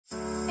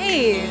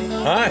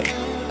Hi.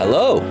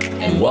 Hello.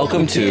 And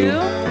welcome to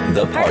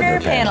the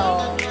Partner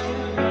Panel.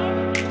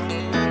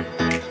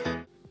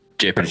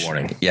 JPEG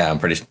warning. Yeah, I'm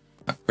pretty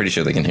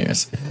sure they can hear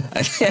us.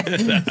 It's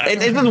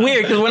just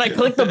weird because when I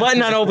click the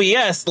button on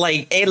OBS,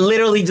 like it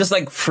literally just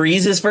like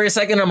freezes for a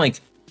second. I'm like,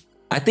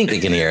 I think they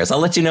can hear us. I'll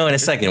let you know in a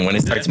second when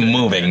it starts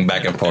moving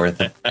back and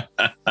forth.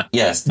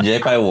 Yes,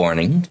 JPEG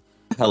warning.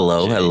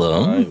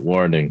 Hello.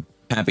 Warning.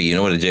 Happy, you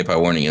know what a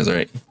JPEG warning is,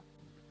 right?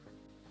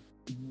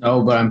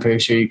 No, but I'm pretty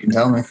sure you can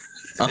tell me.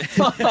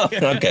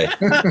 Okay.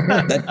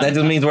 That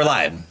just means we're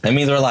live. That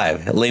means we're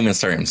live.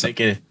 Layman's terms.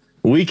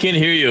 We can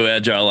hear you,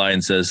 Agile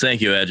Lion says. Thank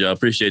you, Agile.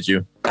 Appreciate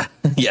you.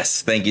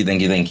 Yes. Thank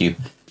you.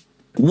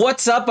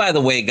 What's up, by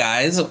the way,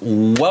 guys?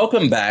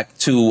 Welcome back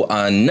to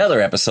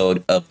another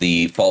episode of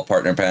the Fall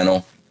Partner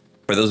Panel.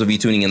 For those of you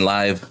tuning in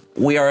live,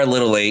 we are a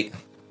little late.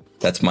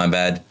 That's my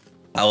bad.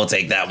 I will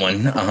take that one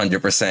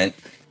 100%.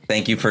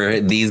 Thank you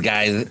for these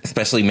guys,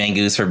 especially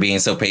Mangoose, for being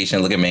so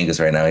patient. Look at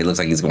Mangoose right now. He looks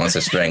like he wants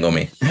to strangle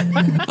me.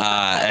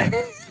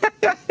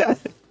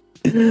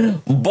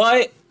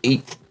 But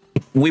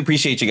we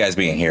appreciate you guys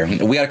being here.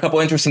 We got a couple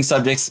interesting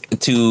subjects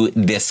to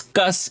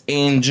discuss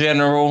in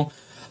general.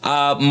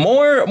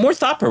 More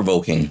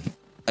thought-provoking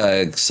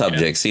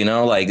subjects, you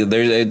know, like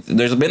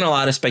there's been a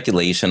lot of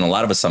speculation, a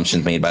lot of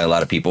assumptions made by a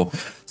lot of people.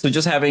 So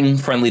just having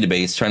friendly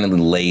debates, trying to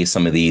lay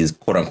some of these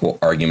quote-unquote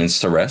arguments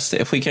to rest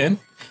if we can.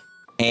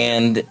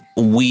 And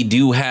we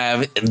do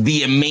have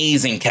the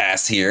amazing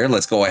cast here.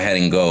 Let's go ahead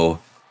and go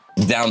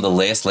down the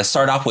list. Let's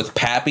start off with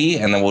Pappy,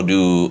 and then we'll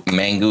do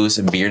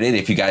Mangoose, Bearded.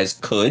 If you guys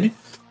could,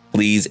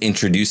 please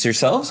introduce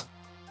yourselves.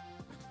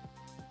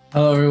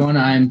 Hello, everyone.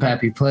 I'm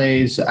Pappy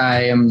Plays.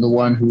 I am the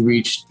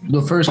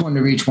first one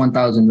to reach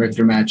 1,000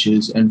 Richter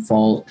matches in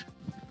Fault.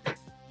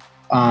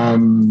 Yeah,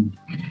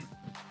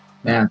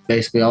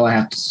 basically all I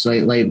have to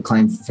lay the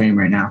claim for fame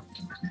right now.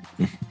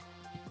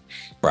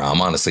 Bro,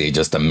 I'm honestly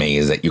just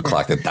amazed that you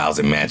clocked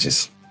 1,000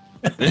 matches.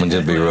 I'm gonna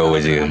just be real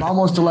with you. I'm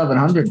almost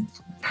 1,100.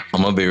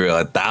 I'm gonna be real.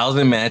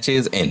 1,000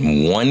 matches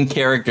in one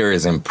character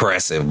is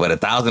impressive, but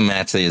 1,000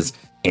 matches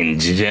in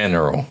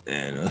general,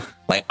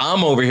 like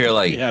I'm over here,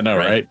 like yeah, no,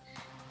 right?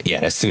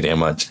 Yeah, that's too damn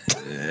much.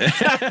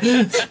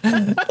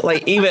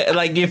 Like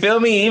you feel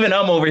me? Even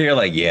I'm over here,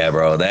 like, yeah,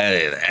 bro,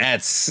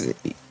 that's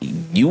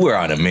you were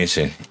on a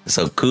mission.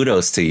 So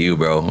kudos to you,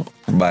 bro,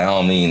 by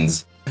all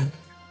means.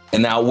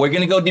 And now we're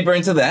going to go deeper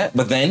into that.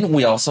 But then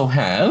we also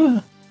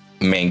have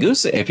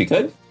Mangoose, if you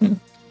could.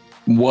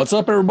 What's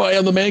up, everybody?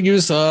 I'm the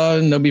Mangoose,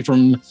 Nobi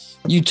from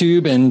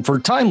YouTube. And for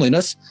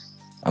timeliness,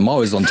 I'm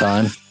always on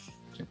time.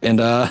 And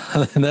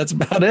that's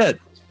about it.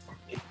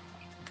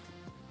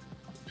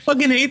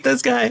 Fucking hate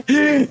this guy.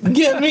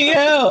 Get me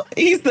out.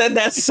 He said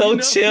that's so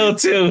chill,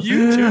 too.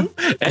 YouTube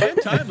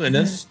and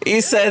timeliness.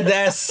 He said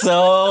that's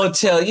so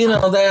chill. You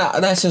know,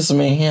 that's just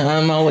me.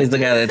 I'm always the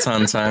guy that's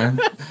on time.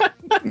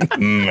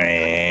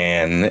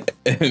 Man.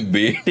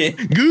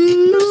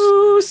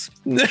 Goose.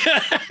 We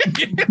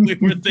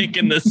were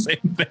thinking the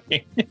same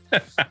thing.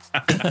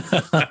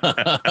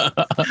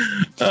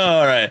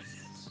 All right.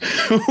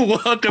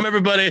 Welcome,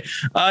 everybody.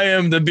 I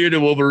am the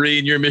Bearded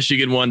Wolverine, your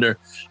Michigan Wonder.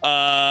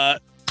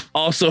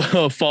 Also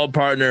a Fall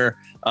Partner.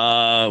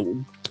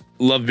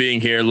 Love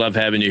being here. Love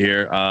having you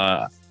here.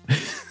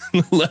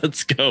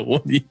 Let's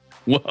go.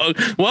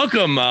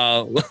 Welcome,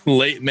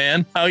 late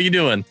man. How you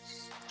doing?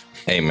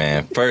 Hey,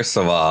 man. First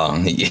of all,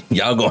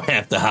 y'all gonna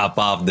have to hop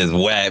off this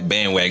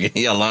bandwagon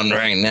y'all on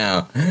right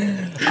now.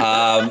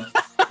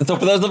 So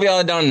for those of y'all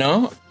that don't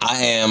know,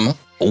 I am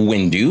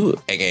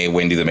Windu, aka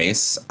Windu the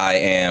Mace. I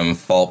am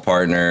Fall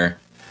Partner.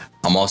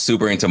 I'm all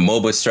super into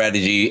MOBA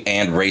strategy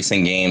and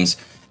racing games.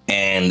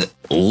 And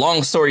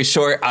long story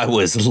short, I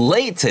was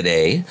late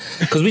today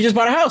because we just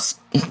bought a house.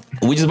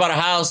 We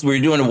were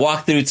doing a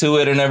walkthrough to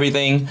it and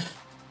everything.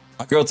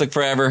 My girl took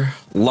forever.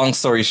 Long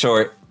story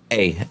short,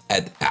 hey,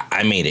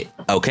 I made it.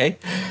 Okay.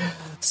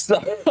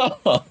 So,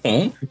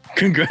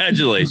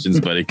 congratulations,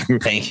 buddy.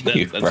 Thank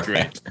you. That's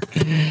great.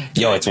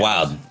 Yo, it's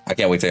wild. I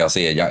can't wait till y'all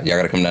see it. Y'all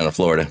got to come down to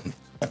Florida.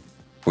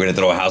 We're going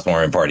to throw a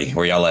housewarming party.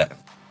 Where y'all at?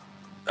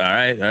 All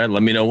right.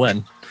 Let me know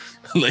when.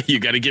 You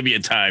got to give me a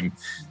time.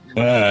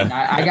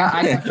 I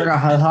got to figure out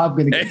how I'm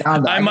going to get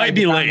down there. I might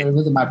be late. To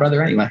visit my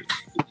brother anyway.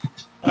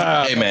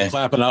 Hey, man.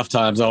 Clap enough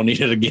times. I don't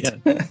need it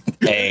again.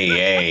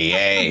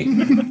 Hey.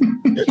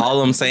 All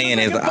I'm saying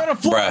is,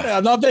 bruh,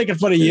 I'm not making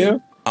fun of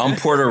you. I'm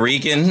Puerto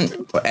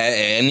Rican.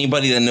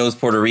 Anybody that knows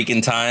Puerto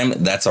Rican time,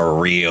 that's a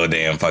real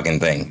damn fucking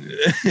thing.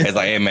 It's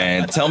like, hey,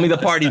 man, tell me the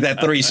party's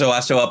at 3, so I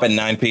show up at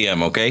 9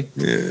 p.m., okay?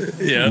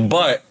 Yeah.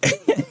 But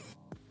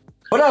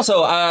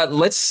also,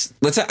 let's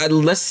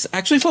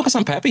actually focus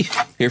on Pappy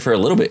here for a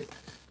little bit.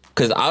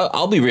 Because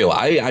I'll be real.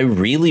 I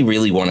really,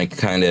 really want to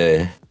kind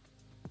of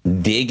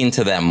dig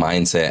into that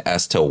mindset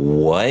as to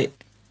what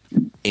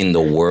in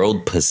the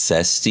world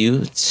possessed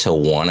you to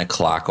want to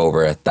clock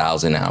over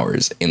 1,000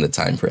 hours in the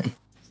time frame.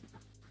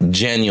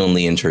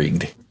 Genuinely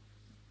intrigued.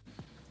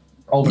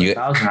 Over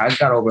 1,000. I've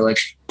got over like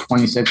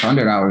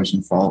 2,600 hours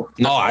in Fault.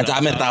 No, I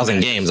meant 1,000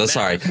 games. I'm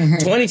sorry.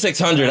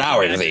 2,600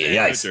 hours.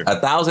 Yikes.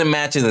 1,000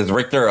 matches is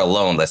Richter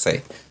alone, let's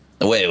say.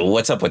 Wait,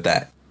 what's up with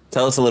that?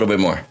 Tell us a little bit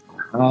more.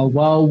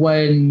 Well,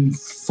 when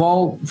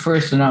Fall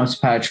first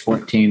announced patch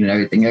 14 and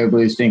everything,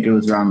 everybody was thinking it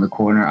was around the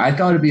corner. I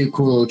thought it'd be a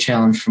cool little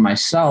challenge for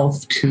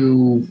myself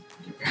to,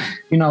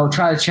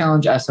 try to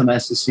challenge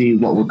SMS to see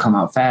what would come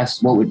out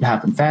fast, what would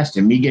happen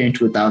faster. Me getting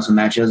to 1,000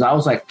 matches, I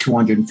was like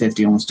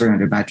 250, almost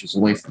 300 matches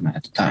away from that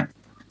at the time.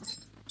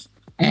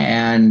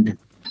 And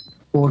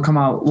what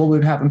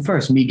would happen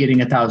first? Me getting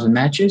 1,000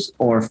 matches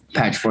or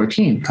patch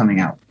 14 coming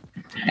out?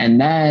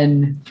 And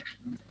then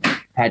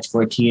patch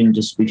 14,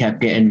 we kept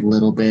getting a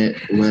little bit,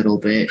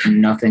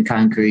 nothing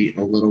concrete,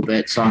 a little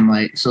bit. So I'm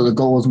like, so the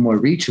goal was more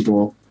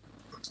reachable.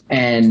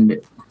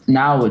 And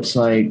now it's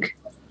like,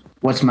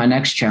 what's my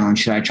next challenge?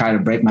 Should I try to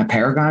break my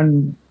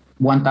Paragon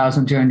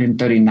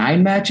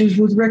 1,239 matches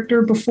with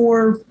Richter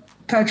before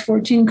patch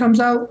 14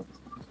 comes out?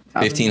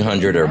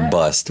 1,500 or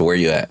bust. Where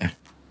you at?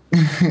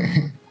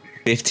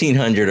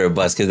 1,500 or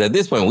bust. Because at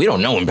this point, we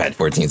don't know when patch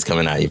 14 is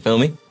coming out. You feel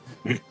me?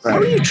 How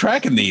are you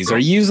tracking these? Are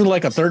you using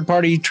like a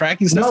third-party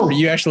tracking stuff, or are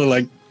you actually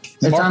like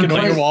marking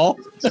on your wall?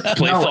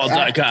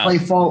 Playfault.com.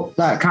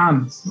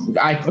 Playfault.com.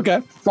 Okay.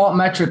 Fault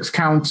Metrics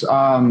counts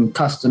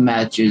custom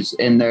matches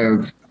in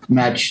their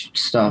match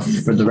stuff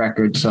for the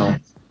record, so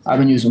I've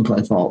been using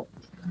Playfault.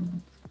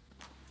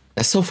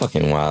 That's so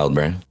fucking wild,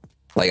 bro.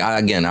 Like,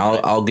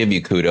 I'll give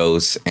you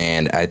kudos,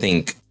 and I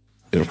think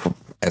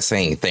as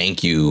saying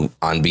thank you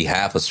on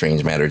behalf of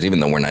Strange Matters, even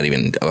though we're not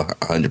even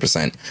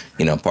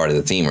 100%, part of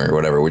the team or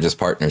whatever. We're just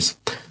partners.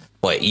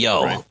 But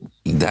yo,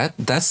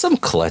 that's some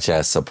clutch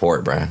ass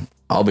support, bro.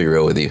 I'll be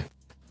real with you.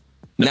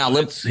 Now,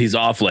 he's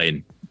off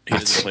lane. He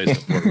doesn't play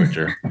support,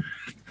 Richard.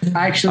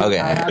 Actually, okay.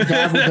 I have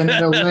dabbled in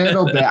it a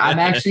little bit. I'm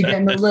actually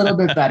getting a little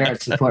bit better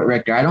at support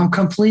Richter. I don't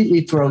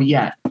completely throw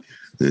yet.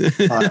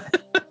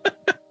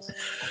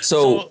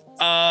 So,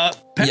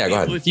 Peppy, yeah, go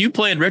ahead. With you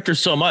playing Richter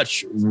so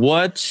much,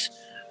 what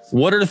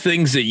are the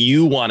things that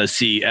you want to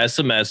see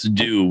SMS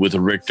do with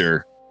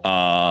Richter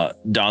down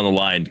the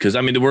line? Because,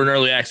 we're in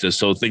early access,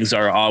 so things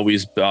are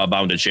always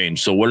bound to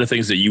change. So what are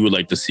things that you would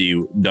like to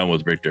see done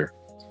with Richter?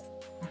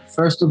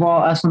 First of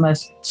all,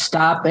 SMS,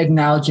 stop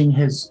acknowledging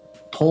his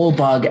pull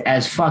bug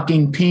as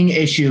fucking ping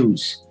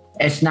issues.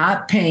 It's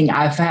not ping.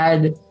 I've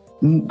had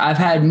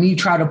me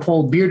try to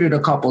pull Bearded a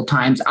couple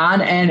times on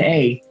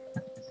NA,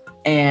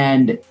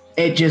 and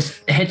it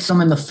just hits him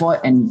in the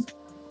foot and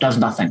does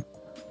nothing.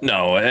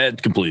 No,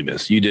 it completely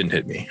missed. You didn't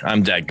hit me.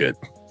 I'm that good.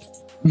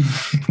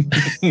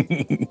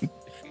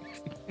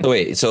 So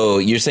wait, so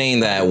you're saying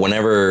that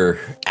whenever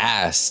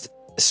asked,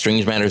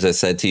 Strange Matters has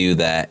said to you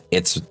that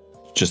it's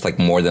just like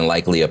more than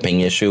likely a ping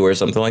issue or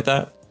something like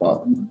that?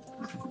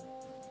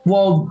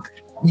 Well,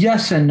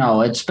 yes and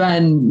no. It's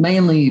been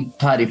mainly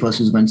Platypus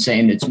has been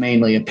saying it's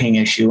mainly a ping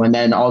issue, and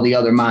then all the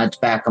other mods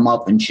back them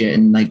up and shit.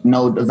 And like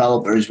no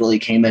developers really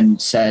came in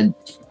and said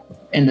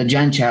in the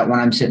Gen chat when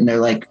I'm sitting there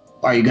like,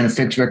 are you going to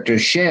fix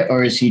Richter's shit,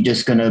 or is he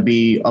just going to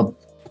be a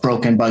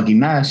broken, buggy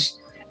mess?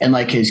 And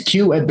like his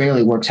Q, it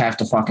barely works half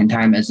the fucking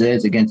time as it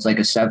is against like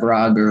a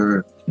Sevarog,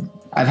 or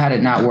I've had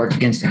it not work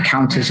against a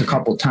Countess a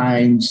couple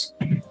times.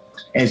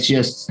 It's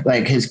just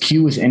like his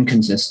Q is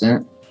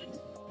inconsistent.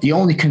 The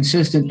only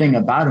consistent thing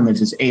about him is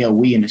his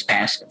AoE and his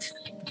passive.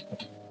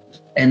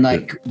 And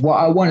like what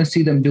I want to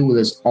see them do with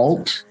his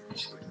ult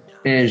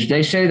is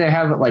they say they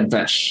have it like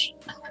this,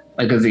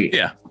 like a V.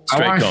 Yeah.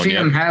 I want to see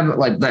them have it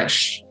like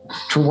this,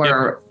 to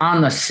where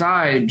on the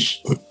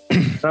sides,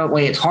 that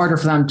way it's harder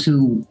for them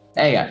to,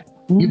 hey,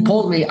 you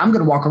pulled me, I'm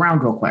going to walk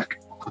around real quick.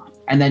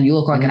 And then you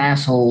look like an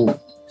asshole.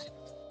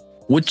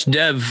 Which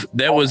dev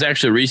that was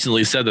actually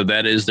recently said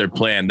that is their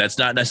plan. That's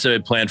not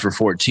necessarily planned for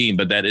 14,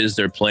 but that is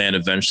their plan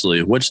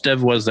eventually. Which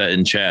dev was that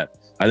in chat?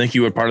 I think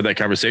you were part of that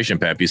conversation,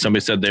 Pappy.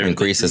 Somebody said they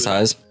increase the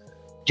size.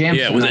 Jamson,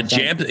 yeah, was it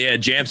Jamson? Yeah,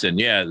 Jamson.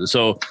 Yeah.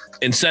 So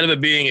instead of it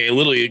being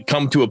literally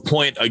come to a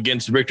point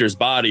against Richter's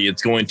body,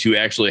 it's going to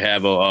actually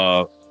have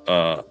a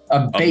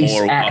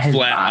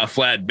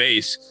flat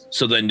base.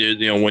 So then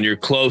when you're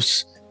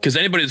close, because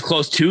anybody that's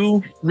close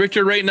to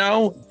Richter right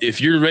now, if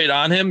you're right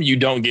on him, you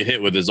don't get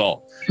hit with his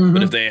ult. Mm-hmm.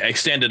 But if they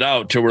extend it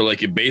out to where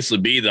like it basically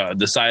be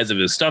the size of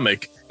his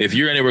stomach, if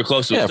you're anywhere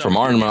close to his from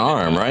stomach, arm to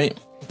arm, right?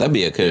 That'd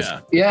be a cause.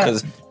 Yeah.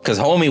 Because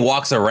homie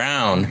walks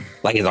around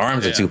like his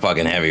arms are too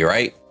fucking heavy,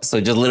 right? So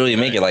just literally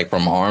make it like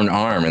from arm to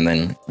arm and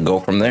then go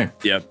from there.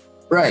 Yep.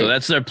 Right. So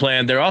that's their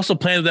plan. They're also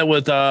planning that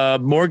with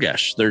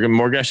Morgesh.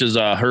 Morgesh is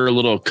her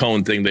little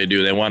cone thing they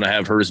do. They want to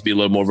have hers be a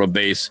little more of a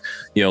base,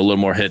 a little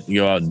more hit and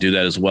go out and do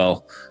that as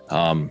well.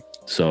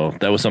 So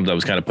that was something that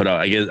was kind of put out.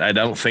 I guess I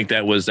don't think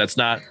that's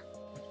not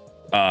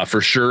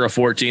for sure a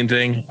 14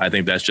 thing. I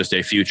think that's just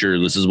a future.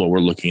 This is what we're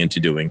looking into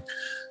doing.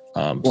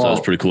 So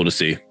it's pretty cool to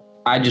see.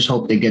 I just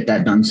hope they get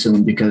that done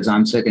soon, because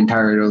I'm sick and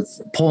tired of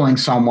pulling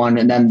someone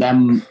and then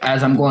them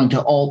as I'm going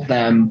to ult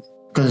them,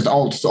 because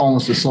ult's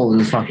almost as slow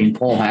as a fucking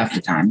pull half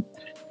the time.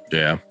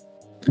 Yeah.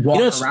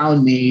 Walk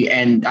around me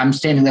and I'm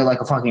standing there like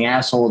a fucking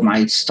asshole with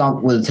my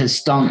stump, with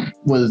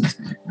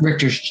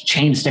Richter's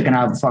chain sticking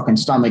out of the fucking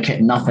stomach,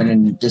 hitting nothing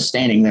and just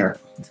standing there.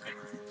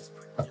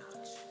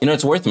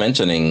 It's worth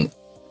mentioning.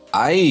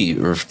 I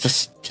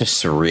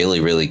just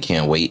really, really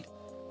can't wait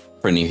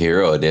for new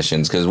hero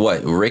additions. Because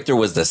what, Richter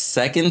was the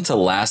second to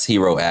last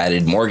hero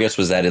added. Morgus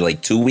was added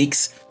like 2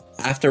 weeks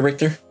after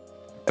Richter,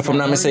 if I'm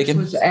not mistaken.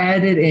 It was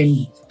added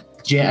in,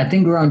 I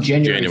think around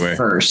January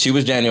 1st. She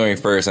was January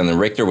 1st, and then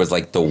Richter was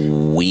like the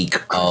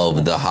week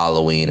of the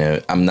Halloween.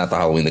 I'm not the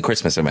Halloween, the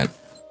Christmas event.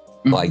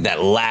 Like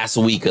that last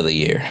week of the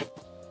year.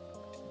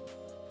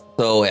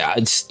 So yeah,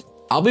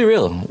 I'll be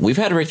real. We've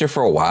had Richter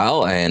for a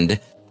while, and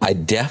I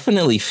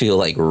definitely feel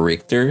like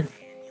Richter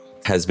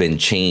has been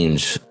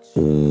changed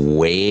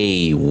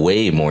way,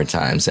 way more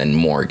times than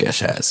Morgus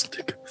has.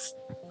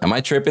 Am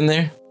I tripping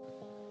there?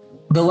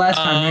 The last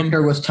time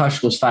Richter was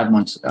touched was 5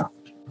 months ago.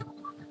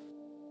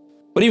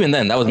 But even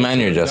then, that was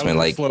minor adjustment.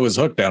 Like slow his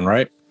hook down,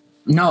 right?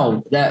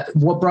 No,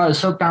 what brought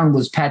his hook down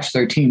was patch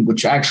 13,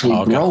 which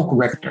actually broke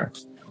Richter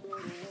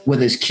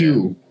with his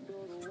Q.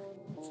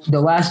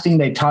 The last thing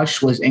they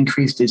touched was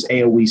increased his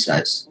AoE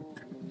size.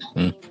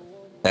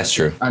 That's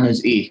true. On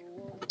his E.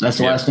 That's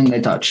the last thing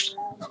they touched.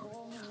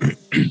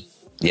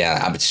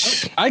 Yeah,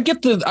 I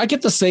get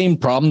the same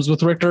problems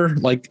with Richter.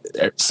 Like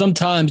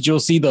sometimes you'll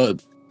see the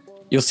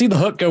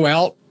hook go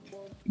out,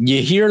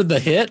 you hear the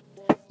hit,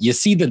 you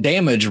see the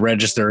damage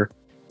register,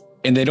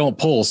 and they don't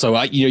pull.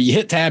 So you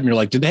hit tab and you're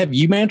like, do they have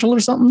U-Mantle or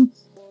something?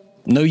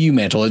 No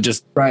U-Mantle. It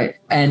just right.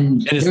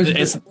 And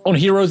it's on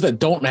heroes that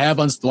don't have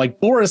like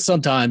Boris.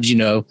 Sometimes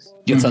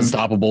gets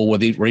unstoppable where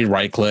he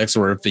right clicks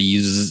or if he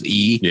uses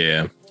E.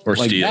 Yeah, or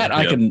like steal. that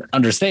I can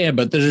understand.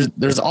 But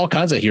there's all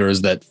kinds of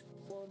heroes that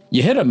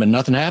you hit them and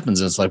nothing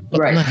happens. It's like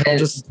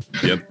There's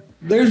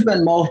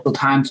been multiple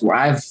times where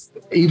I've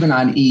even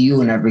on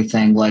EU and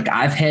everything. Like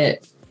I've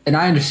hit, and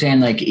I understand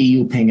like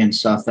EU ping and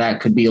stuff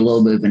that could be a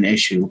little bit of an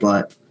issue,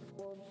 but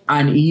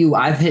on EU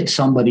I've hit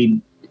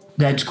somebody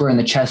dead square in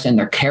the chest and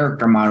their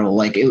character model,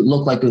 like it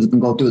looked like it was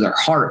gonna go through their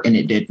heart and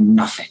it did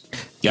nothing.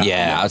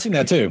 Yeah, I've seen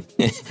that too.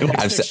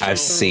 I've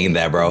seen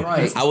that, bro.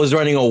 Right. I was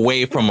running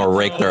away from a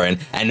Richter and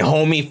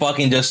homie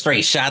fucking just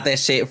straight shot that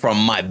shit from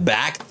my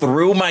back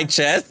through my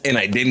chest and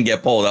I didn't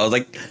get pulled. I was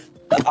like,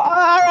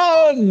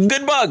 oh,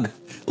 good bug.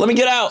 Let me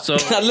get out. So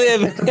I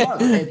live. It's a bug.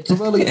 It's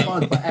really a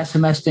bug, but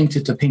SMS thinks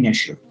it's a ping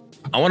issue.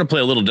 I want to play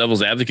a little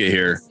devil's advocate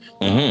here.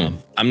 Mm-hmm.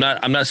 I'm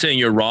not saying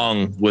you're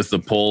wrong with the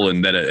pull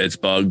and that it's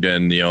bugged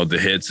and the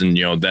hits and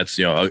that's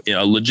a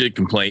legit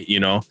complaint,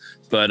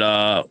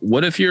 But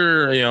what if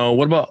you're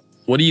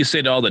what do you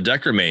say to all the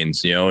Decker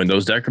mains, and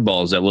those Decker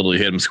balls that literally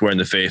hit them square in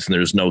the face and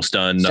there's no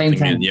stun, nothing,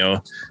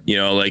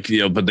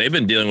 but they've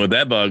been dealing with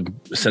that bug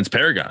since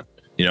Paragon.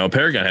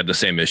 Paragon had the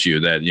same issue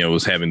that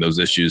was having those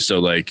issues.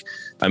 So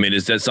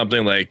is that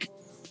something like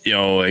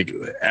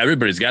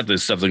everybody's got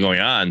this stuff that's going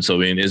on.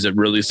 So, is it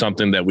really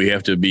something that we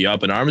have to be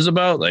up in arms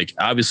about? Like,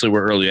 obviously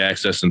we're early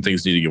access and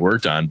things need to get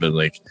worked on, but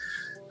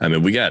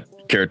we got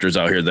characters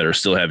out here that are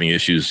still having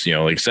issues,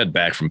 like I said,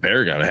 back from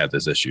Paragon, I had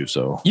this issue.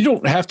 So you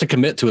don't have to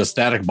commit to a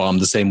static bomb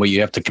the same way you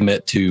have to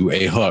commit to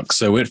a hook.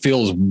 So it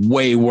feels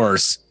way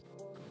worse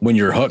when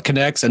your hook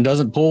connects and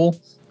doesn't pull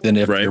than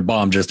if your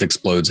bomb just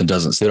explodes and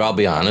doesn't. Dude, I'll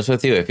be honest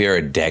with you. If you're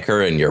a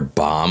Decker and your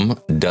bomb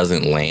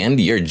doesn't land,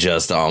 you're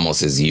just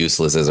almost as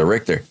useless as a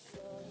Richter.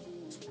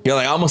 You're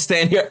like, I'm gonna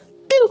stand here.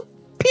 Pew,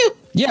 pew.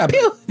 Yeah,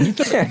 pew. You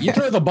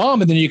throw the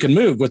bomb and then you can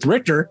move. With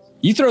Richter,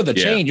 you throw the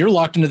chain, you're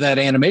locked into that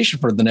animation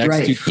for the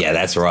next 2. Yeah,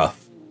 that's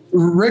rough.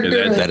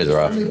 Richter that is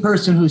rough. The only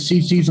person who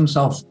sees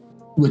himself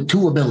with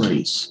 2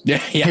 abilities. Yeah.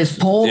 His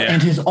pull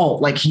and his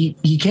ult. Like he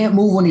can't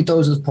move when he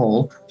throws his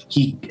pull.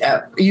 He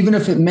even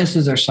if it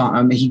misses or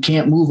something, he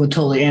can't move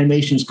until the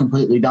animation is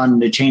completely done and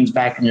the chain's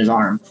back in his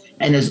arm.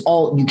 And his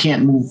ult, you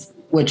can't move.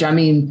 Which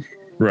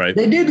right.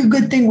 They did a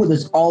good thing with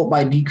his ult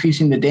by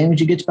decreasing the damage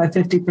he gets by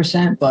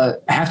 50%,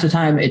 but half the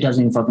time it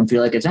doesn't even fucking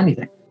feel like it's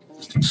anything.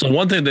 So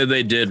one thing that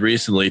they did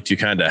recently to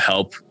kind of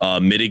help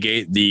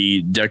mitigate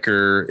the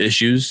Decker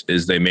issues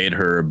is they made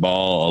her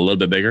ball a little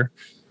bit bigger.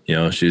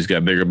 She's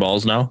got bigger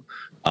balls now.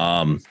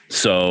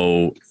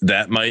 So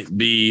that might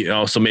be,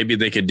 so maybe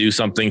they could do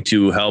something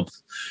to help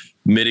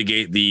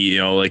mitigate the,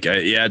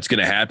 it's going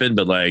to happen,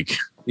 but right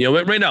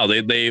now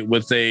they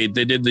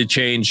did the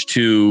change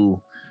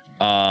to,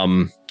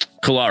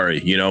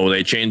 Kalari,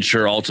 they changed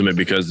her ultimate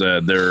because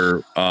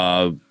their,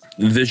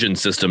 vision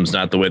system's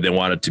not the way they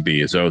want it to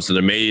be. So they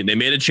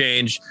made a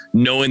change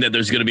knowing that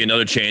there's going to be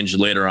another change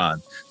later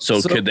on.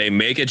 So could they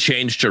make a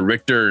change to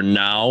Richter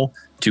now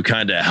to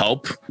kind of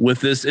help with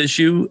this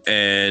issue?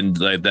 And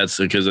that's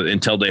because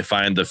until they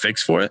find the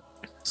fix for it.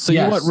 So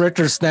you want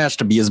Richter's snatch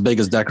to be as big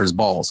as Decker's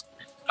balls?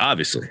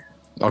 Obviously.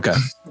 Okay.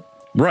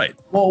 Right.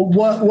 Well,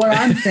 what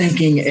I'm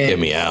thinking is, get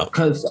me out.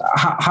 Because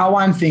how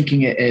I'm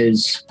thinking it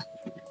is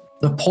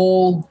the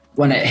pole,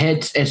 when it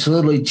hits, it's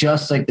literally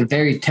just like the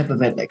very tip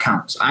of it that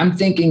counts. I'm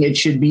thinking it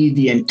should be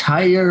the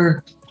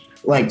entire,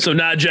 so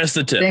not just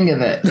the tip thing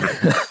of it.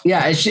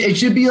 Yeah, it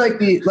should be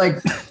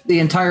the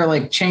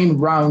entire chain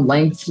round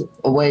length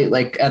away,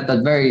 at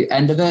the very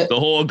end of it. The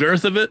whole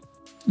girth of it.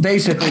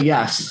 Basically,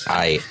 yes.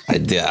 I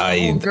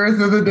girth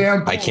of the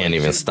damn pole. I can't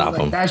even stop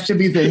him. That should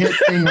be the hit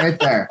thing right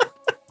there.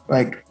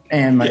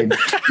 And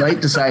light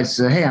decides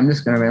to, hey, I'm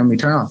just gonna let me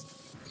turn off.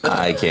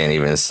 I can't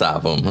even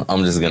stop him.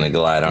 I'm just gonna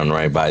glide on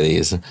right by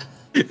these.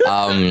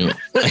 But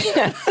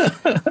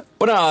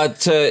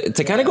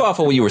to kind of go off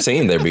of what you were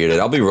saying there, Bearded,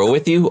 I'll be real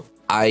with you.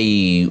 I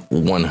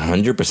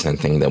 100%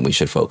 think that we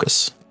should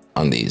focus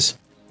on these,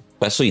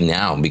 especially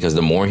now, because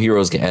the more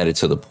heroes get added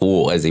to the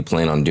pool, as they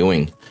plan on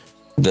doing,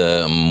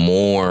 the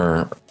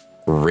more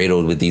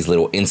riddled with these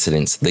little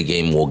incidents the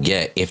game will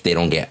get if they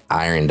don't get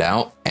ironed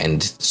out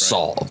and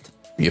solved.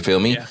 You feel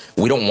me? Yeah.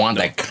 We don't want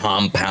that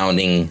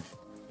compounding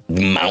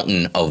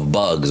mountain of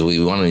bugs.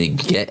 We want to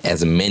get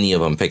as many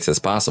of them fixed as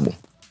possible.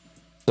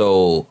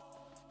 So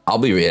I'll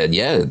be real.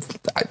 Yeah,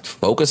 I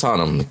focus on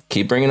them.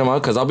 Keep bringing them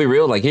up, because I'll be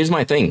real. Like, here's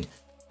my thing.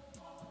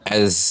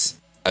 As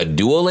a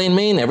dual lane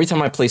main, every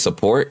time I play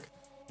support,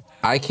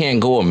 I can't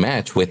go a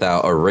match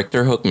without a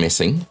Richter hook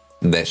missing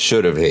that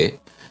should have hit,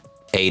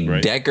 a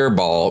Decker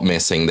ball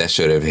missing that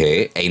should have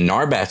hit, a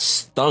Narbash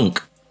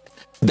stunk.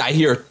 I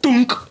hear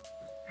thunk.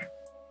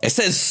 It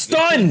says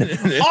stun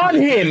on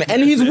him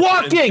and he's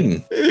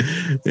walking.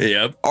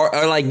 Yep. Or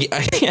like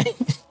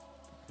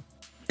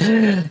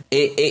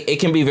it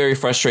can be very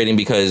frustrating,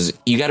 because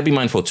you got to be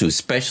mindful too,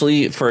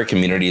 especially for a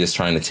community that's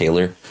trying to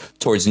tailor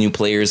towards new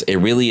players. It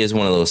really is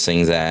one of those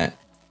things that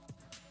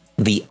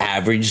the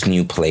average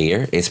new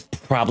player is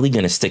probably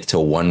going to stick to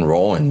one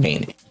role and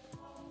main it.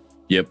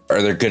 Yep.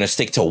 Or they're going to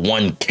stick to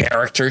one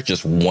character,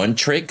 just one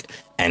trick,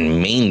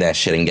 and main that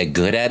shit and get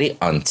good at it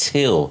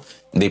until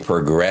they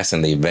progress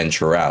and they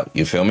venture out.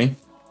 You feel me?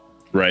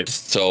 Right.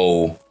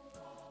 So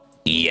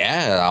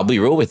yeah, I'll be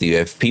real with you.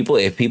 If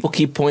people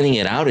keep pointing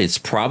it out, it's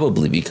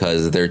probably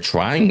because they're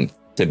trying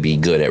to be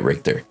good at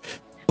Richter,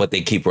 but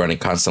they keep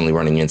constantly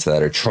running into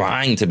that, or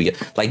trying to be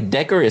like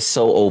Decker is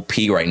so OP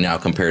right now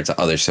compared to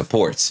other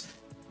supports.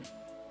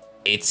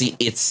 It's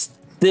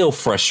still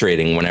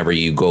frustrating whenever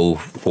you go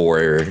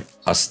for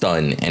a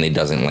stun and it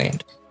doesn't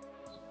land.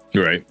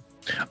 Right.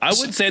 I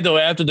would say though,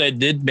 after they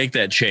did make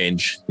that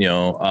change,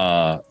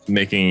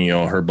 making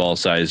her ball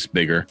size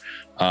bigger,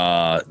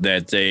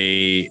 that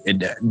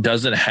it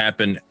doesn't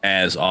happen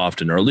as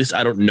often, or at least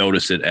I don't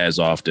notice it as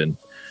often.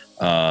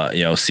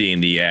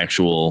 Seeing the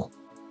actual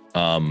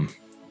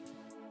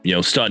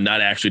stun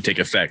not actually take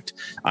effect.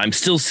 I'm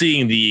still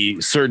seeing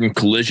the certain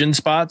collision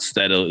spots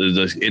that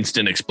the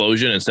instant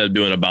explosion, instead of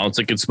doing a bounce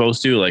like it's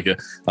supposed to, like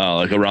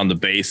around the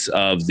base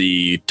of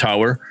the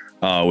tower.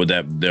 With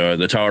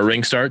the tower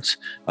ring starts,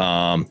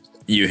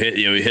 you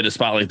hit a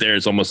spot like there,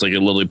 it's almost like it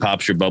literally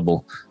pops your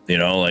bubble,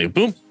 like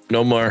boom,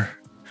 no more.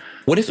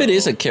 What if it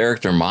is a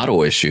character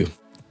model issue?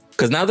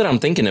 Because now that I'm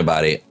thinking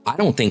about it, I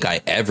don't think I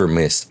ever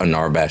missed a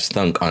Narbash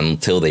Thunk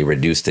until they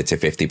reduced it to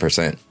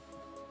 50%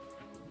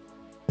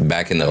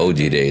 back in the OG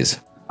days.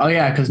 Oh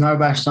yeah, because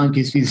Narbash Thunk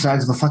used to be the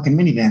size of a fucking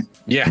minivan.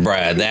 Yeah,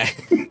 bruh,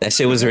 that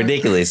shit was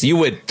ridiculous. You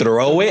would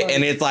throw it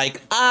and it's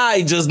like,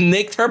 I just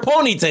nicked her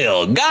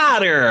ponytail,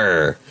 got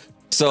her.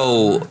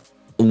 So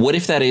what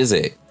if that is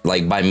it?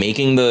 Like, by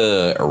making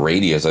the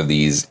radius of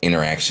these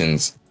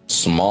interactions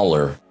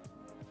smaller,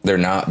 they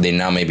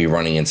now may be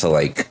running into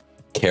like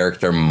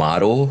character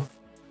model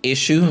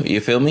issue.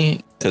 You feel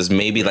me? Because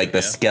maybe like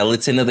the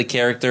skeleton of the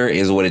character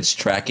is what it's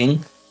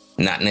tracking,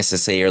 not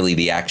necessarily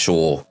the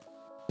actual.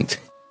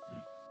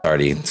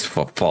 Already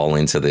fall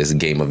into this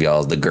game of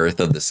y'all's, the girth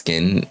of the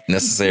skin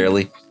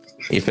necessarily.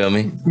 You feel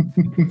me?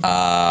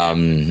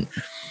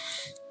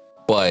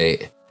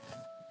 But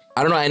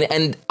I don't know.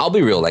 And I'll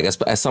be real, like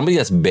as somebody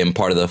that's been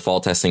part of the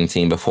fall testing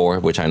team before,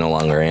 which I no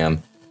longer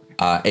am,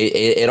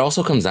 it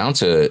also comes down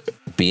to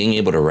being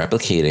able to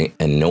replicate it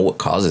and know what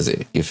causes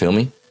it. You feel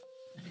me?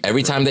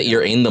 Every time that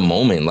you're in the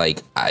moment,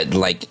 like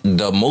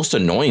the most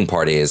annoying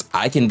part is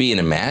I can be in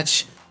a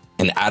match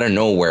and out of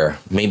nowhere,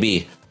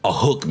 maybe a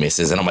hook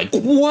misses and I'm like,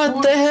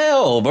 what the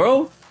hell,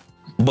 bro?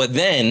 But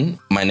then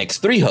my next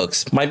 3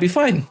 hooks might be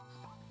fine.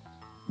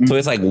 So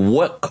it's like,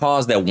 what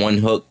caused that one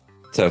hook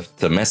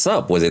to mess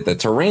up? Was it the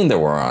terrain they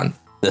were on?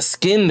 The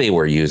skin they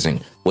were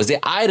using? Was it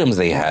items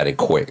they had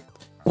equipped?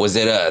 Was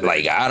it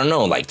I don't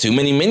know, like too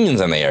many minions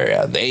in the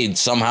area? They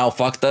somehow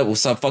fucked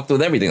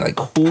with everything. Like,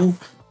 who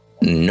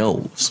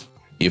knows?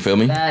 You feel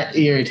me? That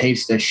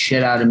irritates the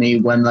shit out of me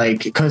when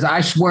because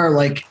I swear,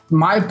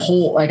 my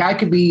pull, I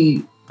could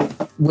be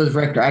with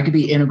Richter, I could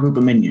be in a group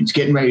of minions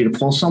getting ready to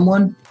pull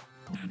someone,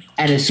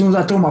 and as soon as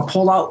I throw my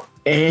pull out,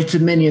 it's a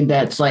minion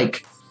that's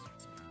like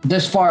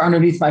this far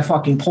underneath my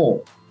fucking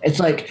pole. It's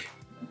like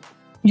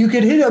you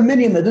could hit a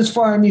minion that this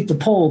far underneath the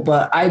pole,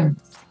 but I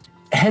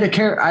hit a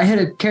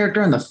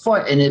character in the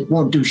foot and it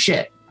won't do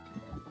shit.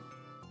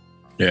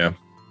 Yeah.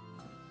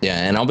 Yeah,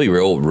 and I'll be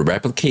real,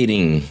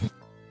 replicating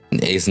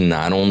is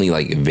not only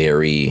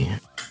very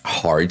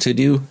hard to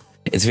do,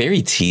 it's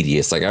very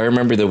tedious. Like, I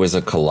remember there was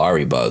a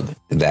Kallari bug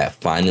that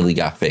finally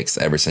got fixed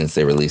ever since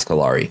they released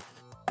Kallari.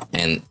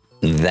 And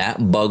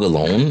that bug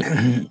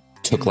alone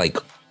took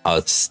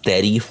a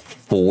steady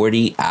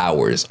 40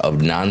 hours of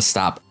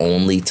nonstop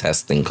only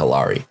testing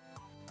Kallari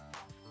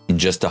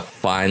just to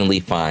finally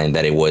find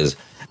that it was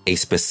a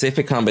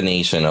specific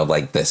combination of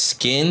the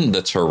skin,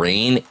 the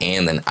terrain,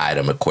 and an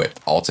item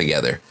equipped all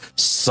together.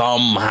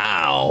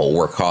 Somehow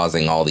we're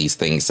causing all these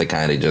things to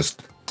kind of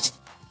just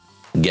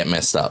get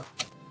messed up.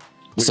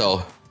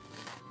 So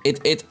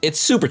it's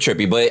super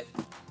trippy, but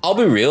I'll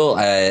be real.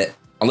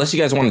 Unless you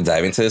guys want to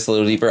dive into this a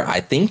little deeper, I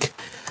think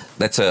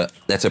that's a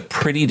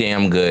pretty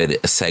damn good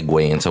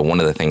segue into one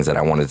of the things that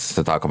I wanted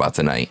to talk about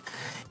tonight.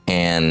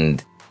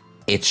 And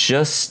it's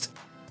just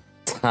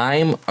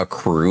time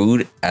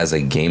accrued as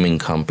a gaming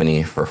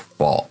company for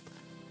fault.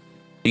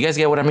 You guys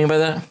get what I mean by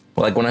that?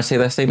 Like when I say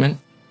that statement?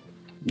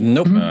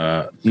 Nope.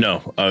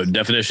 No.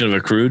 Definition of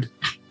accrued?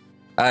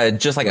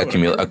 Just like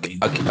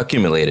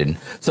accumulated.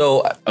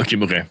 So,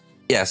 Okay.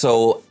 Yeah,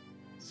 so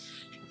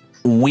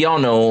we all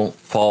know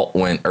Fault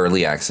went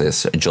early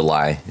access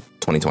July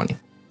 2020.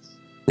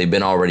 They've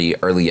been already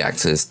early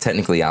access,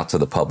 technically out to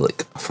the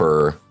public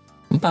for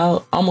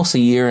about almost a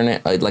year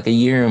and like a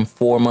year and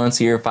 4 months,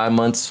 year 5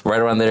 months, right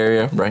around that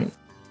area, right?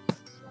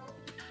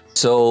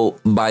 So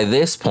by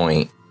this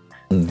point,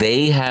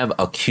 they have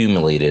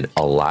accumulated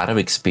a lot of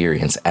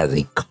experience as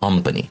a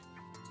company,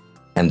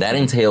 and that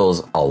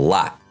entails a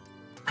lot.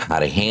 How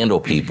to handle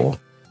people,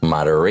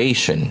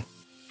 moderation.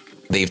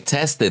 They've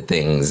tested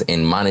things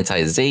in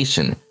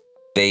monetization.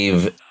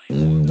 They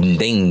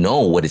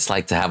know what it's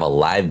like to have a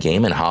live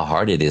game and how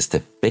hard it is to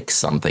fix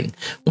something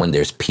when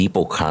there's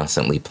people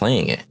constantly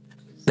playing it.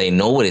 They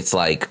know what it's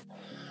like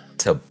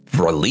to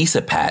release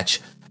a patch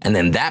and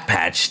then that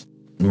patch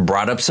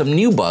brought up some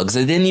new bugs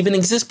that didn't even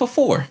exist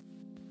before.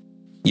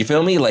 You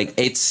feel me? Like,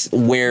 it's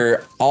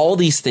where all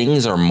these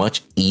things are were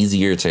much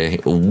easier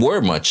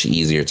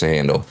to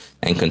handle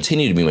and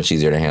continue to be much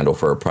easier to handle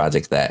for a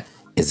project that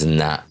is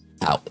not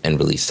out and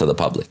released to the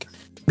public.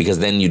 Because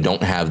then you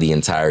don't have the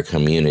entire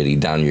community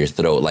down your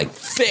throat like,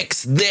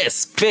 fix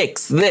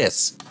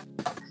this.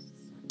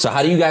 So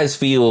how do you guys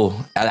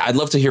feel? I'd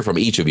love to hear from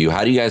each of you.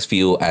 How do you guys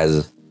feel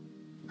as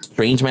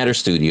Strange Matter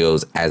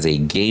Studios as a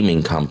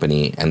gaming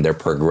company and their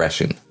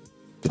progression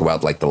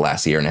throughout like the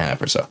last year and a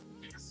half or so?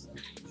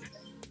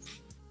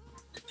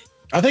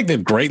 I think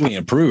they've greatly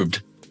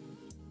improved.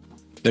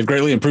 They've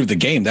greatly improved the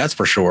game, that's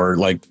for sure.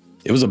 Like,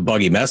 it was a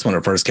buggy mess when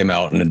it first came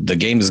out, and the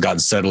game has gotten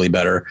steadily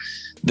better.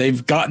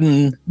 They've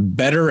gotten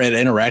better at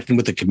interacting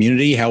with the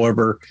community.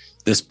 However,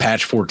 this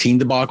patch 14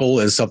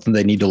 debacle is something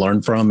they need to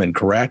learn from and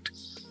correct.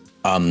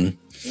 One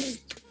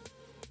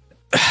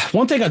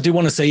thing I do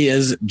want to say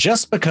is,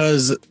 just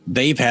because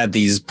they've had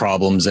these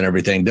problems and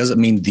everything doesn't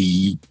mean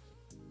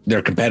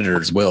their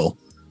competitors will.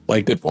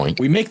 Like, good point.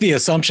 We make the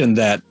assumption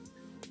that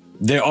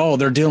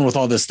they're dealing with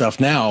all this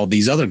stuff now.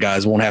 These other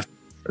guys won't have.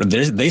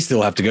 They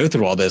still have to go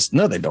through all this.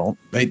 No, they don't.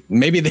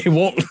 Maybe they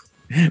won't.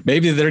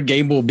 Maybe their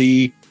game will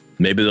be.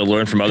 Maybe they'll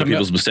learn from other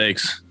people's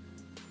mistakes.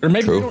 Or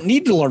maybe they don't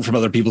need to learn from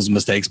other people's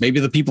mistakes.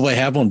 Maybe the people they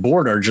have on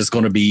board are just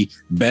going to be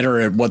better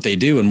at what they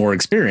do and more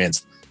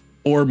experienced.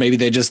 Or maybe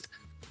they just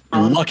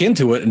luck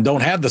into it and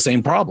don't have the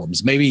same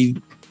problems.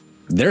 Maybe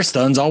their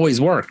stuns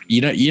always work.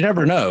 You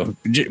never know.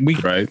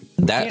 Right.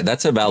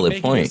 That's a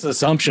valid point. This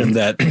assumption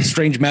that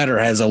Strange Matter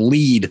has a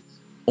lead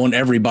on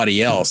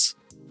everybody else.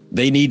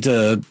 They need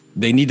to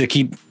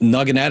keep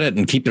nugging at it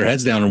and keep their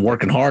heads down and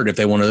working hard if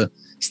they want to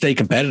stay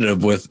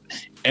competitive with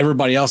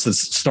everybody else that's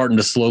starting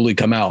to slowly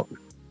come out.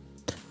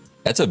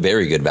 That's a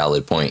very good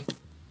valid point.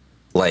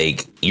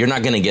 Like, you're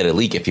not going to get a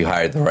leak if you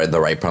hired the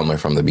right promoter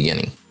from the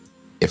beginning.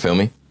 You feel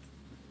me?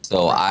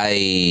 So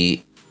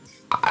I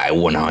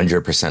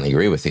 100%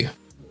 agree with you.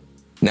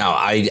 Now,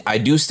 I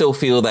do still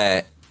feel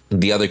that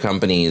the other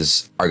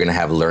companies are going to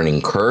have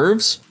learning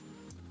curves.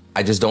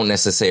 I just don't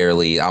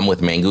necessarily, I'm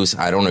with Mangoose.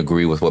 I don't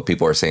agree with what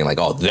people are saying, like,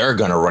 oh, they're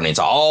going to run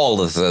into all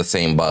the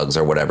same bugs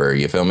or whatever.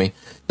 You feel me?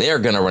 They're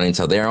going to run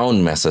into their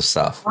own mess of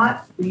stuff.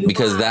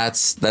 Because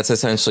that's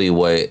essentially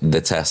what the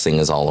testing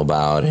is all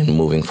about and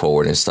moving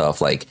forward and stuff.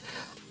 Like,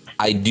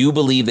 I do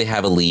believe they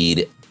have a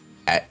lead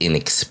in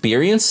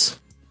experience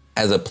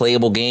as a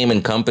playable game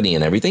and company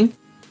and everything.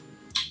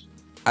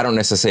 I don't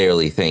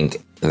necessarily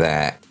think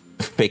that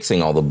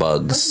fixing all the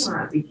bugs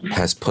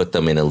has put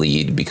them in a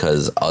lead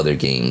because other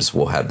games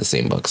will have the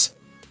same bugs.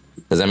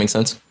 Does that make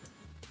sense?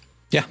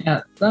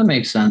 Yeah, that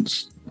makes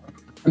sense.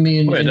 I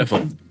mean,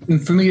 definitely.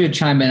 And for me to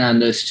chime in on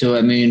this too,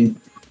 I mean,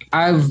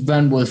 I've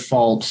been with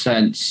Fault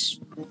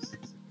since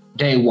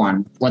day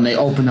one when they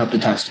opened up the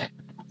testing.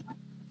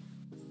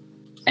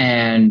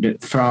 And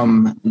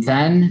from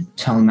then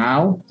till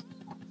now,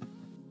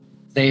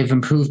 they've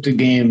improved the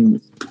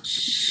game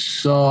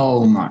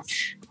so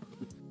much.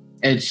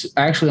 It's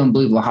actually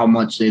unbelievable how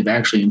much they've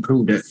actually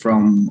improved it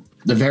from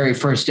the very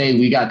first day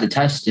we got to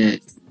test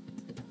it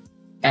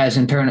as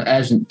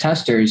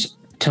testers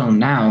till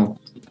now.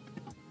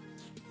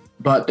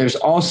 But there's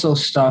also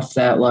stuff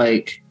that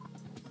like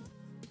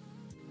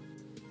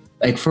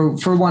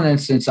for one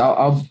instance,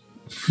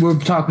 we're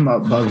talking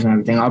about bugs and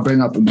everything. I'll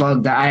bring up a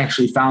bug that I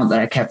actually found that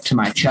I kept to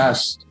my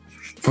chest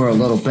for a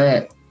little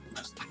bit.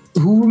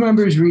 Who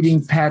remembers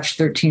reading patch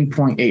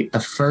 13.8, the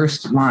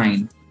first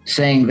line,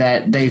 saying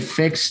that they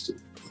fixed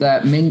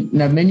that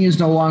minions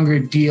no longer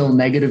deal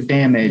negative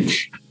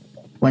damage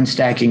when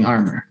stacking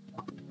armor?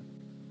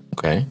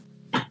 Okay.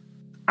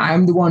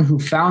 I'm the one who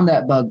found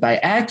that bug by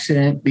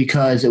accident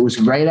because it was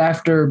right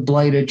after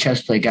Blighted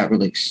Chestplate got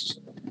released.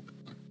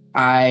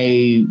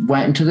 I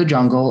went into the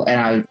jungle and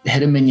I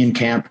hit a minion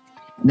camp.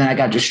 And then I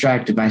got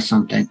distracted by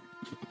something,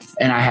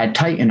 and I had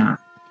Titan on.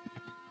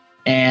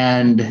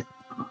 And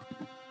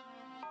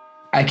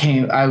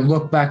I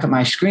looked back at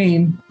my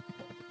screen.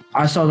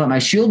 I saw that my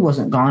shield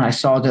wasn't gone. I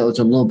saw that it was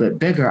a little bit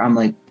bigger. I'm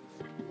like,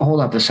 hold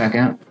up a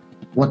second.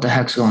 What the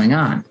heck's going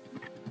on?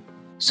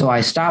 So I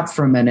stopped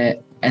for a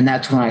minute, and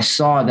that's when I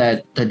saw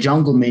that the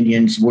jungle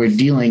minions were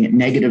dealing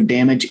negative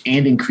damage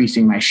and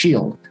increasing my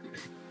shield.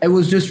 It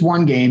was just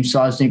one game, so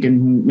I was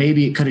thinking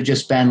maybe it could have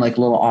just been like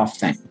a little off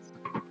thing.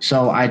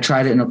 So I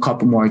tried it in a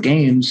couple more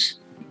games,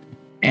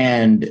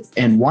 and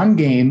in one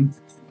game,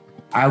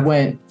 I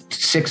went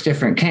 6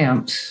 different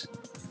camps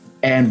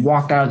and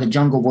walked out of the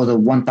jungle with a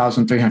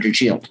 1,300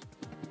 shield.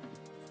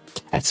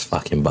 That's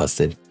fucking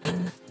busted.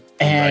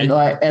 And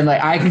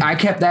I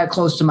kept that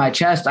close to my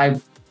chest. I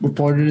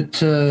reported it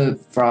to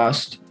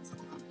Frost.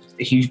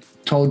 He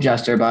told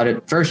Jester about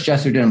it. First,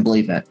 Jester didn't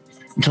believe it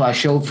until I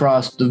showed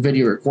Frost the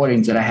video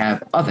recordings that I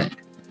have of it.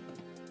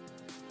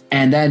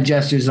 And then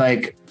Jester's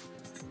like,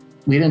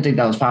 we didn't think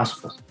that was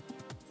possible.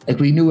 Like,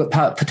 we knew it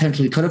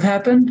potentially could have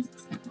happened,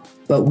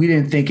 but we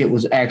didn't think it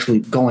was actually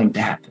going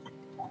to happen.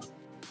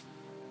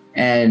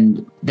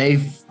 And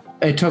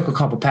it took a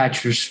couple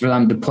patches for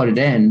them to put it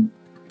in,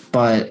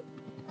 but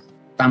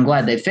I'm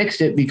glad they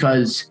fixed it,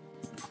 because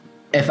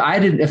if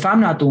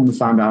I'm not the one who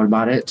found out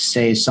about it,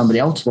 say somebody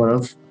else would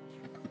have,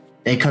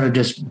 they could have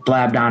just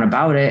blabbed on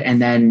about it, and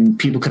then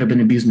people could have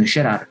been abusing the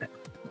shit out of it.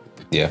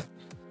 Yeah.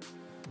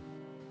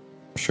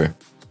 Sure.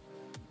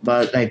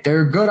 But like,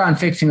 they're good on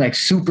fixing like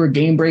super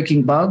game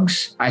breaking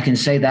bugs. I can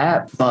say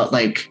that, but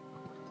like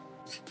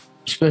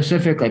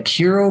specific like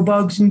hero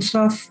bugs and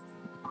stuff,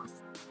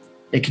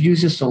 they could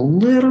use just a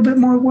little bit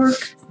more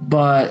work,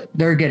 but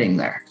they're getting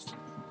there.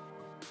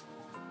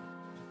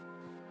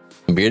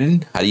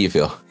 Bearden, how do you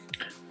feel?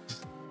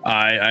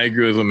 I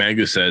agree with what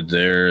Magu said.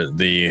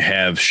 They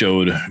have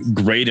showed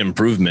great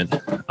improvement,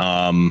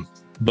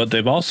 but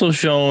they've also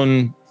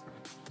shown,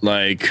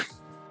 like,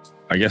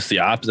 I guess the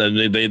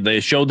opposite. They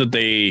showed that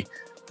they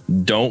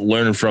don't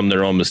learn from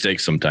their own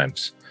mistakes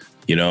sometimes.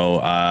 You know,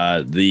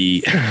 I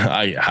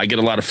get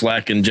a lot of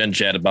flack in Gen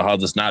Chat about how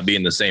this not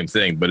being the same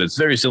thing, but it's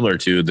very similar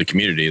to the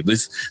community. At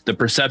least the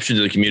perception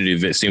of the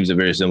community seems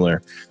very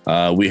similar.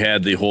 We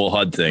had the whole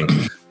HUD thing.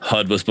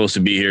 HUD was supposed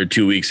to be here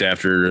 2 weeks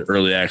after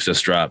early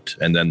access dropped,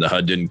 and then the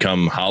HUD didn't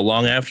come how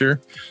long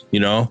after? You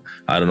know,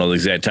 I don't know the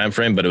exact time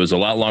frame, but it was a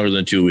lot longer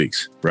than 2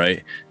 weeks,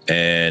 right?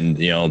 And,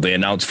 you know, they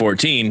announced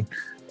 14,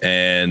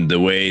 and the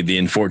way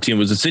the 14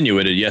 was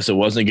insinuated, yes, it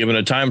wasn't given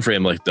a time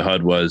frame like the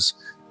HUD was,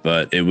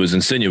 but it was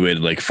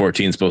insinuated like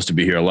 14 is supposed to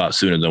be here a lot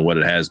sooner than what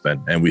it has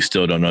been. And we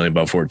still don't know anything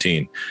about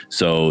 14.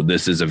 So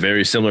this is a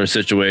very similar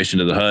situation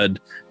to the HUD.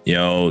 You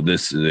know,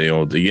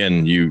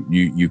 again,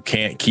 you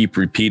can't keep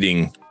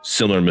repeating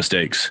similar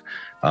mistakes.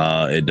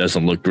 It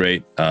doesn't look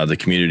great. The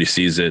community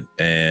sees it,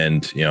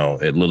 and, you know,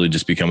 it literally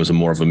just becomes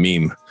more of a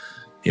meme.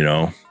 You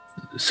know,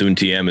 Soon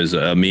TM is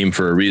a meme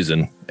for a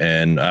reason.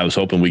 And I was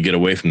hoping we get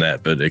away from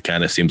that, but it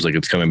kind of seems like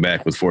it's coming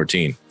back with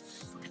 14.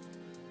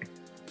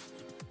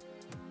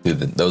 Dude,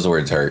 those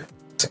words hurt.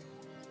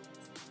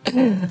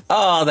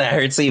 Oh, that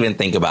hurts to even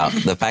think about.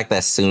 The fact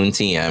that Soon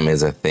TM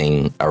is a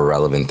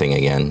relevant thing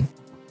again.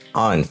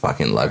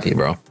 Unfucking lucky,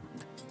 bro.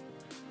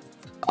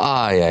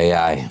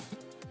 Ay.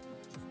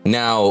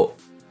 Now,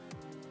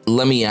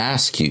 let me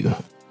ask you,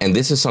 and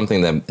this is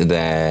something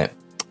that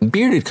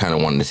Bearded kind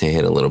of wanted to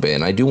hit a little bit,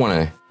 and I do want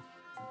to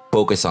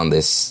focus on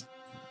this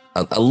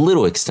a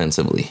little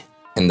extensively,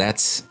 and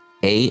that's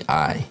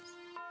AI.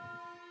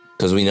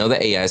 Because we know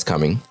that AI is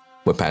coming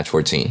with patch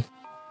 14,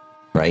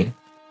 right?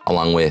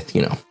 Along with,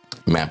 you know,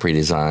 map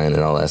redesign and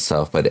all that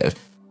stuff. But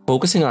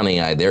focusing on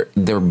AI,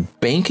 they're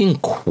banking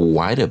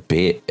quite a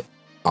bit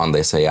on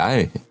this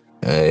AI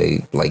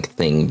like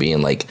thing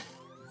being like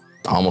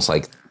almost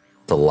like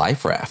the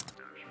life raft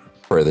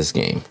for this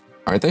game,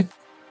 aren't they?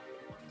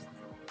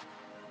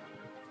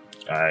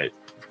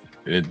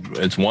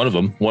 It's one of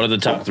them, one of the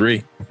top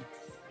 3.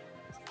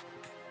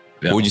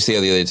 Yeah. What would you say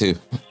of the other two?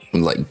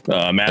 Like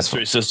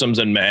mastery systems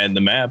and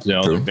the map, you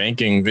know,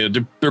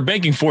 they're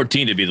banking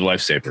 14 to be the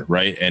lifesaver,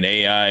 right? And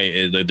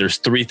AI, there's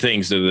 3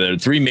 things. There are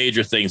 3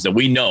 major things that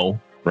we know,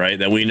 right?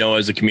 That we know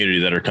as a community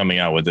that are coming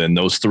out with it. And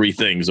those 3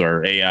 things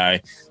are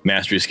AI,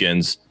 mastery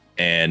skins,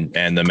 and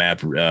the map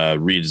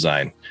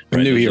redesign.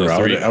 Right? New hero.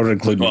 I would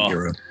include new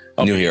hero.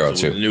 Okay, new hero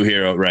so too. New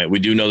hero, right? We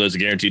do know there's a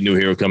guaranteed new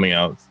hero coming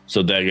out.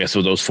 So that, I guess,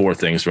 with those 4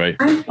 things, right?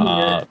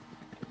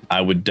 I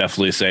would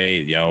definitely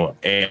say, you know,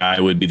 AI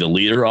would be the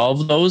leader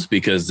of those,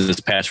 because this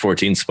patch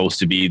 14 is supposed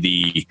to be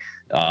the,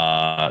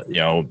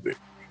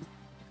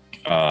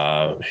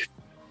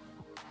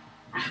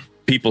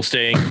 people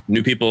staying,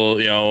 new people,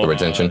 you know,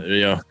 retention,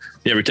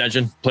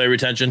 retention, player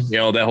retention, you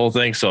know, that whole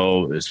thing.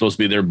 So it's supposed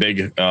to be their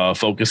big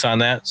focus on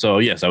that. So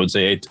yes, I would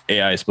say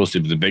AI is supposed to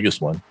be the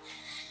biggest one.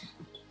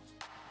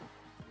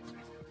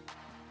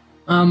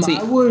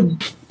 I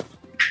would.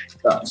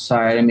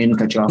 Sorry, I didn't mean to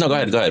cut you off. No, go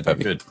ahead,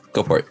 Pepe. Good.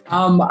 Go for it.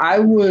 I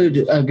would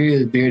agree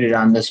with Bearded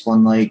on this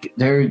one. Like,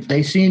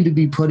 they seem to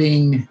be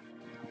putting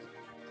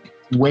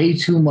way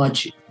too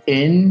much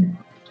in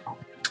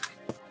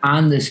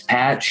on this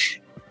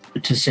patch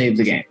to save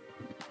the game.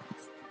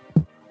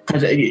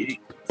 Because the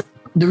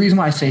reason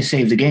why I say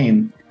save the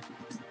game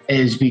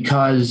is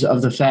because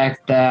of the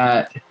fact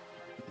that,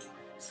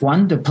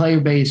 one, the player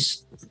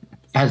base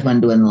has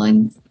been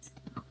dwindling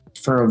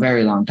for a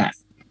very long time.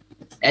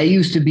 It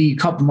used to be a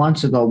couple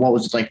months ago, what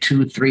was it, like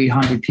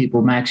 200-300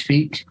 people max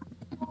peak?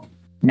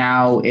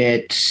 Now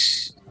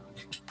it's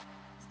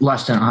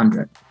less than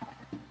 100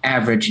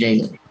 average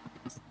daily.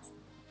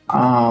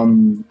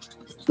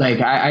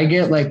 Like I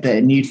get like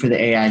the need for the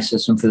AI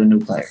system for the new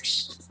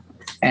players,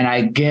 and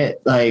I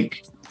get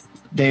like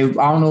I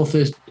don't know if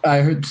this.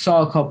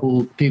 Saw a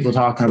couple people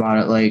talking about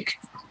it. Like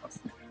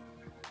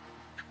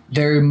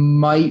they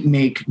might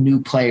make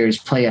new players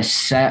play a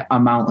set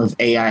amount of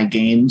AI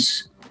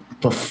games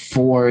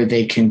before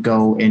they can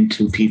go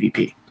into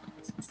PvP.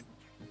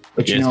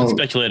 But yeah, you know, it's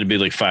speculated to be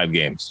like 5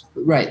 games.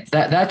 Right.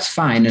 That's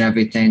fine and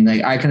everything.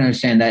 Like I can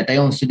understand that. They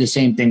almost did the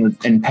same thing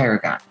in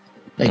Paragon.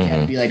 Like you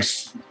had to be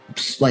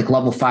like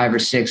level 5 or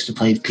 6 to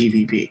play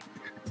PvP.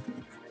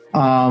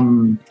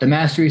 The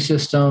mastery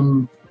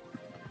system,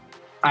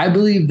 I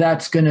believe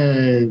that's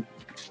gonna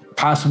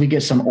possibly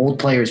get some old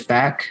players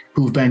back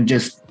who've been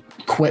just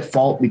quit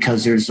Vault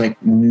because there's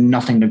like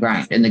nothing to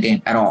grind in the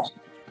game at all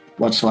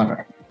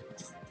whatsoever.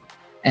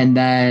 And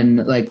then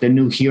like the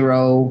new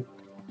hero,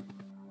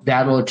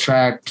 that'll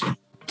attract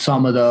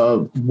some of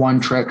the one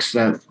tricks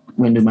that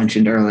Windu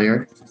mentioned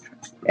earlier.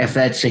 If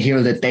that's a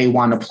hero that they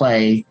want to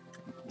play,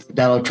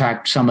 that'll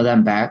attract some of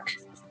them back.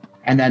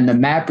 And then the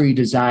map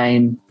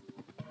redesign,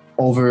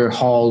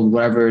 overhaul,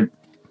 whatever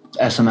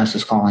SMS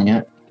is calling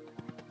it.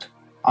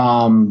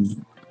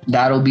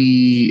 That'll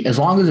be, as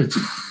long as it's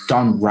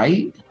done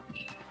right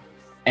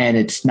and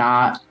it's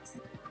not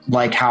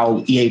like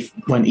how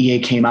when EA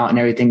came out and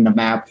everything, the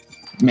map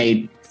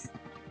made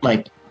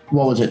like,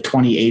 what was it,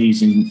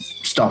 2080s and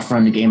stuff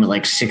run the game at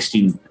like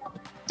 60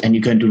 and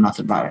you couldn't do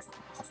nothing about it.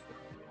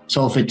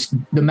 So if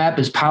the map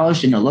is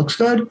polished and it looks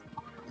good,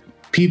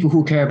 people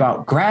who care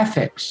about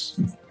graphics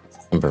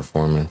and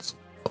performance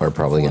are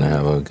probably going to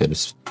have a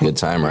good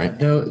time, right?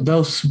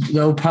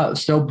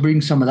 They'll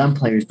bring some of them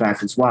players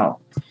back as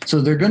well.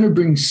 So they're going to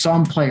bring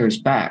some players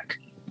back,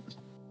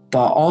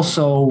 but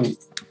also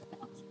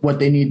what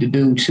they need to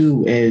do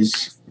too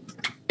is,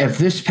 if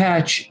this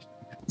patch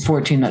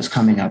 14 that's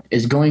coming up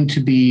is going to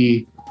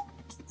be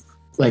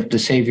like the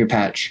savior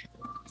patch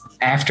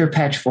after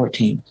patch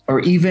 14,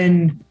 or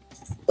even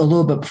a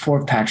little bit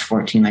before patch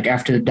 14, like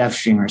after the dev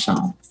stream or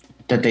something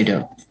that they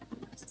do,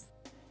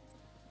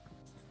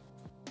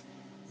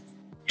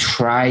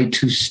 try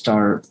to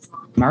start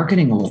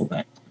marketing a little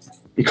bit,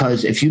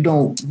 because if you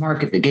don't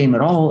market the game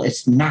at all,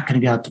 it's not going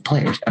to get out to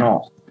players at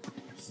all.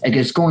 Like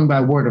it's going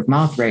by word of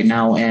mouth right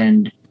now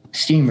and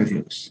Steam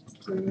reviews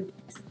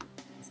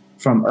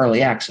from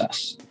early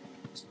access.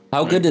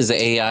 How good does the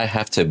AI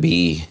have to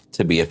be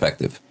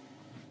effective?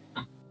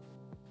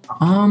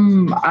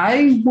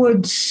 I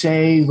would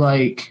say,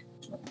 like,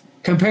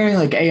 comparing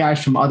like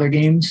AIs from other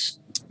games,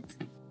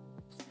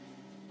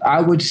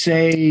 I would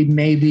say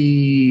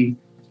maybe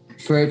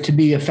for it to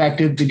be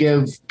effective, to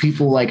give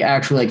people like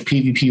actually like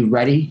PvP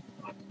ready,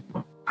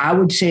 I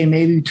would say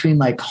maybe between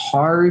like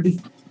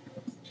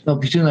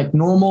between like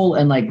normal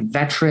and like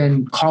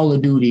veteran Call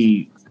of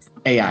Duty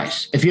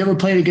AIs. If you ever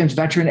played against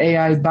veteran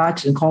AI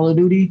bots in Call of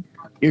Duty,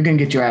 you're going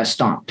to get your ass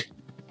stomped.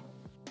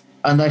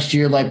 Unless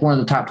you're like one of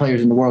the top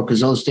players in the world, because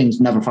those things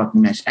never fucking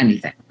miss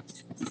anything.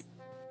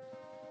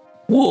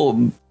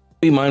 Well,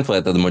 be mindful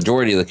that the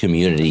majority of the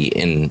community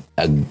in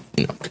a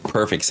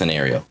perfect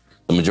scenario,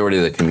 the majority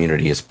of the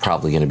community is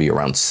probably going to be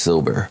around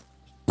silver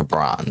to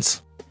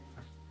bronze.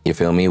 You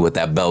feel me? With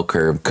that bell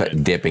curve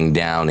dipping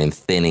down and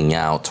thinning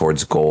out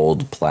towards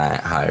gold,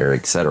 plat, higher,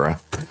 etc.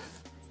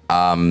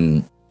 I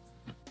don't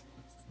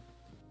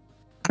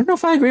know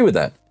if I agree with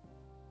that.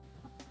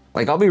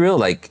 Like, I'll be real,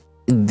 like,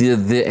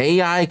 the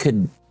AI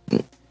could,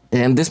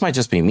 and this might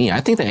just be me, I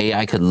think the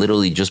AI could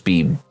literally just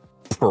be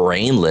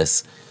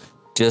brainless.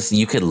 Just,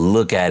 you could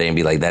look at it and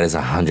be like, that is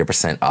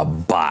 100% a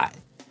bot.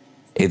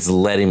 It's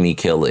letting me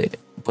kill it.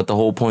 But the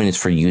whole point is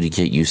for you to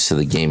get used to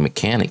the game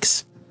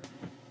mechanics,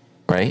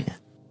 right?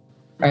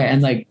 Right,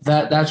 and like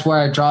that's where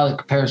I draw the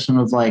comparison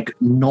of like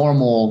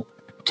normal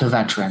to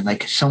veteran.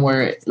 Like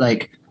somewhere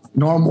like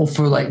normal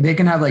for like, they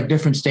can have like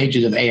different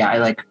stages of AI,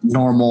 like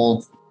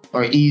normal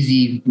or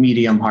easy,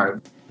 medium,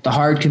 hard. The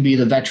hard can be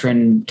the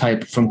veteran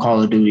type from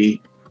Call of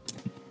Duty.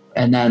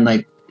 And then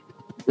like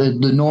the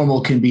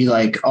normal can be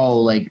like, oh,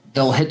 like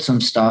they'll hit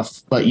some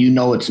stuff, but you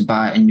know it's a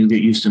bot and you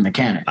get used to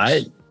mechanics.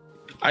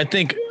 I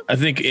think I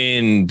think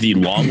in the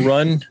long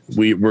run,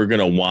 we're going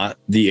to want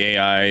the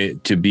AI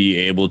to be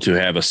able to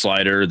have a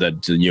slider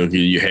that,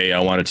 hey, I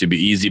want it to be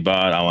easy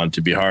bot. I want it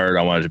to be hard.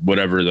 I want it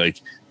whatever, like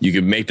you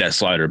can make that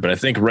slider. But I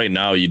think right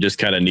now you just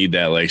kind of need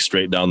that like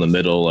straight down the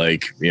middle.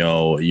 Like,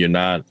 you're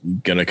not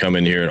going to come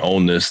in here and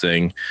own this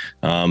thing,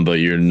 but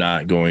you're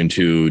not going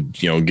to,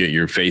 get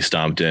your face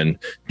stomped in.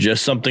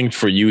 Just something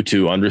for you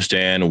to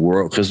understand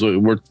because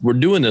we're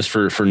doing this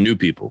for new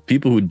people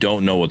who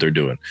don't know what they're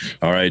doing.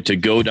 All right. To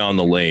go down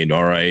the lane.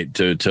 All right.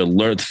 To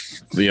learn,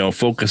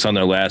 focus on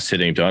their last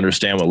hitting, to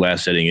understand what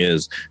last hitting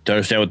is, to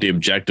understand what the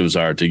objectives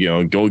are,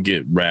 to, go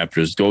get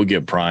Raptors, go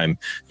get Prime,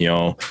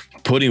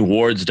 putting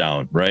wards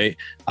down. Right.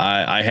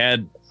 I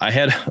had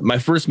my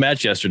first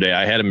match yesterday.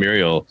 I had a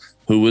Muriel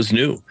who was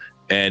new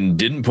and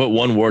didn't put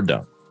one ward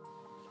down.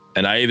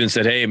 And I even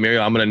said, hey,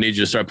 Muriel, I'm going to need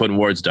you to start putting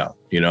wards down,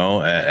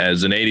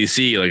 as an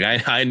ADC,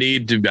 like I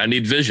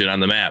need vision on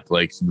the map,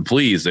 like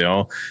please,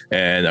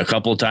 and a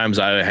couple of times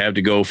I have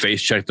to go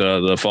face check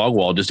the fog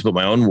wall just to put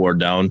my own ward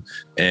down.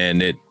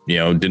 And it,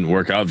 didn't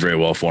work out very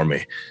well for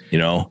me,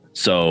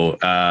 so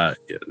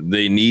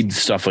they need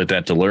stuff like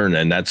that to learn.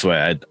 And that's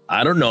why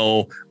I don't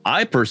know.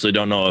 I personally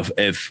don't know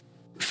if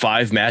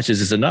 5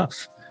 matches is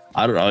enough.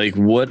 I don't know. Like,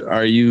 what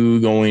are you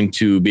going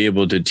to be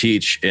able to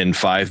teach in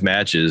 5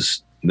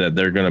 matches that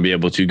they're going to be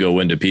able to go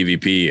into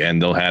PvP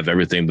and they'll have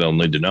everything they'll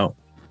need to know?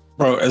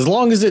 Bro, as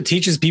long as it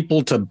teaches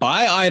people to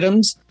buy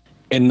items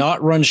and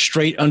not run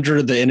straight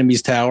under the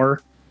enemy's tower,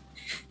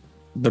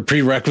 the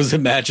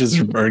prerequisite matches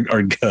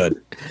are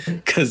good.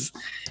 Because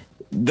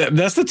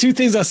that's the 2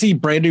 things I see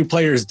brand new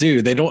players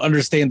do. They don't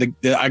understand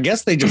I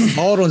guess they just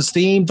saw it on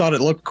Steam, thought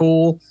it looked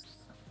cool,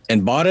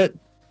 and bought it.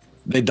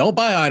 They don't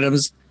buy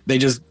items. They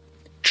just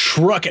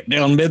truck it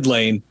down mid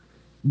lane,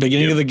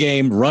 beginning of the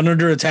game, run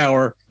under a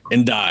tower,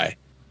 and die.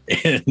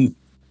 And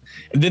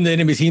then the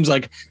enemy team's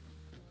like,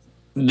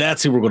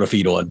 that's who we're going to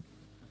feed on.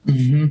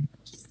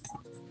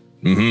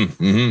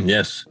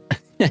 Yes.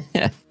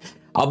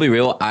 I'll be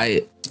real.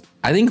 I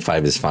think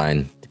 5 is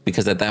fine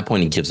because at that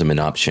point it gives them an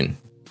option,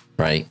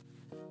 right?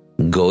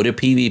 Go to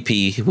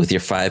PvP with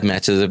your 5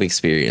 matches of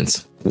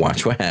experience.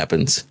 Watch what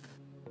happens,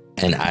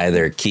 and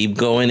either keep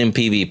going in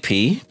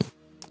PvP.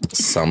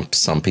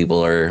 Some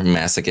people are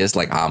masochists,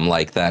 like I'm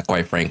like that,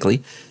 quite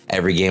frankly.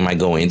 Every game I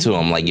go into,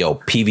 I'm like, yo,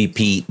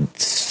 PvP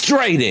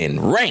straight in,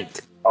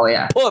 ranked. Oh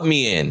yeah. Put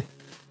me in.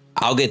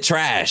 I'll get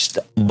trashed,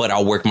 but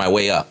I'll work my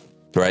way up,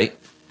 right?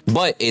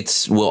 But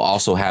we'll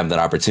also have that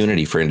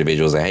opportunity for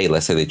individuals that, hey,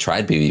 let's say they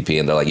tried PvP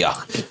and they're like, yo,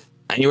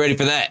 are you ready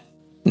for that?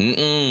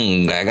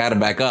 I gotta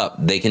back up.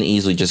 They can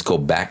easily just go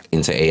back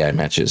into AI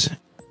matches.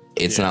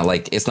 It's not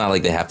like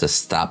they have to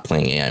stop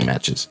playing AI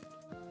matches.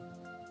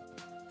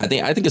 I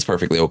think it's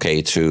perfectly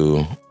okay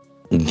to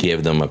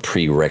give them a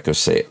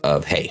prerequisite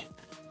of, hey,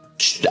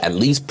 at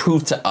least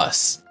prove to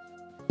us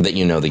that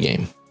you know the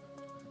game.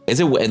 Is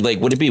it like,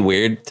 would it be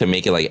weird to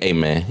make it like, hey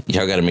man,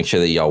 y'all got to make sure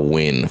that y'all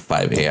win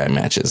 5 AI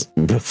matches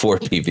before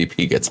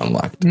PvP gets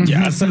unlocked?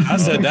 Yeah, I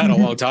said that a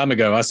long time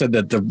ago. I said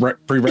that the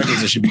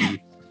prerequisite should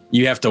be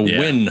you have to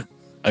win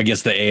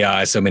against the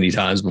AI so many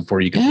times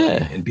before you can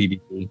play in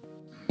PvP.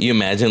 You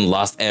imagine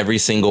lost every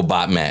single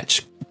bot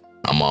match.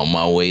 I'm on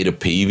my way to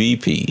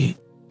PvP.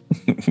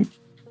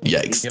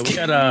 Yikes. Yeah, we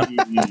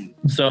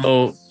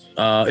got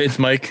it's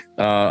Mike.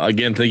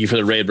 Again, thank you for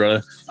the raid,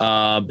 brother.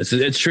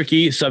 It's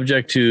tricky,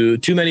 subject to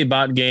too many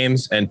bot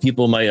games, and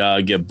people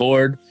might get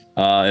bored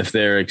if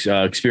they're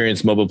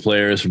experienced mobile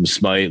players from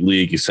Smite,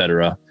 League,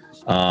 etc.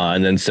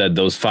 And then said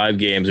those 5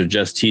 games are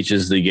just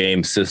teaches the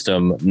game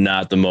system,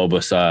 not the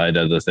MOBA side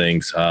of the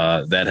things.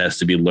 That has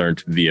to be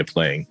learned via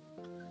playing.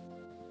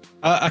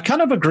 I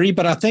kind of agree,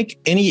 but I think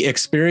any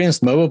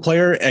experienced MOBA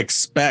player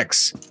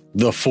expects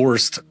the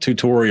forced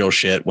tutorial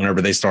shit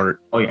whenever they start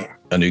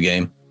a new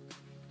game.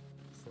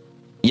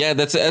 Yeah,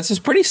 that's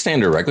a pretty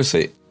standard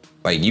requisite.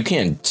 Like, you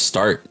can't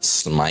start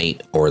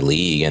Smite or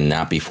League and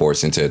not be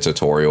forced into a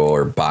tutorial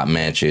or bot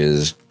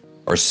matches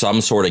or some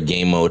sort of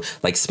game mode.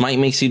 Like, Smite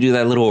makes you do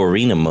that little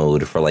arena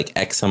mode for like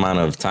X amount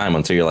of time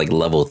until you're like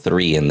level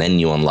 3, and then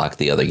you unlock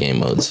the other game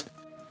modes.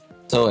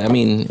 So, I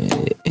mean,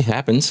 it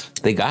happens.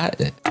 They got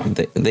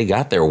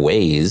their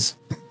ways.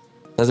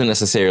 Doesn't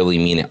necessarily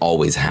mean it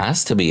always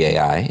has to be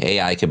AI.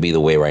 AI could be the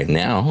way right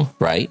now,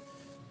 right?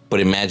 But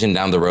imagine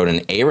down the road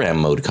an ARAM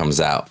mode comes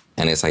out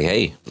and it's like,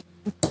 hey,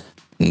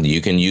 you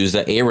can use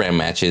the ARAM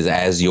matches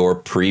as your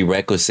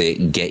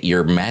prerequisite. Get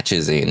your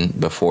matches in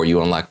before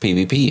you unlock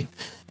PvP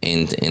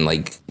in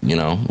like,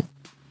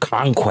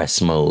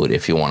 conquest mode,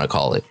 if you want to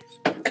call it.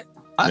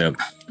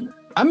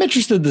 I'm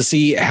interested to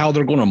see how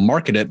they're going to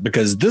market it,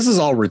 because this is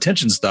all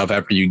retention stuff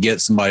after you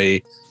get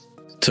somebody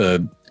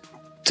to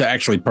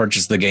actually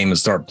purchase the game and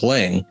start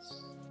playing.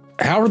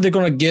 How are they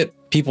going to get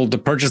people to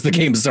purchase the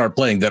game and start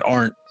playing that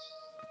aren't,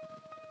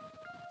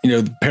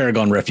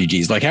 Paragon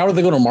refugees? Like, how are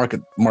they going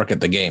to market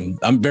the game?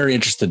 I'm very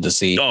interested to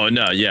see. Oh,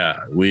 no.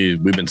 Yeah.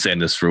 We've been saying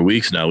this for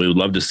weeks now. We would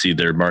love to see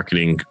their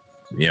marketing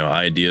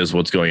ideas,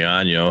 what's going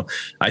on.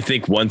 I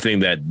think one thing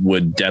that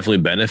would definitely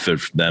benefit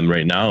them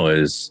right now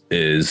is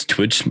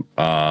Twitch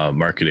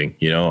marketing.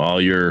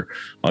 All your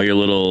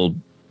little,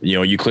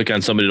 you click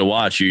on somebody to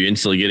watch, you're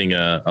instantly getting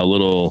a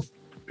little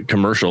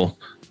commercial.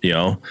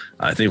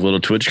 I think a little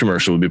Twitch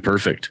commercial would be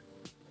perfect.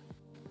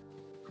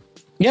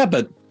 Yeah,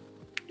 but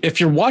if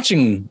you're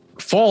watching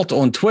Fault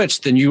on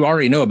Twitch, then you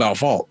already know about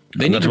Fault.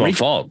 I'm not talking about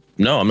Fault.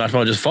 No, I'm not talking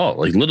about just Fault.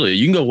 Like literally,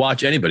 you can go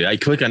watch anybody. I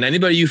click on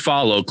anybody you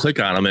follow, click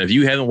on them, and if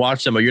you haven't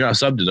watched them or you're not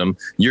subbed to them,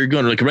 you're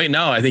going to like right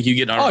now. I think you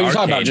get an you're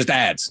talking about just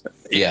ads.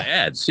 Yeah,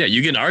 ads. Yeah,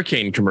 you get an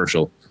Arcane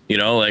commercial.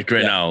 Like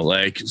right now,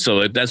 like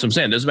so that's what I'm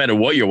saying. It doesn't matter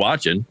what you're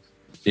watching.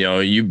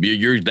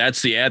 You're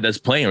that's the ad that's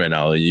playing right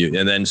now.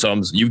 And then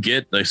you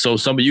get like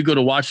somebody you go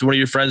to watch one of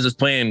your friends that's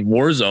playing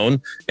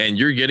Warzone, and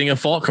you're getting a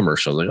Fault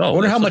commercial. Like, I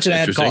wonder how much an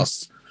ad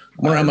costs.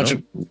 I wonder how much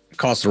it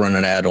costs to run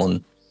an ad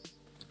on.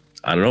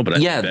 I don't know, but I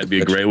think that'd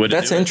be a great way to do it.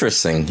 That's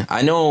interesting.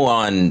 I know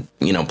on,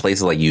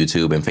 places like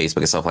YouTube and Facebook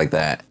and stuff like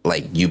that,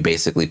 like you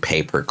basically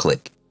pay per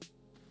click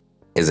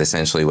is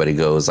essentially what it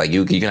goes. Like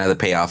you can either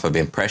pay off of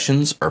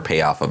impressions or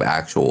pay off of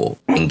actual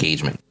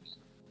engagement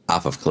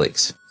off of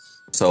clicks.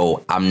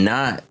 So I'm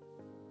not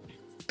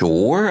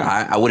sure.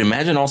 I would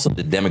imagine also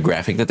the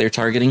demographic that they're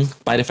targeting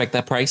might affect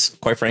that price,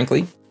 quite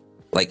frankly.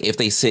 Like if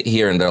they sit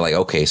here and they're like,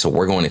 okay, so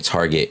we're going to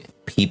target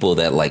people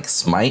that like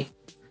Smite,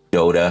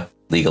 Dota,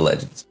 League of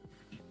Legends.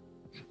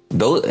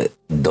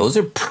 Those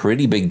are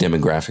pretty big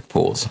demographic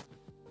pools.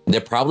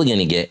 They're probably going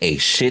to get a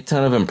shit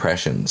ton of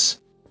impressions.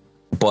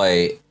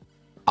 But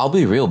I'll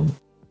be real.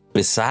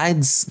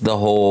 Besides the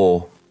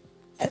whole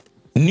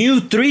new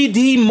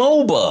 3D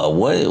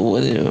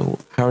MOBA,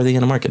 how are they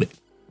going to market it?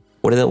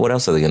 What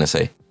else are they going to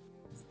say?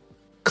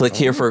 Click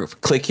here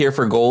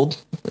for gold.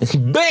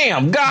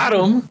 Bam, got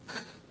them.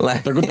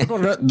 Like they're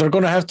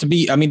going to have to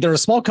be. I mean, they're a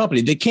small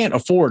company. They can't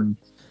afford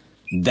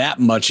that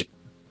much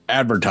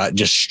advertise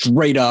just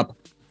straight up.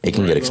 It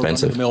can get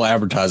expensive. Mill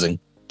advertising.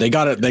 They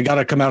got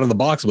to come out of the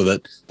box with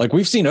it. Like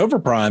we've seen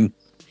Overprime,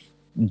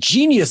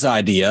 genius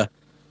idea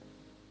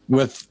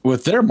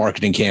with their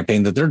marketing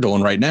campaign that they're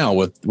doing right now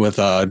with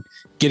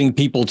getting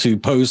people to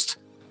post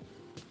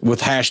with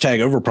hashtag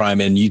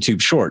Overprime in YouTube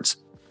Shorts,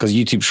 because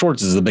YouTube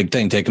Shorts is the big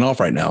thing taking off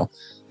right now,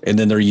 and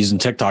then they're using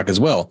TikTok as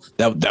well.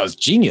 That was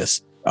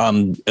genius.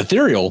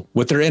 Ethereal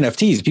with their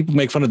NFTs. People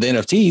make fun of the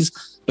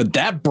NFTs, but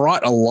that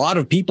brought a lot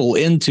of people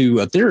into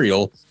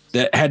Ethereal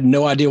that had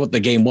no idea what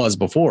the game was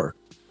before.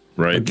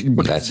 Right.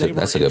 That's a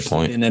good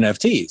point. In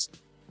NFTs.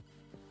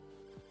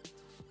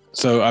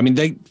 So, I mean,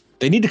 they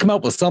need to come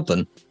up with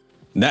something.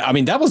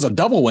 That was a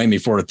double whammy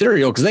for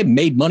Ethereal because they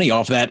made money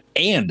off that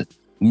and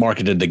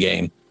marketed the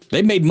game.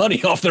 They made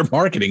money off their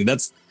marketing.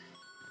 That's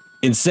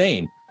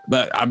insane.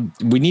 But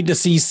we need to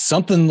see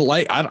something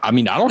like, I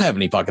don't have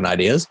any fucking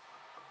ideas.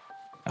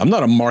 I'm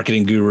not a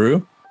marketing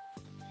guru.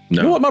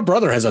 No. You know what? My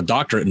brother has a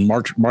doctorate in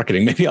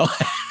marketing. Maybe I'll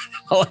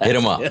hit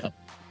him up. Yeah.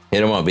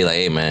 Hit him up. Be like,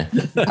 hey man,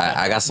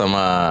 I got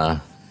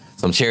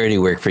some charity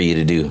work for you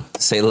to do.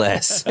 Say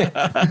less.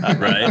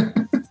 Right.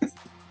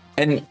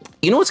 And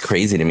you know what's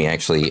crazy to me?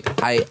 Actually,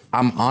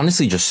 I'm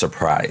honestly just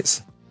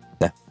surprised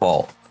that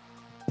Fault,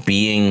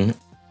 being,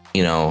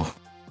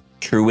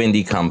 true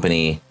indie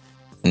company,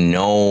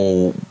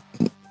 no,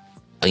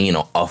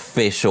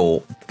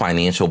 official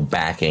financial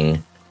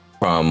backing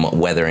from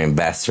whether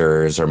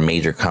investors or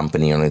major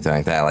company or anything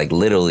like that. Like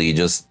literally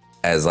just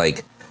as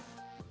like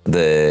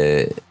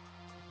the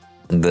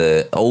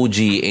OG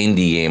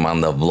indie game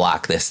on the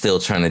block that's still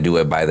trying to do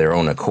it by their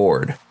own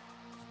accord.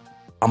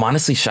 I'm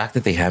honestly shocked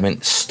that they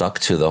haven't stuck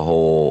to the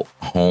whole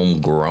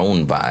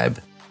homegrown vibe.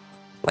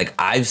 Like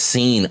I've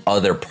seen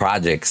other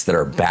projects that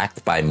are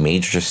backed by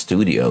major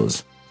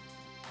studios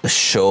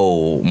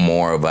show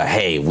more of a,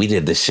 hey, we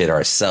did this shit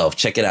ourselves.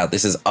 Check it out.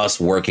 This is us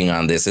working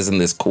on this. Isn't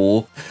this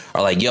cool?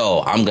 Or like,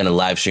 yo, I'm going to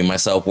live stream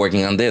myself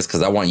working on this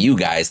because I want you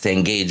guys to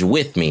engage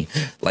with me.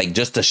 Like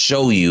just to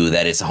show you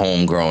that it's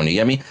homegrown. You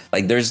get me?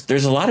 Like there's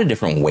a lot of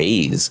different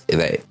ways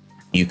that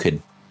you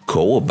could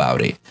go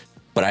about it.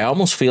 But I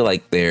almost feel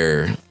like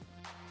they're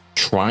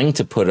trying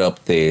to put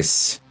up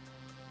this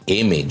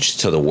image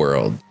to the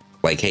world.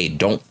 Like, hey,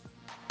 don't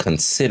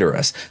consider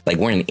us. Like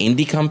we're an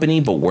indie company,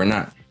 but we're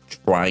not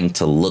trying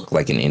to look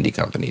like an indie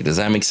company. Does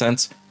that make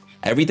sense?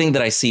 Everything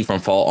that I see from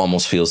Fault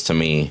almost feels to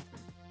me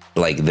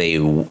like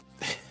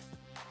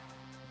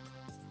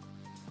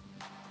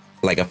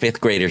like a fifth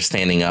grader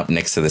standing up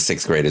next to the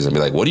sixth graders and be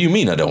like, what do you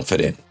mean I don't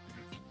fit in?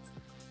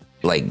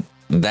 Like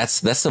that's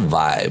the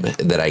vibe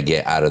that I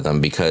get out of them,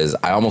 because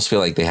I almost feel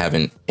like they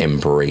haven't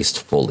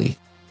embraced fully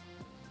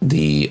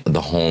the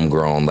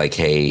homegrown, like,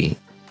 hey,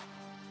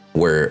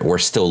 we're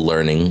still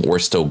learning, we're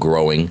still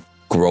growing.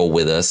 Grow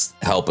with us,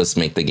 help us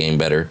make the game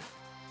better.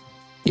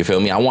 You feel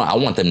me? I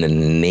want them to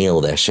nail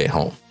that shit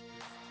home.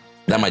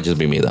 That might just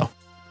be me though.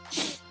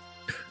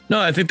 No,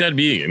 I think that'd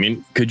be, I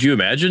mean, could you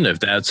imagine if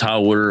that's how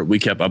we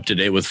kept up to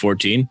date with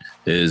 14,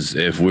 is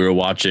if we were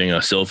watching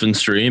a Sylphin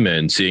stream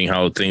and seeing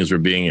how things were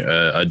being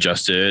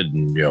adjusted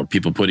and, you know,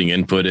 people putting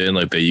input in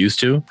like they used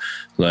to.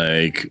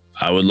 Like,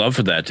 I would love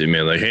for that to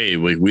mean like, hey,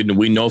 we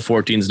know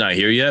 14's not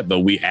here yet,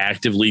 but we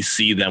actively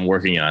see them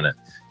working on it.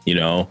 You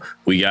know,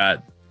 we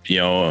got, you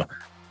know,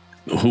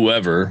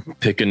 whoever,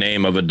 pick a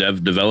name of a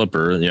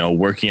developer, you know,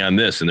 working on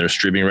this and they're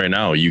streaming right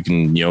now. You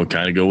can, you know,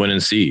 kind of go in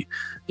and see,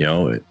 you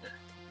know,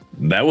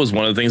 that was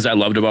one of the things I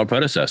loved about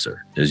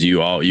Predecessor is you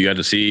got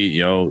to see,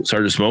 you know,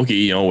 Sergeant Smokey,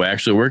 you know,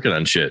 actually working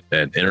on shit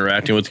and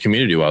interacting with the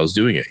community while I was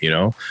doing it, you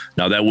know.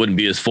 Now that wouldn't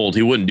be his fault.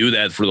 He wouldn't do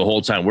that for the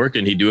whole time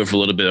working. He'd do it for a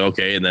little bit.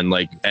 Okay. And then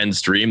like end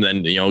stream,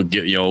 then, you know,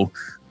 get, you know,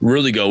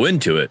 really go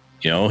into it.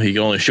 You know, he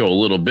can only show a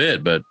little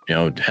bit, but, you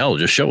know, hell,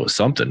 just show us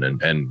something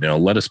and you know,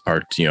 let us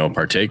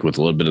partake with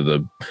a little bit of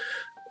the,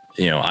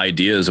 you know,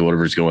 ideas of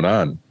whatever's going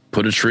on.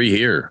 Put a tree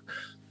here.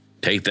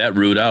 Take that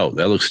root out.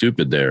 That looks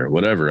stupid there.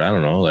 Whatever. I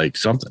don't know, like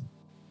something.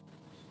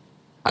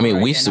 I mean,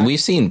 we've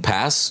seen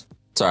past.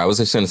 Sorry, I was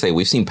just going to say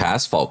we've seen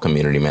past Fault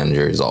community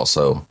managers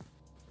also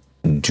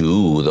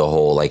do the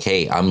whole like,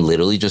 hey, I'm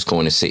literally just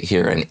going to sit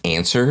here and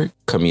answer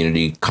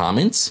community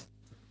comments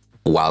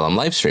while I'm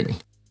live streaming.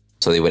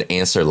 So they would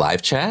answer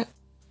live chat,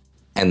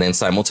 and then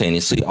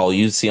simultaneously, all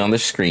you'd see on the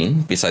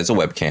screen, besides the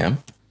webcam,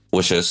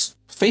 was just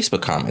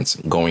Facebook comments,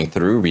 going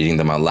through, reading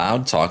them out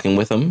loud, talking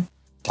with them,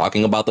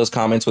 talking about those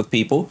comments with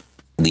people,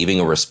 leaving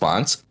a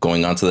response,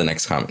 going on to the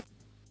next comment.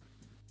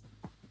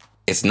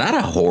 It's not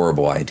a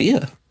horrible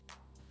idea,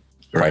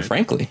 quite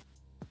frankly.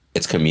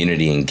 It's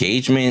community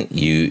engagement.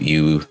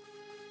 You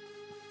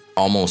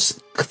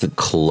almost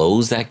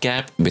close that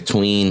gap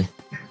between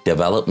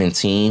development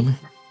team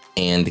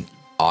and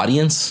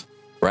audience,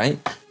 right?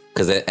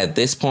 Because at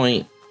this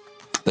point,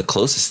 the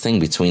closest thing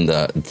between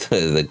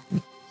the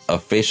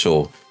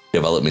official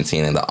development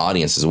team and the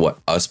audience is what?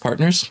 Us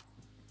partners?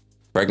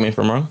 Correct me if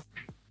I'm wrong.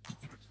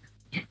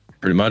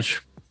 Pretty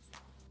much.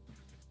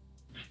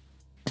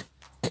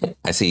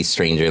 I see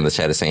Stranger in the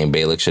chat is saying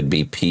Balik should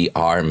be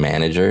PR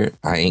manager.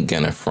 I ain't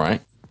gonna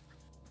front.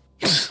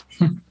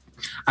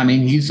 I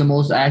mean, he's the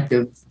most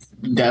active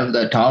dev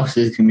that talks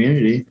to his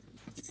community.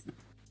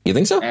 You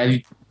think so?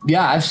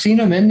 Yeah, I've seen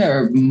him in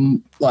there.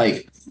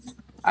 Like,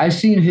 I've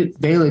seen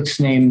Balik's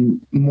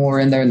name more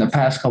in there in the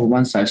past couple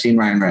months. I've seen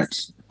Ryan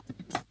Reds.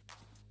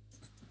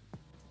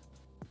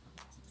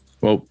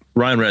 Well,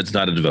 Ryan Red's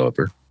not a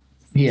developer.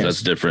 Yes. So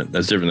that's different.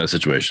 That's different, that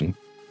situation.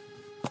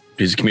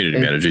 He's a community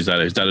manager. He's not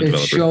a developer.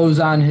 It shows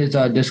on his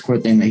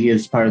Discord thing that he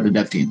is part of the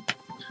dev team.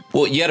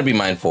 Well, you got to be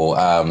mindful.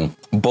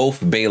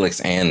 Both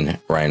Balix and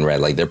Ryan Red,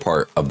 like, they're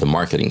part of the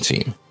marketing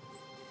team.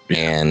 Yeah.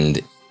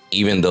 And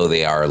even though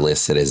they are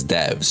listed as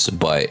devs,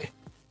 but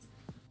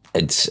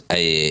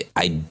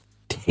I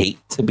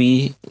hate to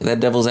be that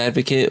devil's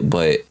advocate,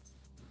 but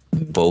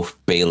both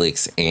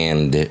Balix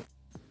and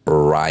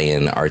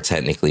Ryan are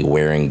technically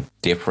wearing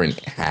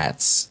different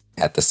hats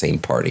at the same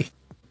party.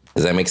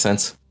 Does that make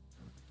sense?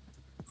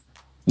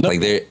 Nope. Like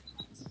they're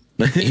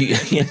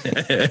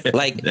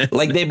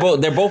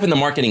they're both in the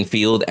marketing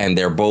field and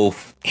they're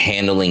both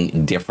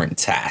handling different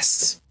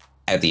tasks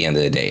at the end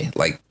of the day.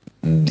 Like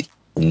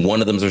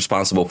one of them's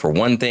responsible for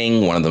one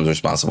thing, one of them's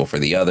responsible for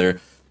the other.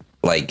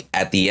 Like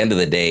at the end of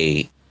the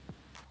day,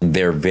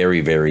 they're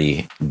very,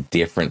 very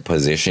different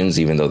positions,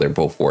 even though they're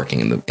both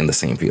working in the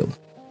same field.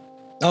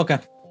 Okay.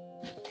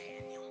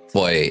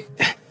 Boy,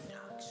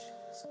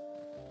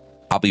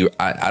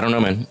 I don't know,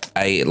 man.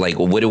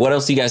 What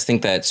else do you guys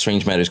think that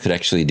Strange Matters could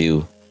actually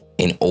do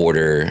in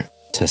order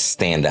to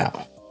stand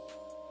out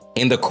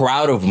in the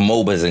crowd of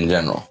MOBAs in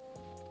general?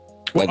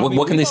 Like, well,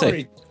 what can they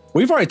say?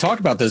 We've already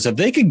talked about this. If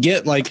they could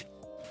get like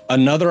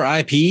another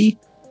IP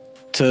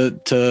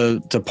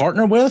to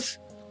partner with,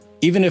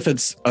 even if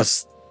it's a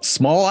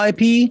small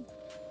IP,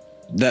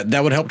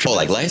 that would help. Oh,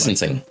 like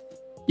licensing.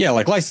 Yeah,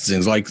 like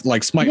licensing,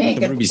 like Smite with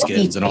the Ruby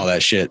skins and all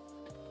that shit.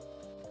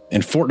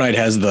 And Fortnite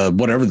has the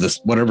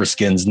whatever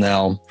skins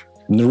now,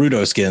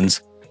 Naruto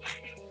skins.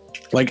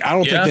 Like, I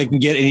don't think they can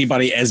get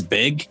anybody as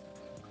big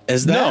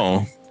as that.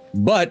 No.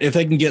 But if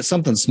they can get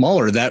something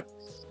smaller, that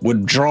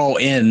would draw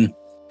in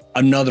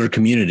another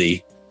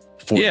community.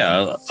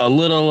 Yeah, a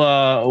little,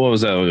 what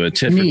was that? A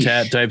tit for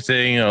tat type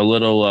thing. A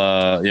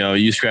little,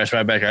 you scratch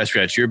my back, I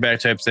scratch your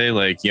back type thing.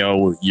 Like,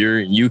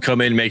 you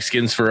come in, make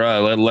skins for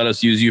us. Let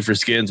us use you for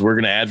skins. We're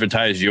going to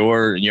advertise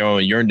your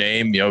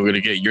name. We're going to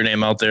get your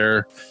name out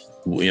there.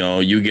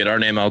 You get our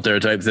name out there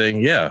type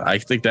thing. Yeah, I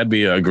think that'd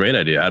be a great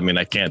idea. I mean,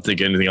 I can't think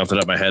of anything off the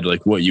top of my head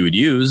like what you would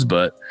use,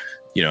 but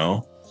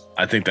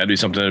I think that'd be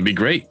something that'd be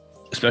great,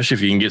 especially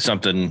if you can get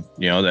something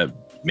that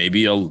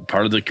maybe a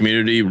part of the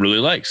community really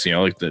likes.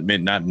 Like the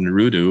not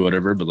Naruto or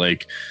whatever, but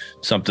like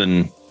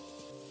something,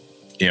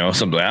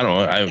 something I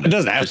don't know. It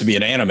doesn't have to be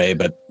an anime,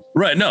 but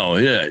right. No,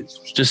 yeah,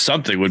 just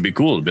something would be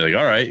cool to be like,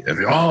 all right,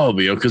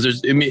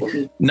 because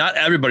not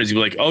everybody's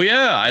gonna be like, oh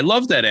yeah, I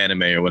love that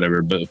anime or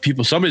whatever, but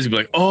somebody's gonna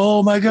be like,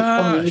 oh my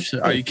gosh,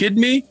 are you kidding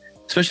me?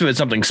 Especially if it's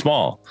something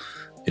small,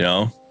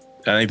 I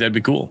think that'd be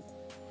cool.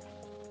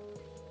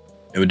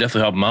 It would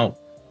definitely help them out.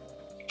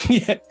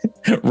 Yeah,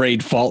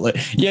 raid Fault.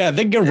 Yeah,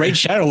 they can go raid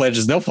Shadow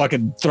Legends. They'll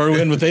fucking throw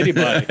in with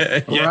anybody.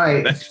 Yeah,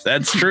 Right.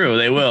 That's true.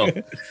 They will.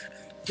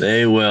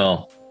 They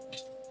will.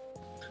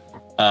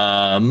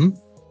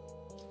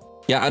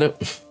 Yeah,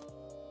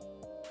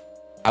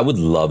 I would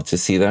love to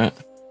see that.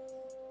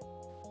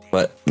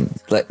 But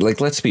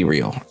let's be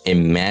real.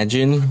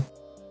 Imagine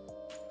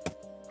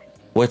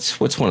what's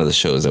one of the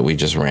shows that we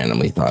just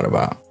randomly thought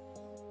about?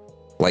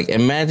 Like,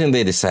 imagine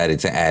they decided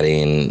to add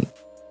in,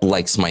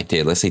 like Smite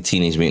did, let's say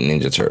Teenage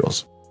Mutant Ninja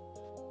Turtles.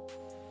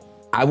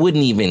 I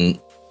wouldn't even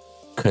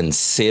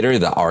consider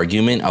the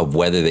argument of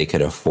whether they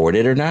could afford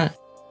it or not.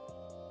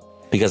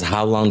 Because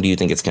how long do you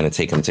think it's going to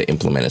take them to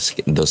implement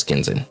those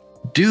skins in?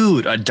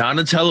 Dude, a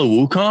Donatello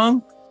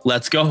Wukong?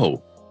 Let's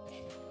go.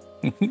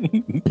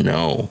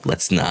 No,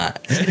 let's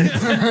not.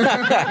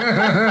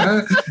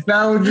 That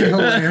would be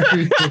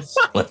hilarious.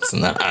 Let's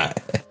not.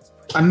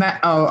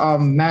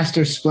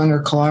 Master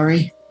Splinter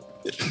Kalari.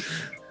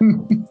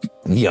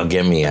 Yo,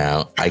 get me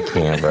out. I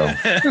can't, bro.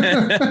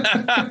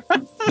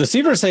 The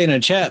Seaver saying in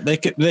chat they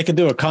could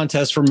do a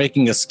contest for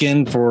making a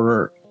skin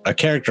for a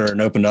character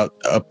and open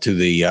up to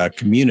the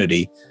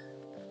community.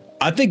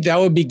 I think that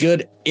would be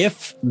good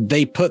if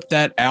they put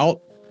that out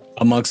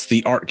amongst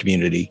the art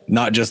community,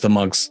 not just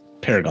amongst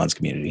Paragon's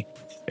community.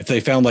 If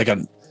they found like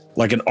an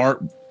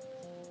art,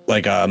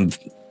 like I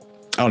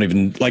don't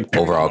even like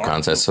overall art,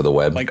 contest to the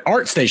web, like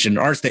ArtStation.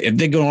 If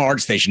they go on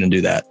ArtStation and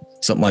do that,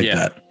 something like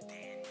that.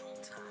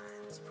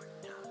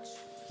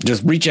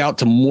 Just reach out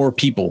to more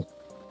people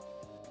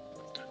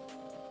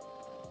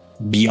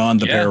beyond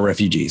the para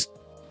refugees.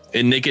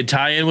 And they could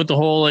tie in with the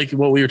whole, like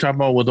what we were talking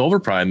about with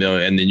Overprime,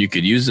 and then you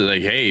could use it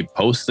like, hey,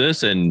 post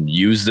this and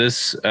use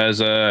this as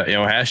a,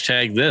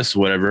 hashtag this,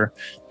 whatever,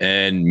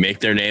 and make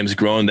their names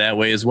grow in that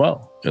way as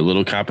well. A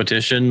little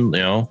competition,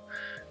 you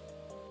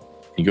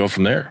go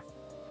from there.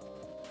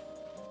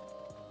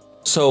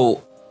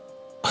 So,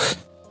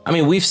 I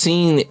mean, we've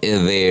seen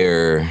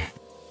their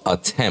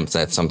attempts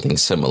at something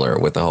similar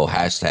with the whole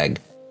hashtag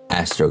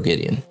Astro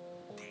Gideon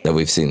that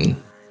we've seen.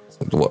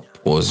 What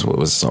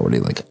was already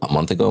like a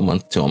month ago,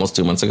 almost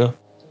 2 months ago,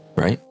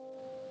 right?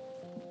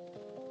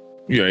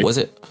 Yeah. Was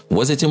it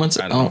 2 months?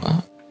 I don't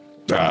know.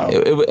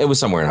 It was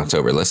somewhere in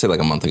October. Let's say like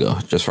a month ago,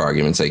 just for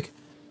argument's sake.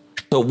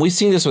 So we've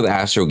seen this with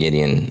Astro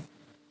Gideon,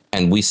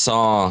 and we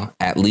saw,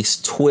 at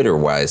least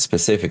Twitter-wise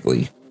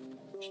specifically,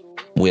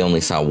 we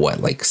only saw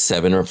like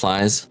 7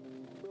 replies,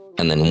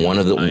 and then one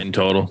of the 9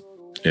 total,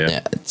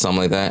 yeah, something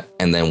like that,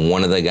 and then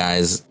one of the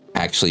guys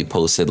actually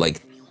posted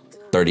like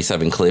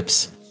 37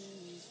 clips.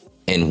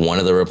 In one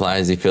of the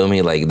replies, you feel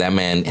me? Like, that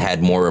man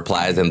had more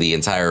replies than the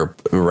entire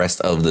rest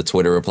of the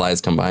Twitter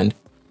replies combined.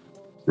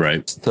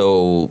 Right.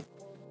 So,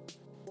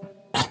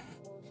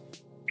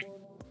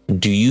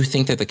 do you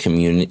think that the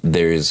community,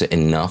 there's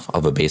enough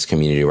of a base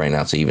community right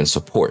now to even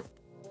support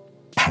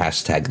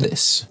hashtag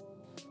this?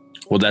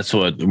 Well, that's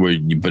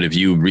but if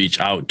you reach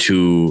out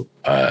to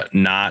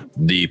not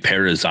the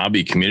para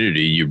zombie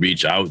community, you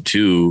reach out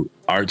to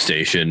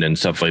ArtStation and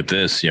stuff like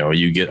this,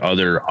 you get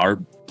other art.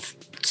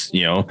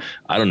 I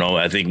don't know.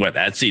 I think what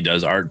Etsy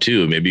does art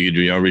too. Maybe you could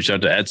reach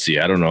out to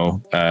Etsy. I don't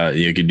know.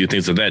 You could do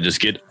things like that.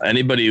 Just get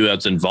anybody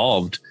that's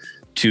involved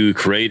to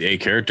create a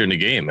character in the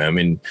game. I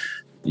mean,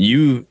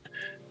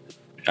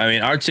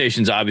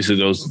 ArtStation's obviously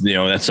those,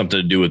 that's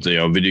something to do with,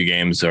 video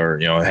games or,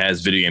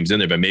 has video games in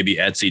there, but maybe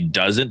Etsy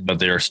doesn't, but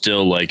there are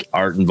still like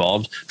art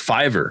involved.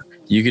 Fiverr,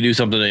 you could do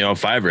something,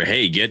 Fiverr.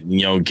 Hey, get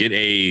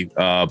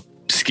a,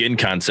 skin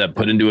concept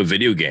put into a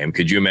video game.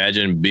 Could you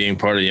imagine being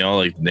part of,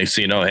 like next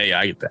thing you know, hey,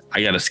 I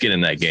got a skin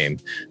in that game.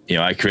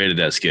 I created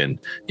that skin.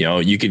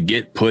 You could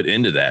get put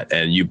into that,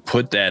 and you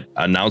put that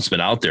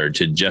announcement out there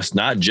to just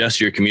not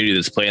just your community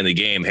that's playing the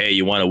game. Hey,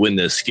 you want to win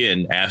this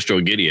skin, Astro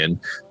Gideon.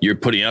 You're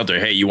putting out there,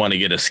 hey, you want to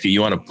get a skin,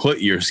 you want to put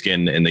your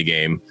skin in the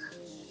game,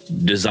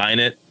 design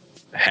it,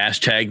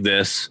 hashtag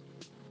this,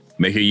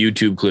 make a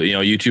YouTube clip,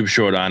 YouTube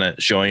short on it,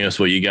 showing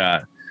us what you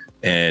got,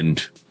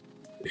 and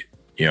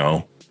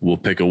we'll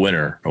pick a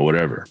winner or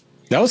whatever.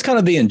 That was kind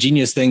of the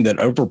ingenious thing that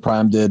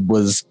Overprime did,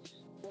 was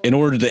in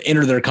order to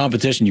enter their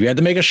competition, you had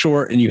to make a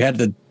short and you had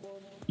to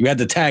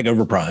tag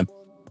Overprime,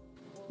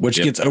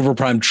 which gets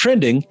Overprime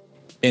trending.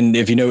 And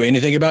if you know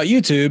anything about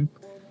YouTube,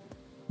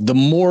 the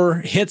more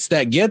hits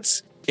that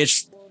gets,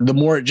 the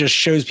more it just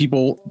shows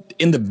people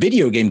in the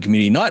video game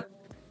community, not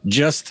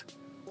just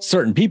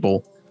certain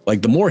people.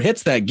 Like, the more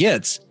hits that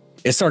gets,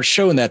 it starts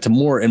showing that to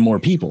more and more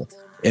people.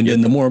 And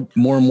then the more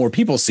and more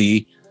people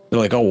see, they're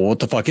like, oh, well, what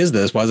the fuck is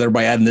this? Why is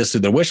everybody adding this to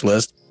their wish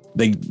list?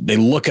 They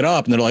look it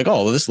up and they're like,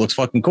 oh, well, this looks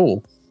fucking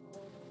cool.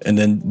 And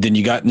then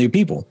you got new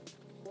people.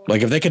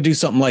 Like, if they could do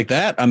something like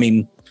that, I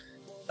mean,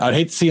 I'd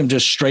hate to see them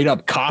just straight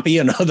up copy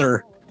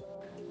another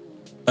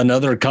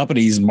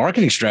company's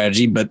marketing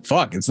strategy, but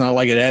fuck, it's not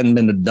like it hadn't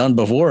been done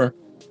before.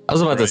 I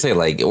was about to say,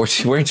 like,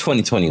 we're in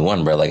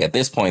 2021, bro. Like, at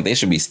this point, they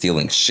should be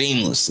stealing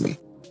shamelessly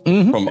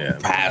from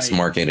past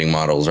marketing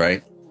models,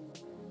 right?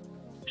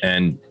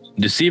 And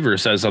Deceiver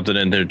says something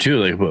in there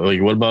too.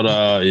 Like what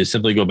about you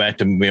simply go back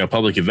to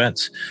public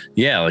events?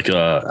 Yeah, like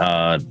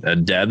a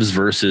devs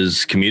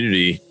versus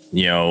community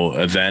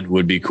event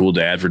would be cool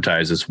to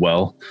advertise as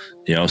well.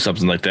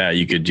 Something like that.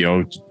 You could,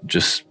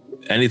 just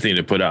anything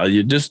to put out.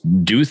 You just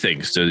do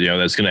things to,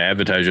 that's going to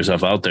advertise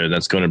yourself out there.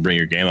 That's going to bring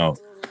your game out.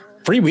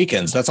 Free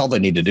weekends. That's all they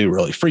need to do,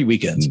 really. Free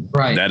weekends.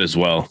 Right. That as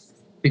well.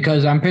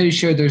 Because I'm pretty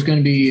sure there's going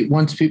to be,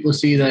 once people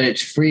see that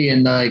it's free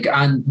and like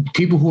on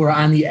people who are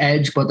on the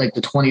edge, but like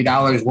the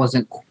 $20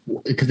 wasn't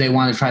because they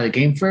want to try the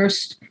game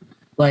first.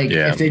 Like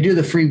if they do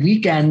the free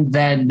weekend,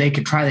 then they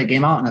can try the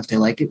game out. And if they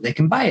like it, they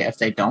can buy it. If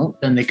they don't,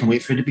 then they can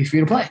wait for it to be free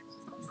to play.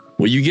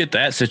 Well, you get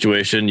that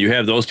situation. You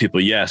have those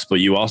people, yes, but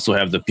you also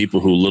have the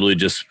people who literally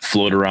just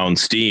float around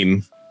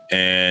Steam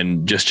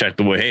and just check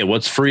the way, hey,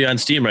 what's free on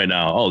Steam right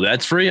now? Oh,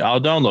 that's free.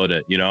 I'll download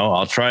it.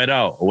 I'll try it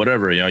out or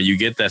whatever. You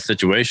get that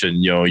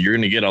situation, you're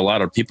going to get a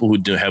lot of people who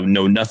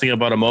know nothing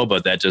about a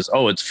MOBA that just,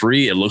 oh, it's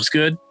free. It looks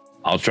good.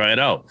 I'll try it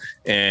out.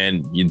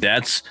 And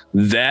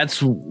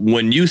that's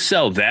when you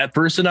sell that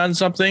person on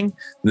something,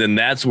 then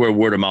that's where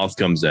word of mouth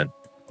comes in.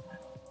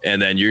 And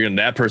then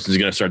that person's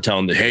going to start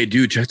telling them, hey,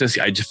 dude, check this.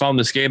 I just found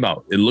this game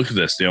out. And look at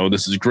this.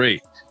 This is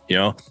great.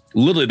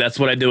 Literally, that's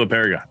what I did with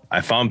Paragon. I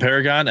found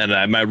Paragon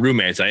and my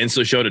roommates, I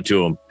instantly showed it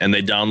to them and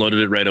they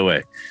downloaded it right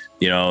away.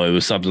 It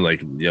was something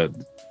like,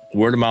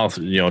 word of mouth,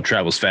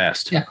 travels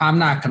fast. Yeah, I'm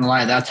not going to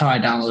lie. That's how I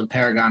downloaded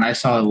Paragon. I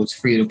saw it was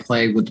free to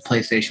play with the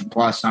PlayStation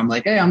Plus. So I'm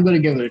like, hey, I'm going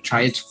to give it a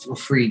try. It's a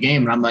free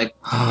game. And I'm like,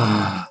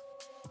 my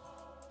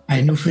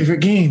new favorite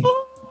game.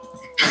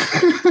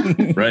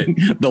 Right.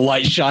 The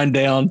light shine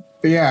down.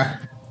 Yeah.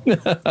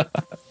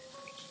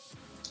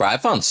 Bro, I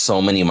found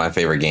so many of my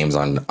favorite games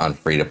on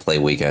free to play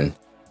weekend,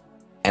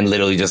 and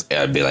literally just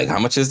I'd be like, "How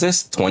much is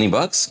this?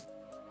 $20?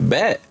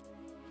 Bet."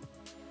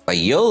 Like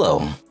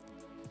YOLO.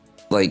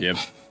 Like, yep.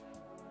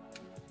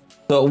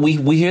 So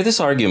we hear this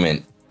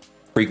argument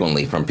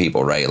frequently from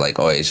people, right? Like,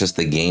 oh, it's just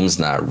the game's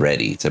not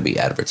ready to be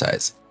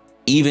advertised,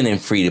 even in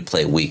free to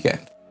play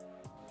weekend.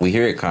 We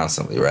hear it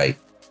constantly, right?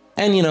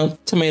 And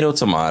tomato,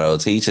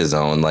 to each his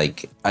own.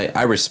 Like,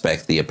 I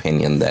respect the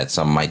opinion that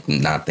some might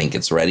not think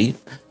it's ready.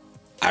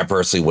 I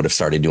personally would have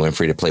started doing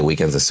free to play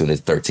weekends as soon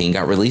as 13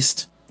 got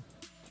released.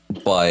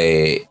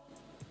 But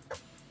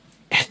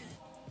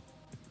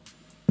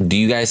do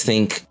you guys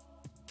think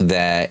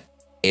that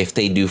if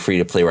they do free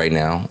to play right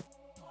now,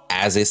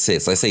 as it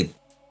sits, let's say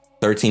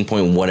 13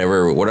 point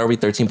whatever, what are we,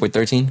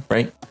 13.13,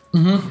 right?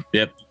 Mm-hmm.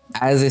 Yep.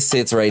 As it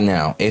sits right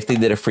now, if they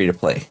did a free to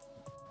play,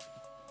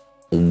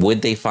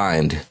 would they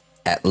find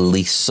at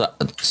least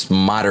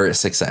moderate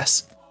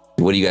success?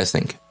 What do you guys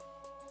think?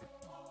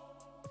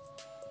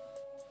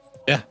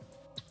 Yeah.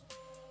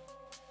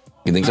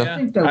 You think so? I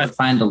think they would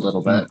find a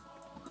little bit.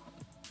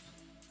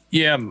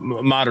 Yeah,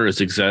 moderate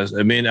success.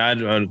 I mean,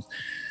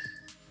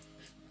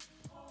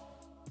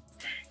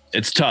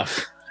 it's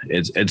tough.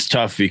 It's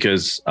tough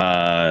because one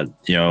of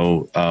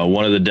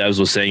the devs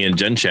was saying in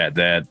Gen Chat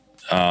that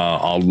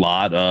a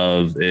lot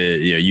of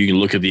you can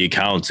look at the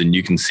accounts and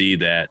you can see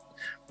that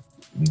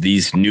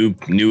these new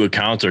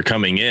accounts are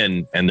coming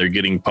in and they're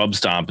getting pub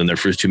stomped in their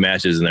first 2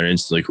 matches and they're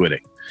instantly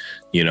quitting.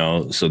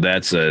 So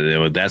that's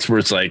where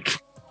it's like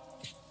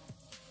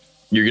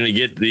you're going to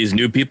get these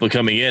new people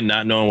coming in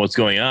not knowing what's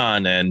going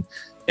on,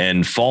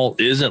 and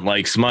Fault isn't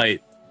like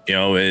Smite.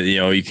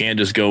 You can't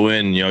just go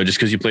in, just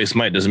because you play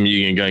Smite doesn't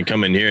mean you're going to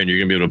come in here and you're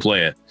going to be able to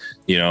play it.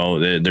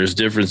 There's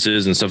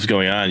differences and stuff's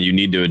going on. You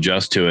need to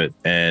adjust to it.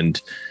 And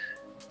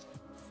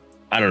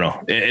I don't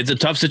know. It's a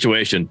tough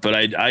situation, but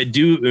I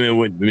do,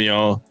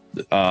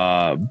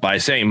 by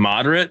saying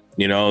moderate,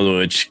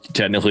 which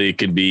technically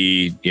could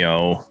be,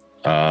 depending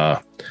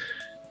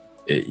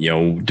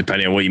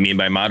on what you mean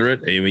by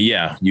moderate,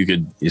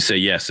 you say,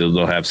 yes,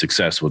 they'll have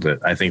success with it.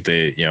 I think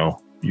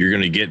you're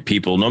going to get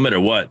people no matter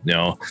what.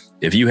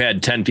 If you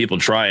had 10 people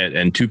try it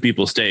and 2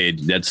 people stayed,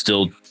 that's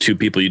still 2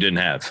 people you didn't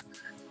have,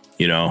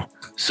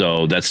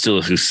 so that's still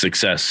a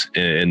success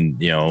in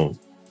no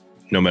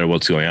matter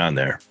what's going on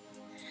there.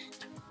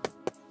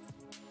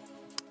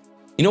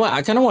 You know what?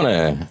 I kind of want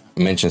to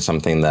mention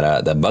something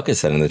that Bucket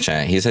said in the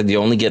chat. He said you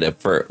only get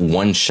it for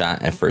one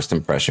shot at first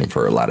impression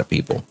for a lot of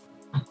people.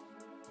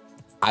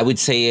 I would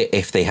say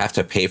if they have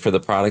to pay for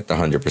the product,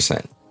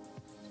 100%.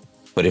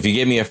 But if you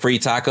give me a free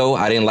taco,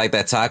 I didn't like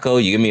that taco,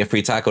 you give me a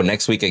free taco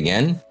next week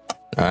again,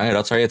 all right,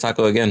 I'll try your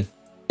taco again.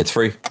 It's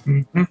free.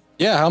 Mm-hmm.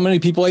 Yeah, how many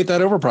people ate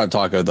that overprime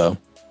taco, though?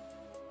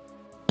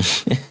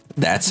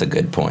 That's a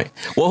good point.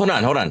 Well,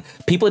 hold on.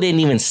 People didn't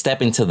even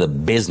step into the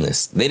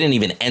business. They didn't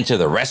even enter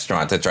the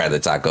restaurant to try the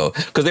taco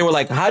because they were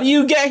like, how do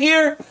you get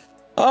here?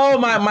 Oh,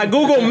 my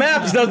Google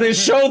Maps doesn't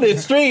show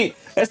this street.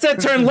 It said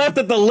turn left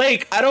at the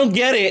lake. I don't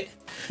get it.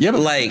 Yeah,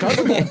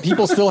 but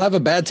people still have a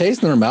bad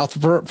taste in their mouth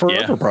for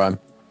overprime.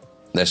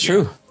 That's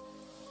true.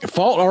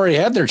 Fault already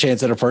had their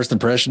chance at a first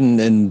impression,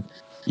 and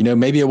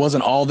maybe it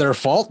wasn't all their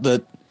fault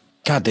that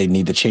God, they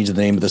need to change the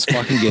name of this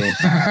fucking game.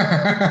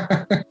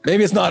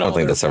 Maybe it's not. I don't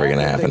think that's ever going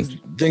to happen.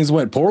 Things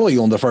went poorly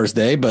on the first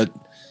day, but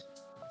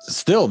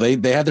still, they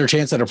had their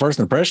chance at a first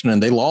impression,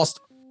 and they lost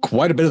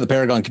quite a bit of the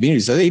Paragon community.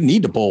 So they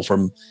need to pull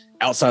from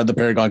outside the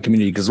Paragon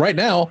community because right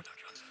now,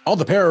 all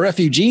the para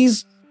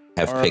refugees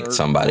have picked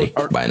somebody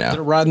by now.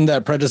 They're riding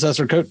that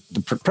predecessor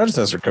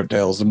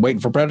coattails and waiting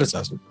for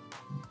predecessor.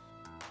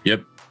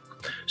 Yep.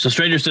 So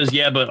Stranger says,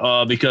 yeah,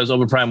 but because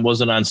Overprime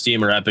wasn't on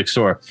Steam or Epic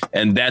Store.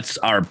 And that's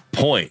our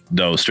point,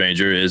 though,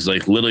 Stranger, is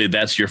like literally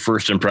that's your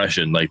first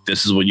impression. Like,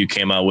 this is what you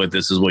came out with.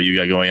 This is what you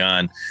got going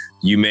on.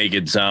 You make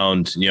it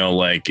sound,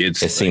 like it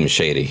seems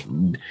shady.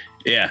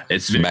 Yeah,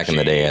 it's back in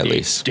the day, at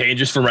least.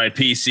 Dangerous for my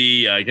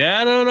PC. Like,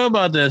 I don't know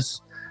about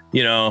this.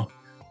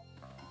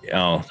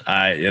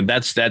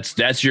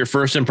 That's your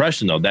first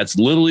impression, though. That's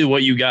literally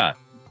what you got.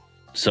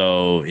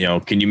 So,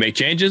 can you make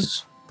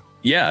changes?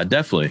 Yeah,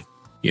 definitely.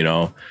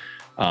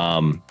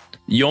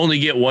 You only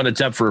get one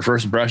attempt for a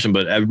first impression,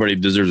 but everybody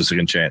deserves a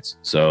second chance.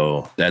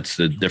 So that's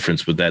the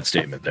difference with that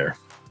statement there.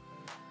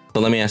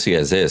 So let me ask you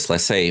guys this.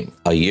 Let's say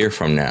a year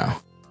from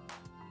now,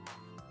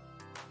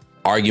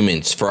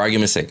 for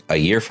argument's sake, a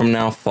year from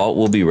now, Fault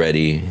will be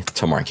ready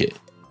to market.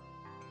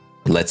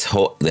 Let's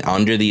hold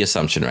under the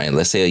assumption, right?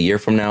 Let's say a year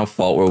from now,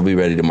 Fault will be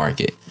ready to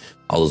market.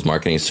 All those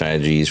marketing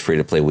strategies, free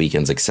to play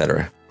weekends,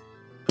 etc.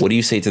 What do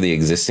you say to the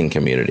existing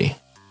community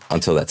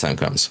until that time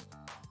comes?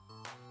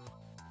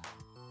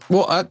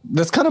 Well,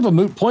 that's kind of a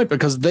moot point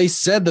because they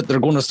said that they're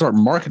going to start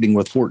marketing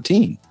with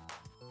 14.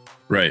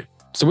 Right.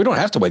 So we don't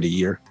have to wait a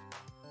year.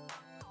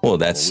 Well,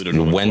 that's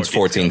when's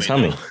 14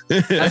 coming?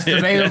 That's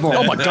debatable.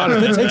 Oh my God,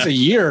 if it takes a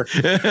year.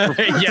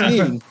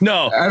 Yeah.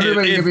 No.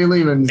 Everybody could be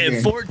leaving.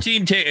 If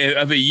 14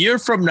 if a year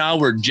from now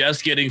we're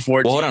just getting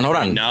 14. Well, hold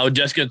on. Now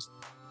just get.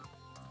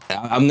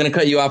 I'm going to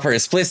cut you off for a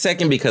split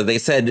second because they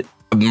said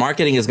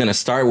marketing is going to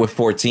start with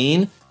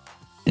 14.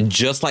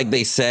 Just like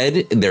they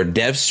said, their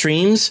dev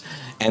streams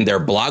and their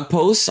blog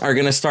posts are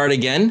going to start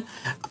again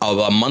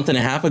a month and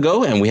a half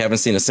ago, and we haven't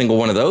seen a single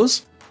one of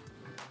those,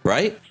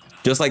 right?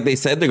 Just like they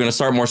said, they're going to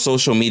start more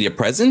social media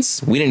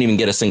presence. We didn't even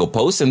get a single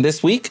post in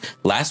this week.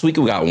 Last week,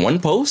 we got one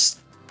post,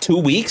 2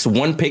 weeks,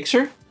 one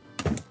picture.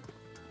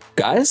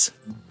 Guys,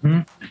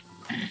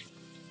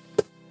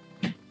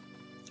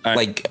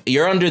 like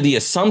you're under the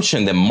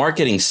assumption that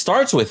marketing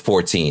starts with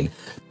 14.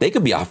 They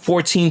could be at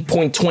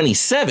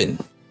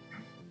 14.27.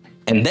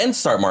 And then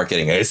start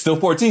marketing. It's still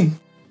 14.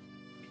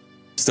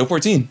 Still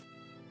 14.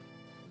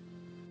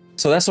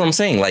 So that's what I'm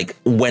saying. Like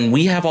when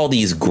we have all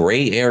these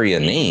gray area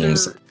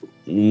names,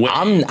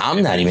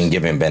 I'm not even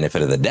giving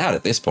benefit of the doubt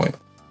at this point,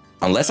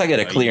 unless I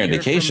get a clear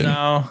indication.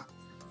 Now,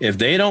 if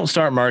they don't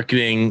start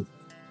marketing,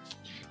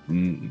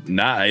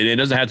 it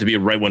doesn't have to be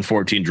right when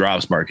 14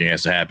 drops. Marketing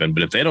has to happen.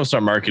 But if they don't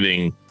start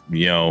marketing,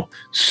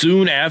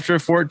 soon after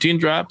 14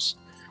 drops.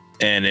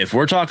 And if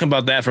we're talking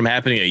about that from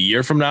happening a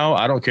year from now,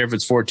 I don't care if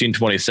it's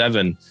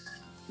 1427.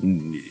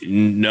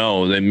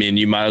 No, I mean,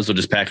 you might as well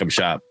just pack up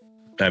shop.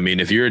 I mean,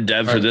 if you're a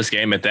dev for this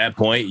game at that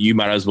point, you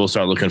might as well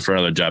start looking for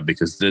another job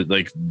because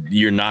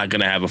you're not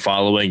going to have a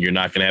following. You're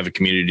not going to have a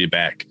community to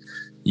back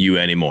you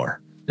anymore,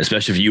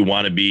 especially if you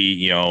want to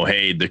be,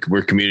 hey,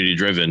 we're community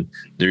driven.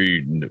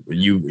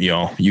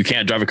 You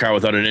can't drive a car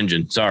without an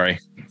engine. Sorry,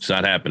 it's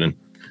not happening.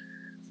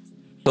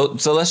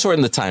 So let's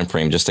shorten the time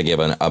frame just to give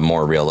a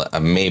more real,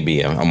 maybe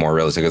a more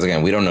realistic, because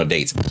again, we don't know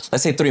dates.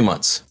 Let's say 3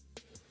 months.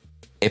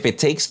 If it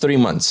takes 3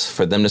 months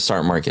for them to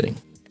start marketing,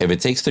 if it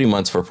takes 3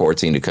 months for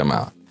 14 to come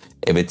out,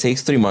 if it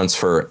takes 3 months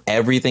for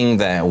everything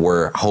that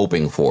we're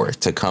hoping for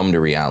to come to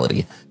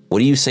reality, what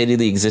do you say to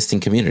the existing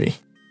community?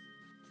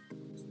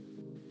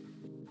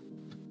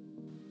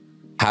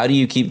 How do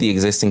you keep the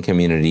existing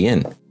community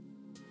in?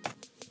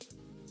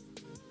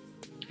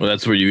 Well,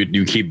 that's where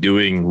you keep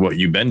doing what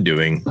you've been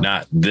doing,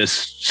 not this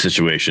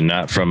situation,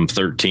 not from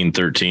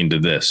 13-13 to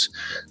this.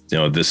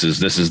 This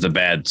is the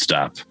bad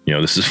stop.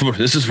 This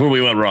is where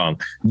we went wrong.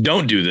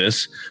 Don't do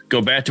this.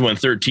 Go back to when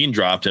 13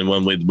 dropped and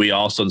when we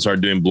all of a sudden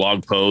started doing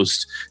blog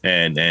posts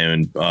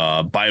and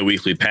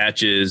bi-weekly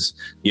patches,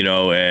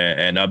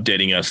 and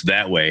updating us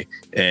that way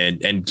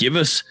and give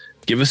us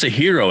a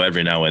hero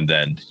every now and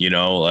then,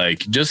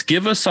 just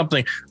give us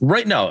something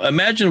right now.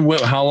 Imagine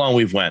how long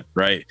we've went,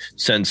 right?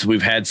 Since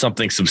we've had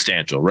something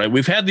substantial, right?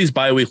 We've had these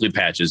bi-weekly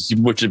patches,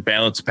 which are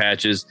balanced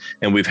patches,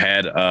 and we've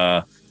had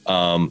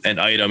an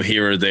item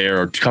here or there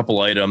or a couple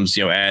items,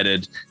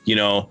 added,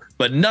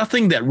 but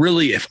nothing that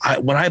really,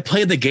 when I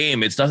play the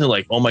game, it's nothing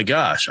like, oh my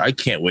gosh, I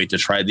can't wait to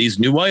try these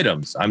new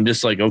items. I'm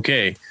just like,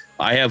 okay,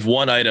 I have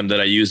one item that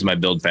I use in my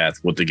build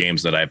path with the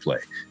games that I play,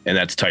 and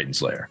that's Titan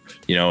Slayer,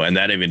 and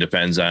that even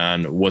depends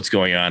on what's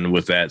going on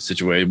with that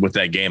situation, with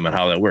that game and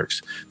how that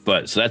works.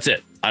 But so that's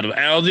it. Out of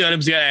all the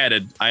items that got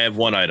added, I have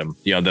one item,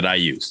 that I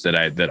use that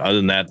other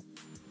than that,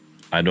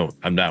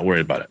 I'm not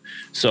worried about it.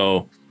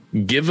 So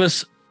give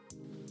us,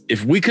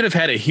 if we could have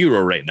had a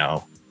hero right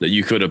now that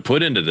you could have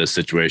put into this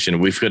situation,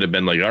 we could have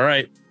been like, all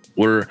right,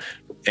 we're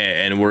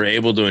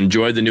able to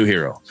enjoy the new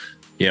hero,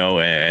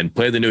 and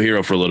play the new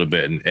hero for a little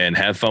bit and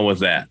have fun with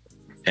that.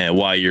 And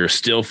while you're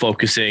still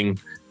focusing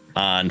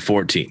on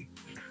 14,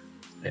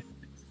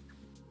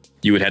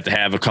 you would have to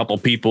have a couple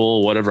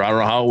people, whatever. I don't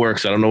know how it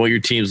works. I don't know what your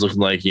team's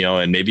looking like,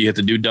 and maybe you have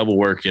to do double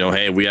work.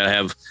 Hey, you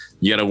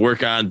got to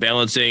work on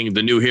balancing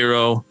the new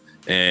hero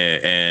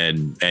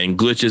and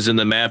glitches in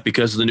the map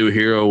because of the new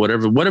hero,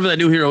 whatever that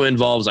new hero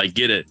involves. I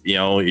get it. You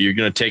know, you're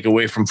going to take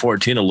away from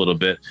 14 a little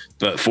bit,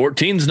 but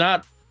 14's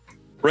not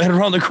right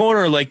around the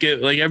corner like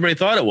everybody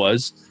thought it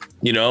was.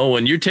 You know,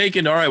 when you're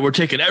taking, all right, we're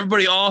taking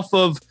everybody off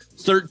of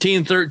 13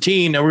 and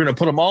we're going to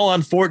put them all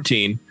on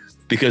 14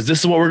 because this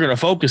is what we're going to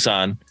focus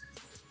on.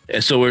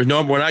 And so we're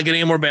not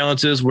getting any more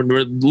balances. We're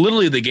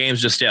literally, the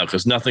game's just stale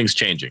because nothing's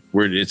changing.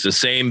 It's the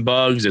same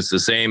bugs. It's the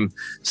same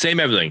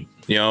everything.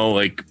 You know,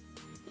 like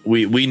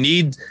we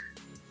need,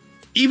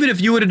 even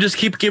if you would have just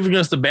keep giving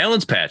us the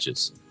balance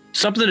patches,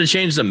 something to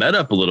change the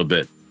meta up a little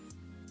bit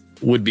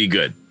would be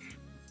good.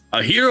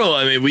 A hero,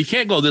 I mean, we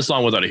can't go this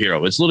long without a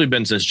hero. It's literally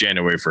been since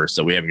January 1st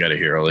that we haven't got a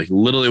hero. Like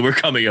literally, we're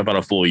coming up on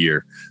a full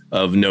year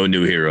of no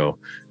new hero.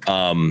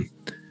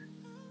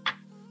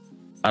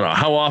 I don't know,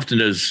 how often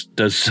does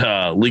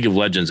League of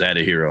Legends add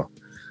a hero?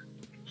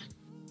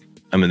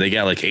 I mean, they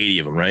got like 80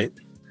 of them, right?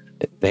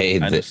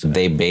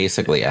 They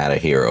basically add a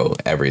hero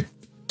every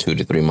 2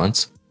 to 3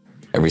 months,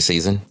 every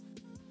season.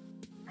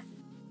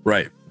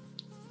 Right.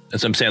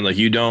 That's what I'm saying. Like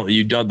they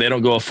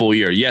don't go a full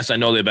year. Yes, I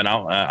know they've been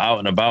out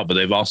and about, but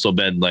they've also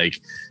been like,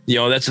 you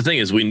know, that's the thing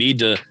is we need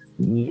to,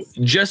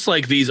 just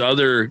like these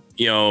other,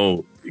 you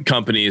know,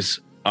 companies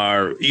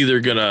are either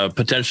going to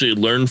potentially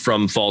learn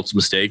from false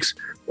mistakes,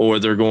 or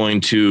they're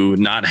going to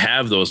not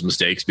have those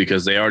mistakes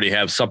because they already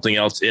have something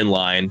else in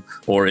line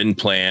or in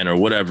plan or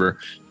whatever.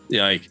 You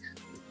know, like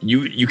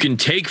you can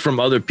take from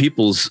other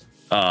people's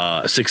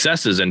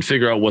successes and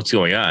figure out what's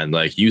going on.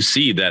 Like you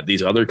see that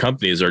these other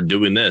companies are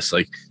doing this.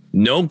 Like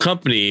none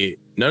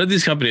of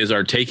these companies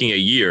are taking a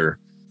year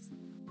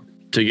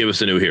to give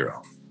us a new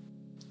hero.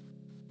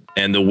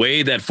 And the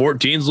way that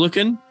 14's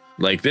looking,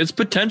 like there's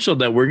potential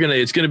that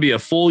it's going to be a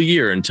full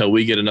year until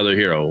we get another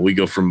hero. We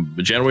go from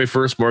January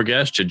 1st,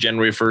 Morgesh, to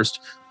January 1st,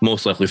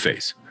 most likely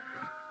Face.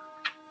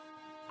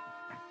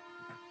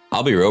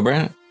 I'll be real,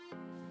 Brent.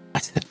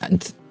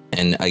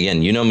 And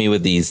again, you know me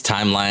with these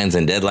timelines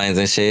and deadlines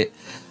and shit.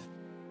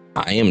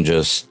 I am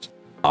just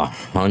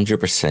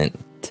 100%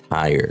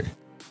 tired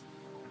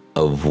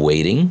of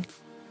waiting,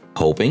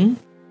 hoping.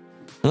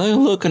 Like,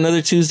 look,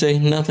 another Tuesday,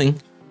 nothing.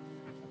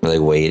 Like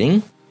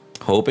waiting,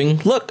 hoping,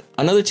 look,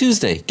 another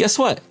Tuesday. Guess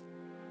what?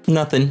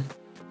 Nothing.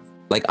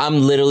 Like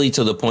I'm literally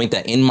to the point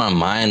that in my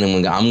mind,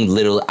 and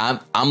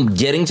I'm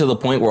getting to the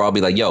point where I'll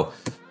be like, yo,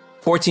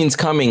 14's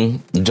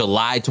coming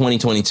July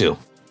 2022.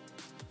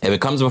 If it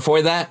comes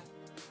before that,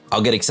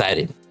 I'll get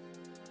excited.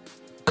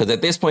 Because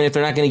at this point, if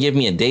they're not going to give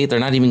me a date, they're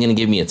not even going to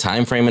give me a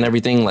time frame and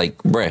everything. Like,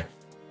 bruh,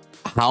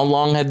 how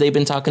long have they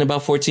been talking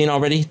about 14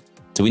 already?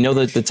 Do we know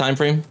the time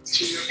frame?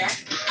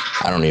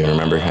 I don't even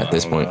remember at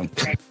this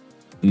point.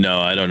 No,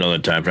 I don't know the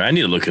time frame. I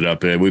need to look it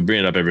up. We bring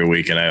it up every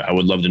week, and I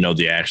would love to know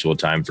the actual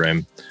time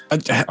frame.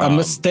 A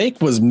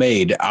mistake was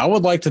made. I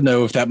would like to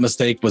know if that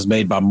mistake was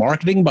made by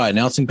marketing by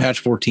announcing patch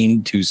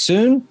 14 too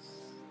soon,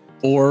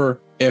 or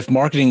if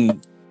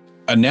marketing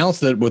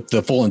announced it with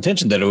the full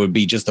intention that it would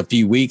be just a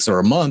few weeks or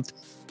a month,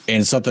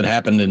 and something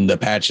happened and the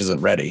patch isn't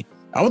ready.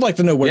 I would like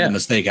to know where the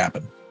mistake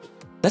happened.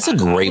 That's a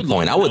great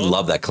point. I would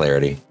love that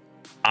clarity.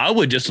 I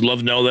would just love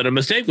to know that a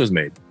mistake was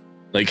made.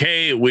 Like,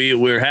 hey,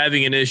 we're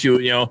having an issue,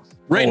 you know.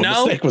 Right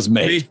now, a mistake was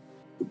made.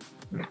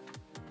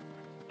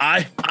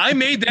 I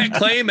made that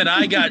claim and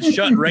I got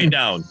shut right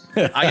down.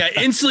 I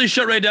got instantly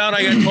shut right down.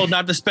 I got told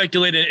not to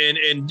speculate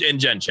in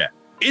Gen Chat.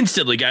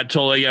 Instantly got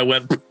told. I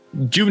went,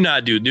 do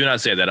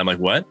not say that. I'm like,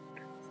 what?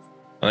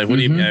 I'm like, what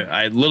do you mean?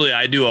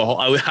 I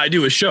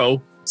do a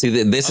show.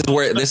 See, this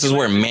is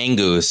where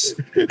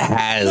Mangoose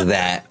has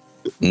that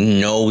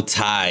no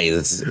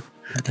ties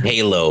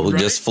halo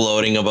just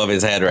floating above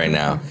his head right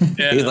now.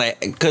 Yeah. He's like,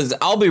 because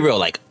I'll be real,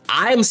 like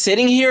I'm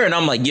sitting here and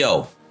I'm like,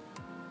 yo,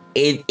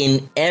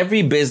 in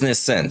every business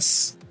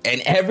sense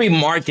and every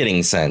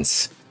marketing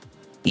sense,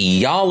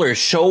 y'all are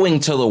showing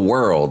to the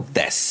world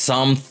that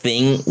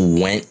something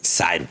went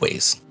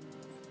sideways.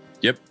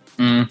 Yep.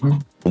 Mm-hmm.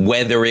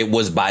 Whether it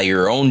was by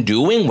your own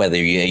doing, whether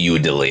you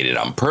delayed it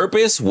on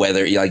purpose,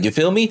 whether like, you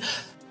feel me?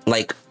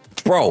 Like,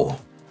 bro,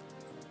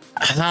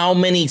 how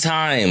many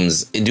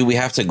times do we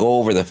have to go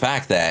over the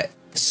fact that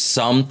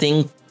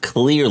something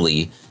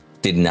clearly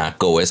did not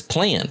go as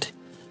planned,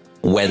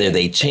 whether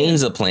they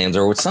changed the plans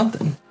or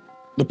something?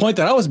 The point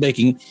that I was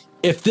making,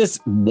 if this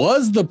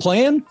was the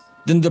plan,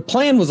 then the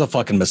plan was a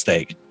fucking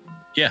mistake.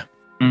 Yeah.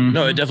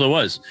 No, it definitely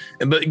was.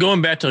 But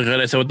going back to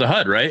what I said with the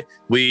HUD, right?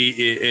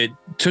 It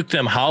took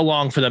them how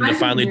long for them to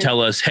finally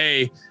tell us,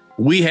 hey,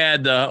 we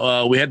had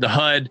the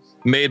HUD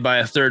made by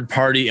a third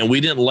party and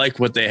we didn't like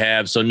what they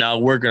have, so now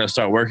we're going to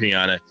start working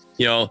on it.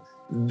 You know,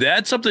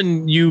 that's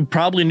something you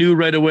probably knew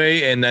right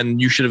away, and then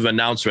you should have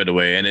announced right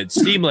away. And it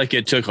seemed like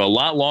it took a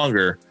lot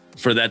longer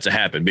for that to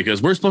happen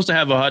because we're supposed to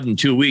have a HUD in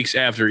 2 weeks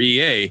after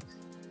EA,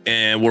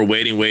 and we're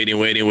waiting, and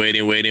then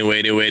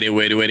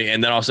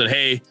all of a sudden,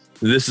 hey,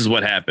 this is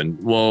what happened.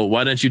 Well,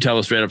 why didn't you tell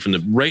us from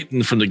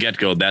the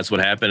get-go that's what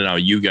happened, and now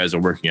you guys are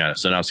working on it,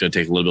 so now it's going to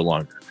take a little bit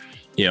longer.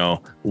 You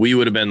know, we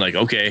would have been like,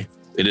 okay,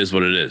 it is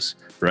what it is,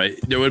 right?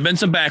 There would have been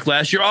some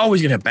backlash. You're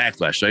always gonna have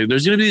backlash, right?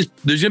 There's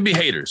gonna be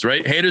haters,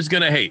 right? Haters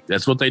gonna hate.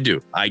 That's what they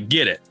do. I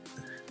get it,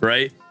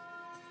 right?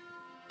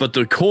 But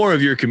the core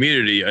of your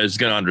community is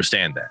gonna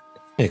understand that.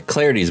 Yeah,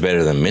 clarity is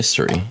better than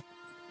mystery,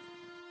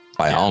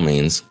 by all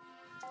means.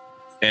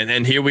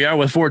 And here we are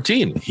with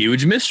 14,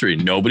 huge mystery.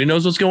 Nobody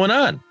knows what's going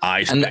on.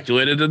 I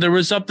speculated that there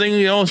was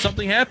something,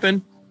 something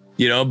happened,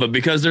 but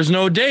because there's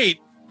no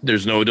date,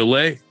 there's no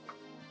delay.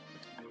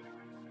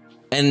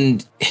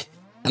 And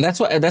that's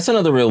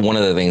another one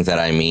of the things that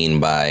I mean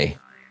by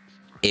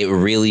it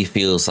really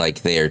feels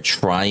like they're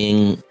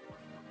trying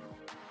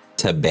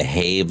to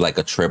behave like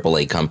a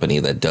AAA company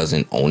that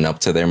doesn't own up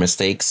to their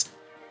mistakes.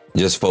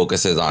 Just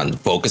focus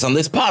on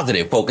this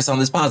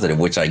positive,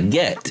 which I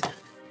get.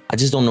 I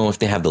just don't know if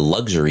they have the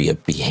luxury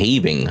of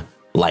behaving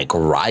like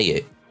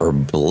Riot or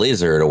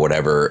Blizzard or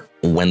whatever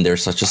when they're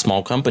such a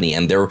small company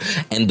and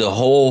the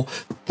whole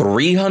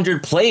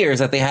 300 players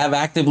that they have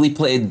actively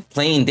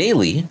playing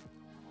daily,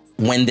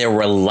 when they're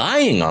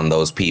relying on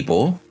those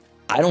people.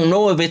 I don't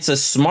know if it's a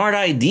smart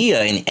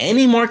idea in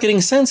any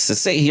marketing sense to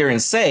sit here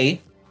and say,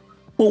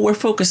 well, we're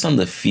focused on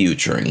the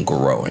future and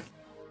growing.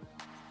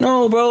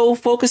 No, bro,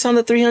 focus on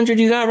the 300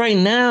 you got right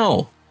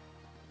now.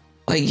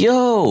 Like,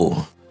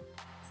 yo.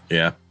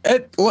 Yeah.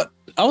 I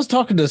was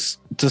talking to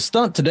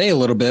Stunt today a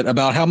little bit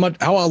about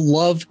how I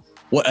love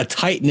what a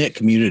tight knit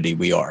community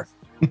we are.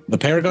 The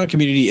Paragon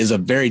community is a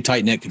very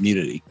tight knit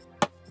community.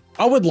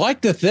 I would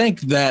like to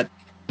think that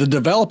the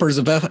developers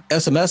of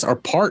SMS are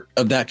part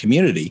of that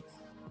community,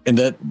 and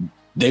that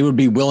they would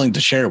be willing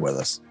to share with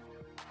us.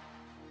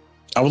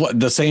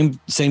 The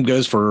same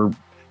goes for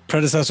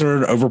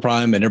Predecessor,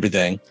 Overprime, and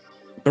everything.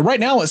 But right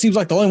now, it seems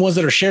like the only ones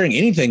that are sharing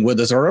anything with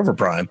us are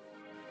Overprime,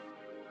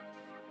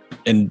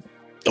 and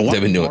a lot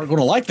of people aren't going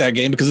to like that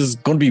game because it's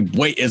going to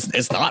be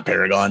it's not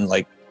Paragon.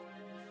 Like,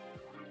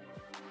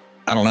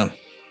 I don't know.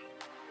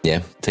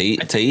 Yeah, to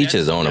each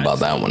his own about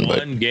that one.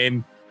 But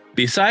game,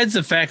 besides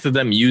the fact of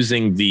them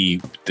using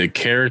the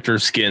character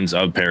skins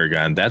of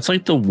Paragon, that's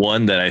like the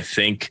one that I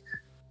think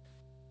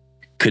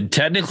could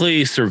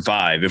technically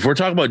survive. If we're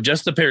talking about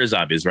just the pair of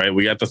zombies, right?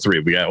 We got the three.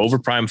 We got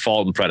Overprime,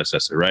 Fault, and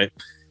Predecessor, right?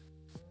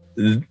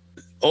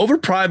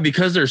 Overprime,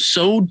 because they're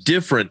so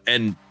different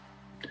and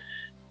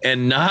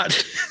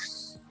not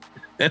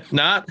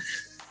not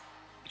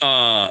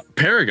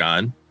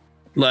Paragon,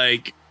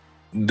 like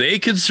they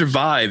could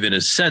survive in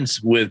a sense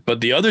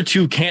but the other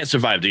two can't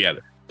survive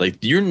together. Like,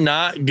 you're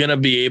not gonna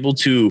be able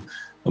to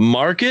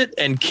market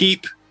and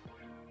keep,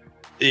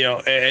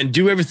 and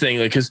do everything.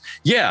 Like, because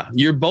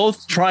you're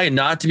both trying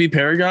not to be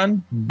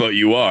Paragon, but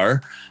you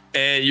are,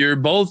 and you're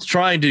both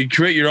trying to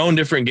create your own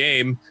different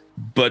game,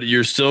 but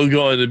you're still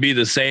going to be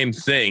the same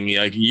thing.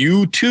 Like,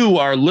 you two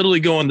are literally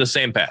going the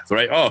same path,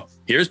 right? Oh,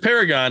 here's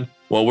Paragon.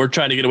 Well, we're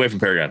trying to get away from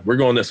Paragon. We're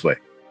going this way,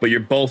 but you're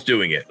both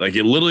doing it. Like,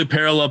 you're literally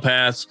parallel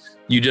paths.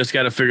 You just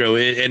got to figure out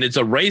it, and it's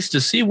a race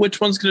to see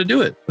which one's going to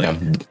do it.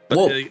 Like,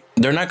 well,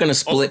 they're not going to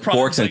split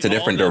forks into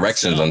different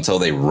directions until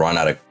they run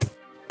out of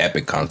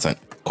epic content,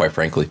 quite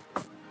frankly.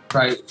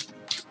 Right.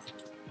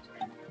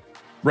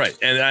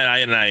 And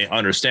I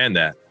understand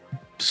that.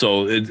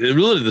 So it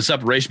really, the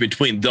separation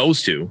between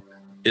those two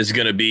is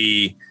going to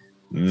be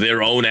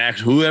their own act.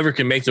 Whoever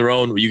can make their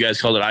own, you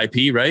guys call it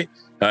IP, right?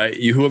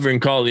 Whoever can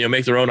call,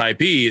 make their own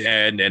IP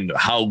and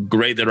how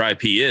great their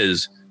IP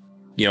is,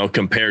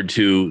 compared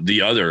to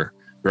the other,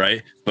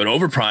 right? But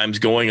Overprime's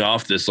going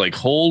off this like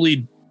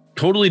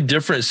totally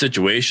different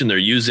situation. They're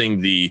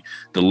using the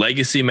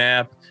legacy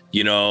map,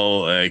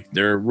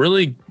 they're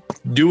really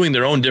doing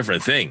their own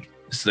different thing.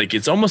 It's like,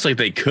 it's almost like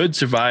they could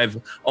survive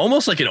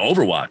almost like an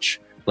Overwatch.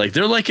 Like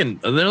they're like an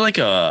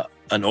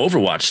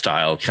Overwatch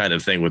style kind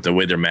of thing with the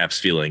way their map's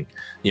feeling,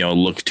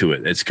 look to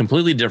it. It's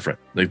completely different.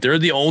 Like, they're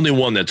the only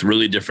one that's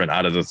really different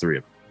out of the three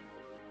of them.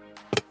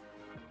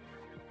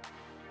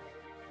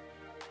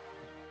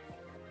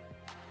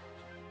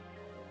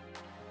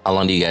 How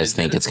long do you guys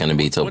think it's going to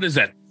be till? What is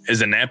that?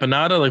 Is it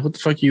Nampanada? Like, what the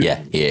fuck you?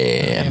 Yeah.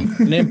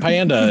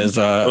 Nampanda is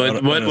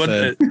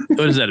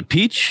what is that? A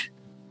peach?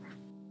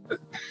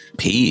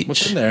 Peach.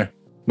 What's in there?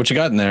 What you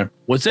got in there?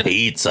 What's it?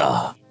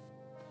 Pizza.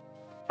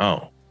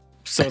 Oh.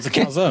 So it's a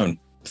calzone.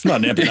 It's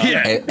not an empanada.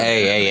 Yeah.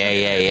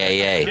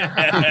 Hey.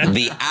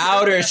 The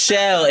outer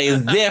shell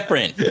is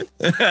different.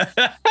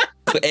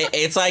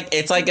 It's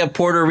like a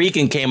Puerto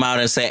Rican came out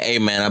and said, "Hey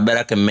man, I bet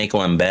I can make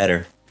one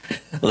better."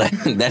 Like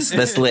that's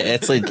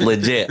it's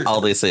legit.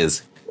 All this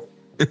is.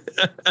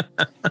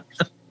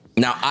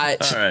 Now I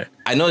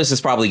know this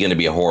is probably going to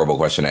be a horrible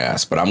question to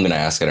ask, but I'm going to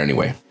ask it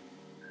anyway.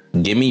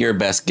 Give me your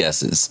best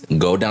guesses.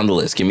 Go down the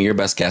list. Give me your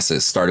best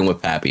guesses, starting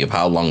with Pappy, of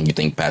how long you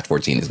think patch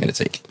 14 is going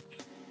to take.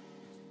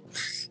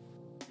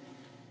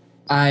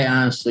 I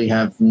honestly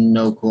have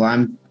no clue.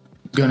 I'm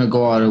going to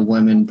go out of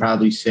women,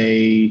 probably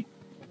say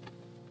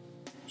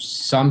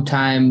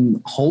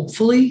sometime,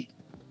 hopefully,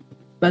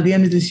 by the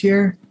end of this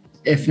year.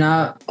 If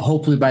not,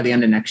 hopefully by the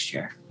end of next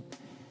year.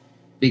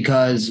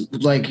 Because,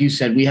 like you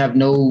said, we have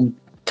no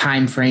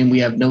time frame. We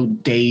have no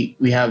date.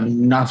 We have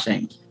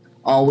nothing.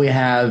 all we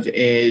have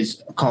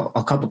is a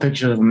couple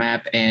pictures of a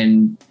map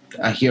and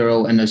a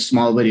hero and a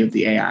small video of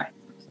the AI.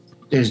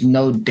 There's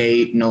no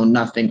date, no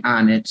nothing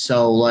on it.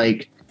 So,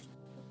 like,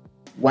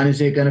 when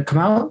is it going to come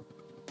out?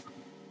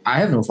 I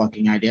have no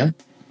fucking idea.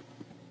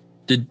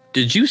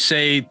 Did you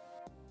say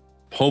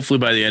hopefully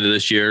by the end of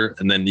this year,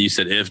 and then you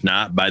said if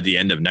not by the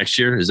end of next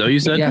year? Is that what you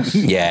said? Yes.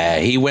 Yeah,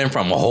 he went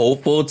from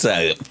hopeful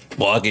to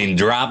fucking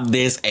drop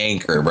this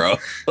anchor, bro.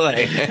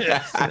 Like,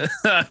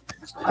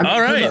 all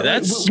right,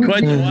 that's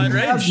quite the wide We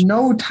have range.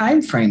 no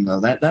time frame though.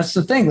 That's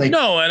the thing. Like,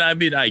 No, and I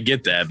mean I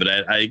get that, but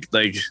I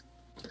like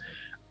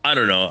I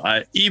don't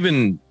know.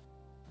 Even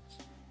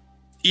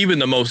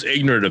the most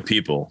ignorant of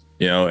people,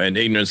 you know, and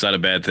ignorance not a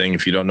bad thing.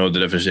 If you don't know the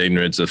definition of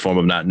ignorance, it's a form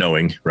of not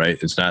knowing, right?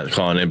 It's not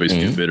calling anybody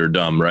stupid or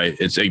dumb, right?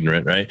 It's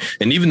ignorant, right?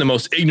 And even the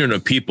most ignorant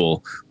of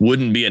people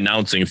wouldn't be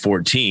announcing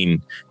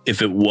 14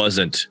 if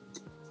it's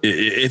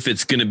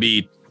going to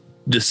be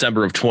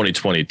December of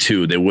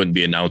 2022. They wouldn't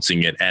be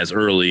announcing it as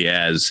early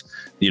as,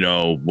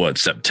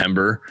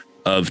 September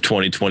of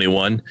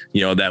 2021.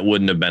 That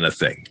wouldn't have been a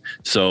thing.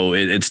 So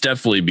it's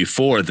definitely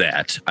before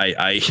that.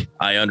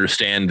 I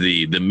understand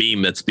the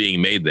meme that's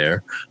being made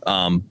there.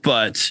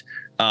 But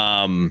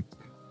no,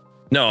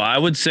 I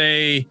would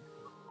say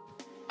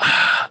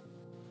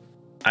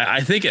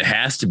I think it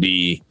has to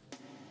be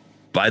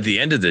by the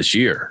end of this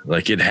year.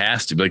 Like, it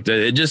has to be like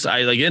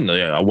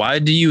why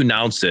do you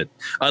announce it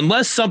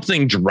unless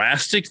something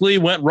drastically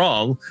went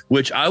wrong,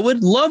 which I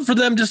would love for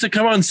them just to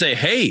come on and say,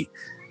 hey,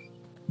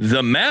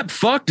 the map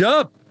fucked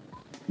up.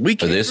 We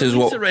can't release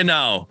it right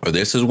now. Or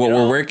this is what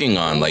we're working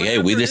on. Like, hey,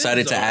 we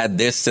decided to add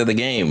this to the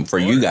game for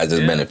you guys'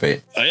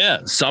 benefit.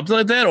 Yeah, something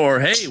like that. Or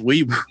hey,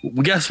 we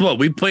guess what?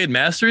 We played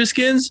mastery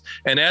skins,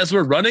 and as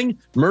we're running,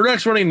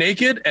 Murdoch's running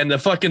naked, and the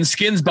fucking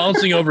skin's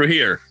bouncing over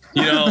here.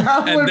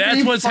 And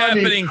that's what's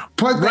happening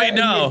right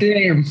now.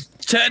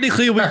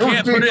 Technically, we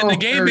can't put it in the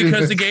game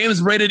because the game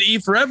is rated E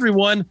for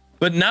everyone.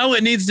 But now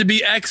it needs to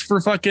be X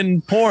for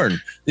fucking porn.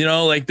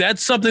 Like,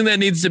 that's something that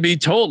needs to be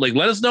told. Like,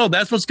 let us know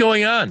that's what's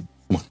going on.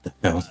 What the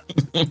hell?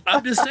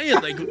 I'm just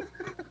saying, like,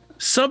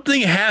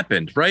 something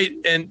happened, right?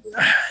 And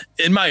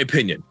in my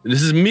opinion,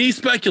 this is me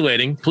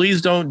speculating.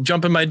 Please don't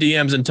jump in my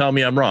DMs and tell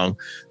me I'm wrong.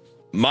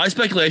 My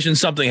speculation,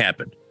 something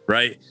happened,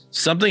 right?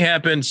 Something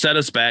happened, set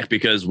us back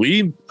because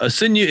we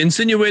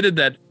insinuated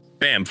that,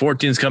 bam,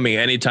 14's coming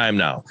anytime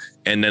now.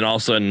 And then all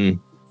of a sudden,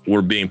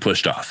 we're being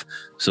pushed off.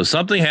 So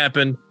something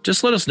happened.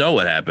 Just let us know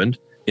what happened,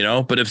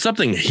 But if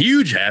something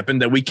huge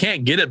happened that we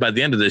can't get it by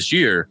the end of this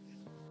year,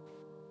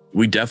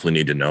 we definitely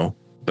need to know.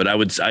 But I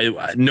would say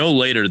no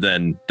later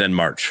than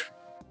March.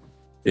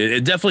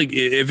 It definitely,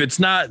 if it's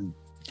not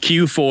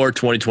Q4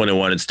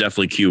 2021, it's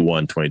definitely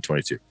Q1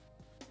 2022.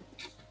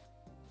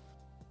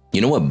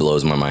 You know what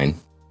blows my mind?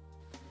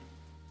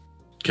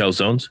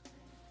 Calzones.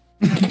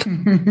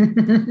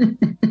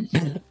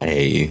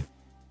 Hey.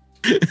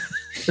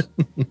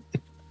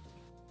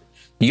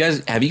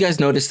 Have you guys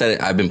noticed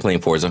that I've been playing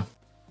Forza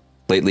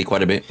lately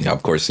quite a bit? Yeah,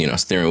 of course,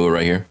 steering wheel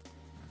right here.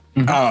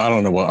 I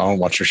don't know. I don't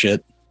watch your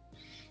shit.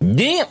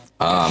 Damn.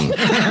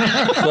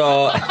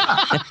 So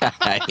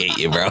I hate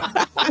you, bro.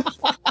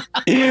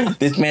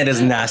 This man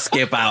does not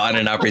skip out on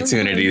an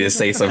opportunity to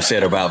say some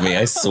shit about me.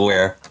 I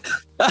swear.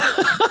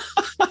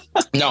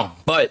 No,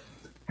 but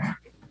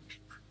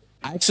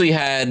I actually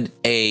had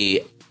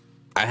I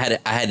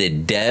had a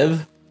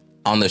dev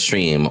on the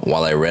stream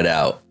while I read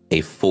out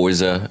a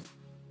Forza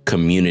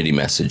community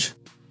message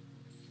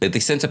that they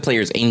sent to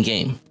players in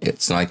game.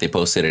 It's not like they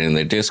posted it in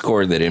their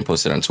Discord. They didn't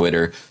post it on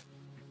Twitter.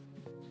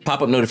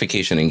 Pop-up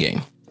notification in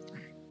game.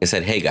 It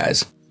said, hey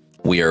guys,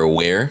 we are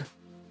aware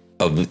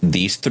of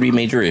these 3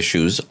 major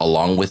issues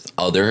along with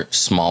other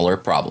smaller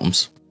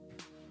problems.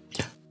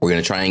 We're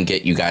going to try and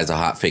get you guys a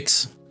hot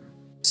fix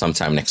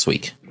sometime next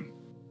week.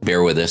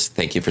 Bear with us.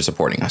 Thank you for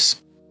supporting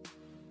us.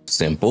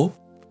 Simple,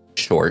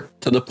 short,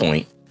 to the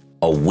point.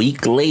 A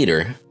week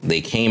later,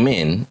 they came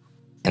in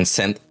and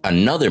sent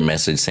another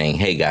message saying,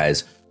 hey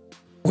guys,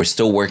 we're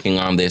still working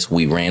on this.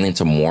 We ran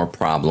into more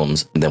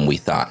problems than we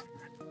thought.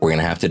 We're going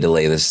to have to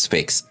delay this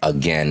fix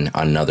again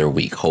another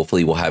week.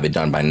 Hopefully we'll have it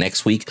done by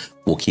next week.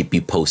 We'll keep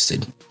you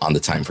posted on the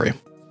time frame.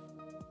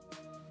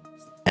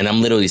 And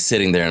I'm literally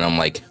sitting there and I'm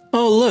like,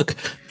 oh, look,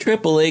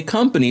 AAA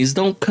companies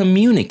don't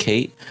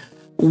communicate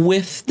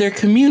with their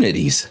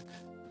communities.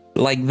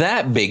 Like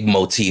that big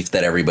motif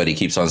that everybody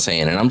keeps on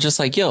saying. And I'm just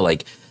like, yo,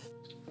 like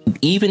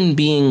even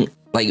being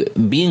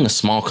a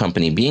small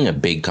company, being a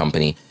big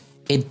company,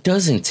 it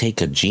doesn't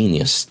take a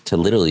genius to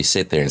literally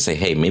sit there and say,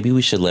 hey, maybe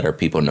we should let our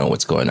people know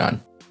what's going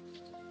on.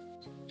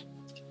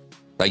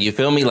 Like, you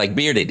feel me? Like,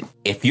 Bearded,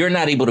 if you're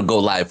not able to go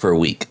live for a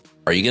week,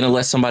 are you going to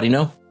let somebody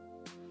know?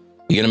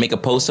 You going to make a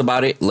post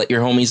about it? Let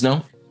your homies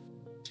know?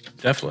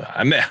 Definitely.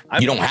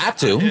 You don't have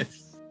to.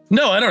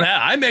 No, I don't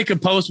have. I make a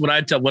post when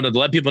I want to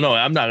let people know.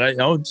 I'm not.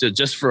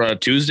 Just for a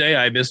Tuesday,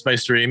 I missed my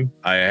stream.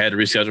 I had to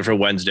reschedule for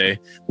Wednesday.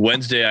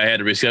 Wednesday, I had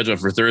to reschedule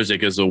for Thursday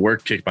because the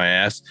work kicked my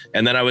ass.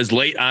 And then I was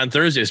late on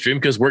Thursday stream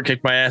because work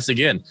kicked my ass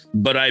again.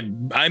 But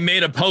I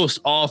made a post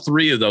all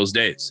 3 of those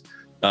days.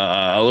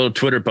 a little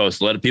Twitter post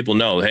to let people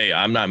know, hey,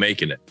 I'm not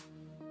making it.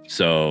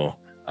 So,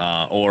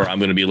 or I'm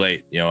going to be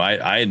late. You know,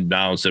 I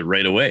announce it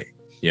right away.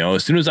 You know,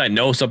 as soon as I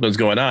know something's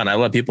going on, I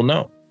let people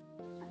know.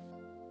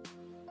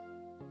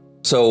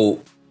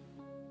 So,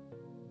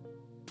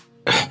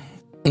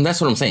 and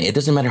that's what I'm saying. It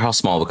doesn't matter how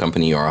small of a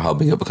company you are or how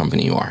big of a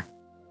company you are.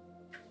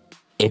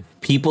 If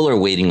people are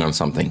waiting on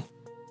something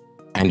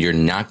and you're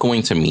not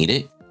going to meet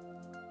it,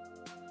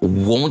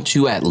 won't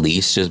you at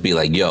least just be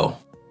like, yo,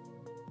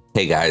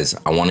 hey guys,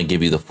 I want to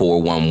give you the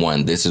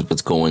 411. This is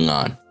what's going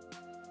on.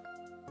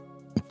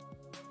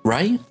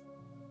 Right?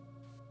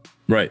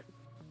 Right.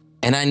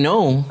 And I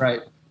know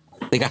Right.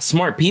 they got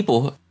smart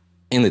people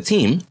in the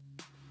team.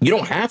 You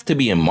don't have to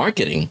be in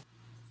marketing.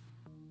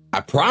 I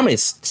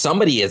promise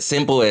somebody as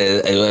simple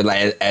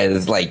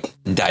as like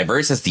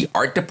diverse as the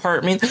art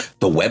department,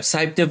 the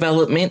website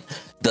development,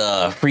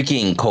 the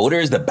freaking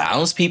coders, the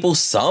balance people,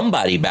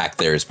 somebody back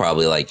there is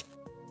probably like,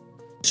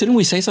 shouldn't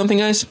we say something,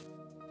 guys?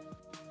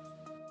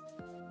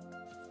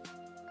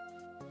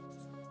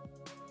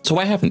 So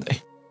why haven't they?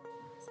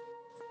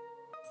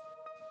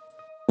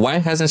 Why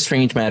hasn't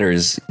Strange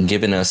Matters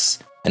given us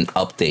an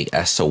update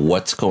as to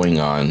what's going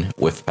on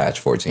with patch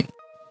 14?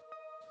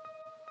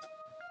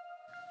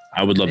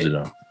 I would love to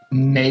know.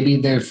 Maybe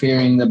they're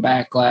fearing the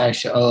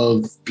backlash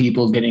of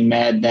people getting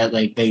mad that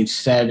like they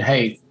said,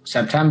 hey,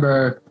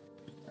 September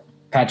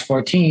patch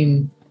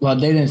 14. Well,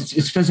 they didn't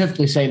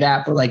specifically say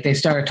that, but like they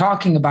started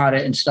talking about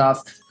it and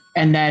stuff.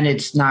 And then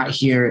it's not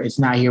here. It's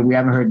not here. We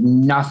haven't heard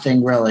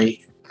nothing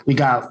really. We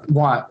got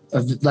what?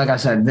 Like I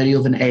said, video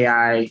of an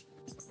AI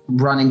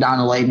running down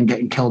a lane and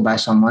getting killed by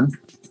someone.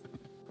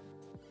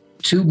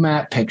 2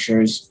 map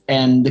pictures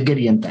and the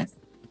Gideon thing.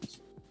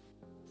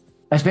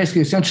 That's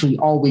basically essentially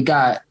all we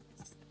got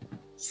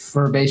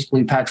for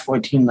basically patch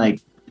 14,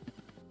 like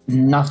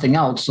nothing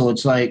else. So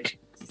it's like,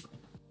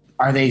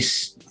 are they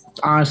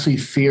honestly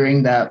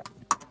fearing that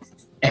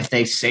if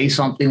they say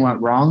something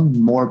went wrong,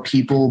 more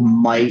people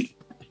might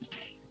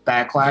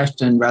backlash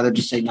than rather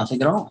just say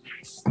nothing at all?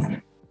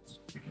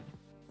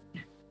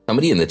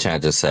 Somebody in the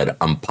chat just said,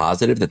 I'm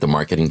positive that the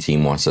marketing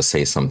team wants to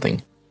say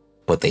something,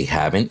 but they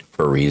haven't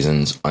for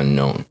reasons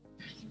unknown.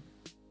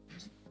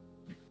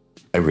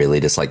 I really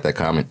dislike that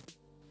comment.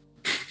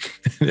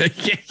 Like,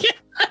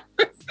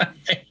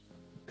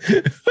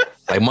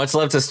 much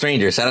love to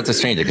Stranger. Shout out to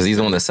Stranger because he's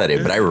the one that said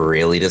it, but I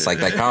really dislike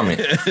that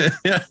comment.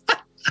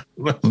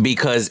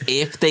 Because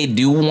if they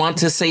do want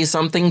to say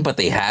something, but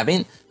they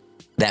haven't,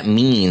 that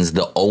means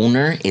the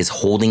owner is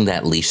holding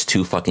that leash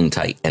too fucking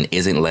tight and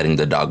isn't letting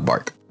the dog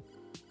bark.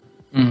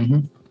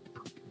 Mm-hmm.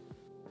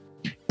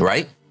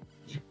 Right?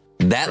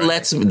 That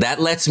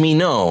lets me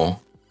know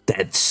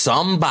that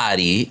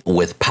somebody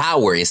with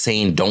power is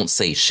saying don't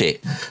say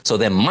shit. So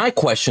then my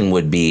question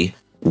would be,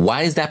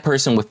 why is that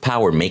person with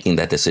power making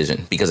that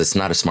decision? Because it's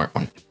not a smart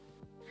one.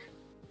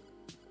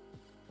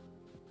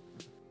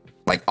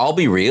 Like, I'll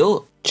be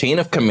real, chain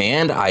of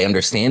command, I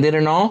understand it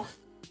and all,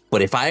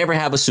 but if I ever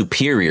have a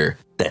superior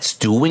that's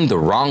doing the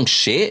wrong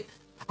shit,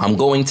 I'm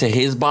going to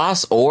his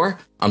boss or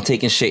I'm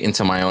taking shit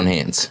into my own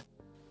hands.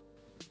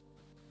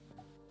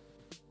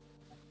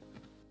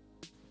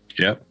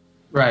 Yep.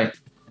 Right.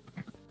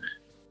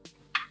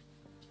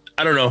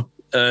 I don't know.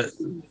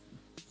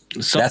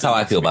 That's how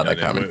I feel about that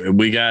comment.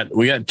 We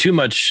got too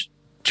much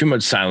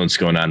silence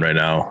going on right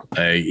now.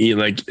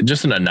 Like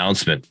just an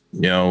announcement,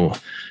 you know,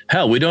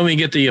 hell, we don't even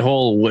get the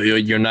whole,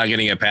 you're not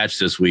getting a patch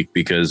this week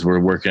because we're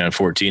working on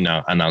 14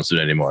 now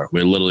announcement anymore.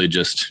 We're literally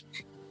just,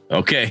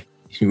 okay,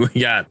 we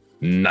got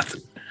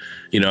nothing,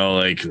 you know,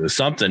 like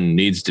something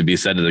needs to be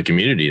said to the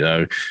community,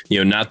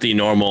 you know, not the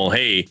normal,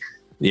 hey,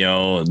 you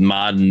know,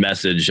 mod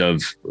message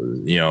of,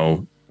 you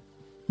know,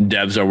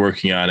 devs are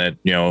working on it,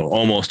 you know,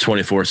 almost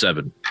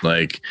 24/7.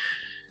 Like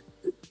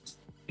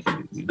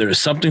there's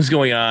something's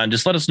going on.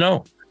 Just let us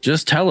know.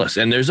 Just tell us.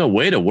 And there's a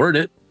way to word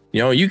it. You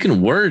know, you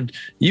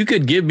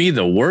could give me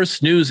the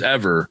worst news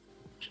ever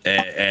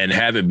and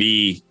have it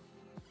be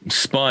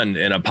spun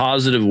in a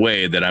positive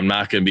way that I'm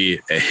not going to be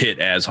hit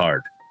as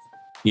hard.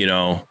 You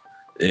know,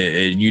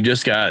 you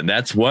just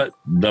that's what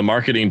the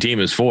marketing team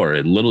is for.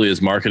 It literally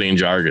is marketing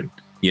jargon.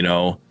 You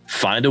know,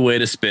 find a way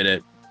to spin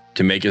it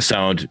to make it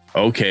sound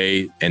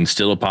okay and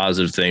still a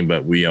positive thing,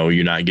 but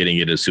you're not getting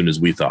it as soon as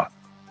we thought.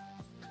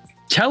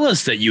 Tell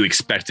us that you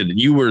expected it.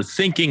 You were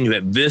thinking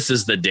that this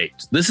is the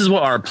date. This is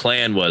what our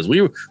plan was.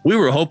 We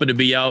were hoping to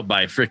be out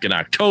by freaking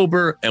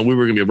October and we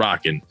were going to be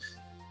rocking.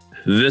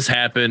 This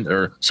happened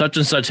or such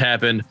and such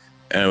happened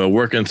and we're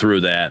working through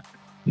that.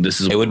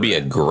 It would be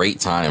a great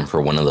time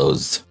for one of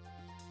those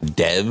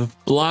dev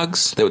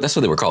blogs. That's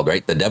what they were called,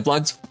 right? The dev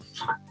blogs?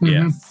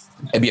 Yeah.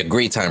 It'd be a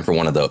great time for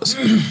one of those.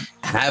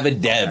 Have a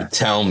dev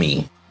tell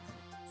me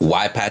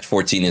why patch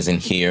 14 isn't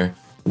here.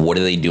 What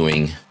are they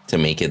doing to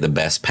make it the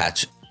best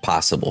patch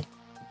possible?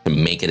 To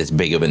make it as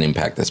big of an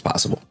impact as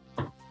possible.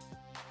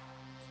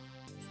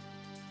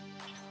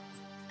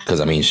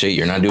 Because, I mean, shit,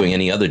 you're not doing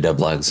any other dev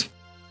blogs.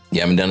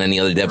 You haven't done any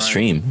other dev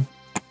stream.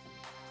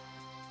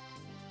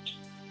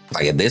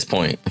 Like, at this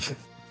point,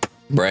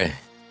 bruh,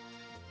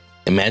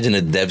 Imagine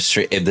a dev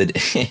stream if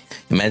the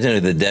imagine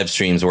if the dev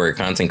streams were a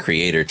content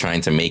creator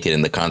trying to make it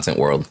in the content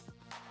world.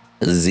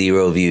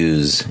 0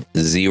 views,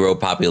 0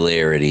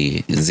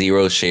 popularity,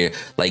 0 share,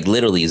 like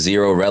literally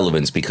 0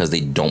 relevance because they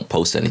don't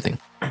post anything.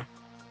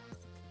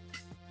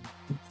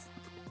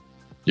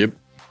 Yep.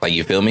 Like,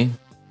 you feel me?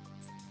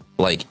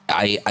 Like,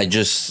 I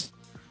just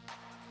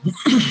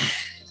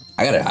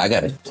I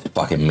got a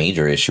fucking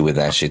major issue with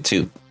that shit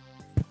too.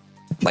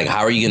 Like, how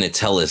are you gonna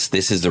tell us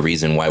this is the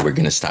reason why we're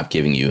gonna stop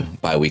giving you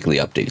bi-weekly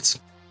updates,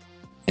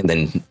 and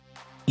then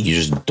you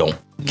just don't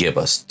give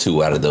us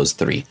 2 out of those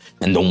 3,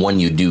 and the one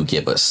you do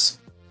give us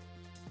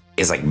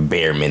is like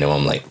bare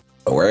minimum, like,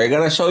 we're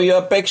gonna show you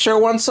a picture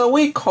once a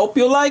week, hope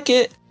you like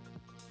it.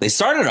 They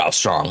started off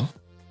strong.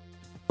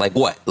 Like,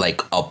 what,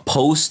 like a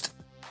post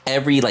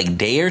every like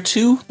day or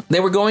 2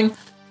 they were going?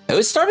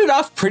 It started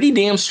off pretty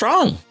damn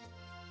strong.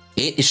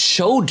 It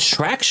showed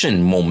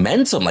traction,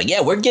 momentum, like,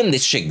 yeah, we're getting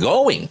this shit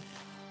going.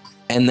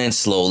 And then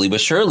slowly but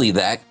surely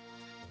that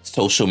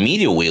social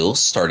media wheels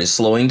started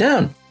slowing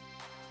down.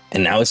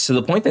 And now it's to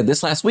the point that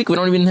this last week we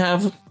don't even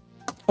have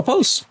a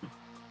post.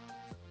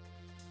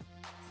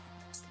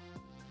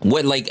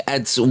 What, like,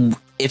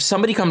 if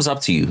somebody comes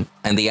up to you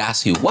and they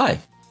ask you why,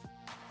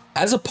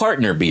 as a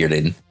partner,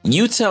 Bearded,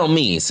 you tell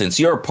me, since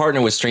you're a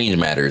partner with Strange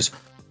Matters,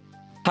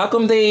 how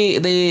come they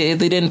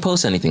didn't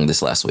post anything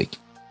this last week?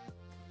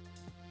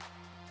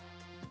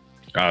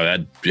 Oh,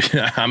 that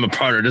I'm a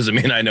partner doesn't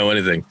mean I know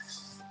anything.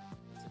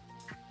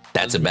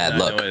 That's a bad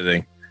look.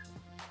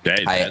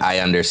 Hey, I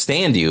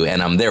understand you,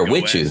 and I'm there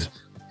with you.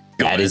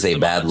 That is a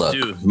bad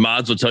look.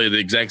 Mods will tell you the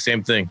exact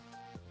same thing.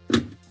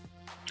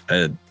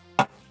 Have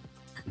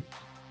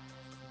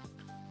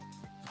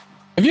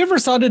you ever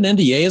signed an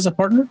NDA as a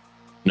partner?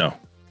 No.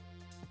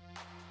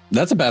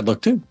 That's a bad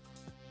look too.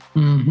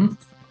 Mm-hmm.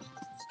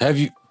 Have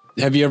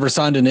you ever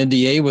signed an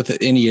NDA with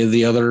any of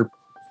the other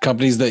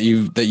companies that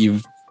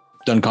you've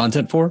done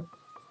content for?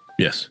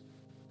 Yes.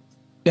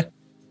 Yeah.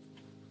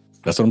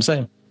 That's what I'm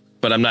saying.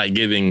 But I'm not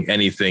giving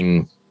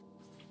anything.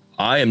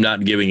 I am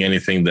not giving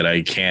anything that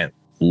I can't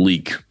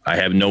leak. I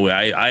have no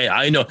way.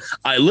 I know.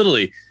 I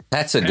literally.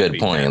 That's a good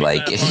point.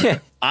 Like,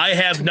 I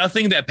have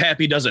nothing that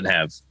Pappy doesn't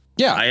have.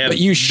 Yeah, I have but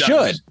you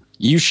should.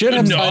 You should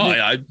have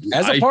signed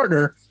as a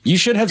partner. You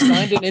should have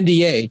signed an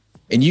NDA,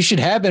 and you should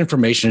have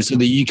information so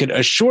that you could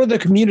assure the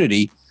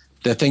community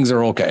that things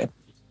are okay.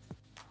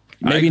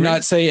 Maybe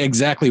not say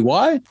exactly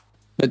why,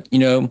 but you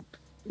know,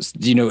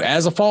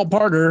 as a Fault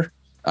partner,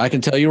 I can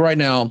tell you right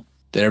now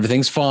that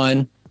everything's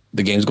fine.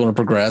 The game's going to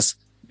progress.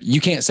 You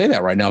can't say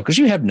that right now because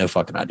you have no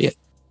fucking idea.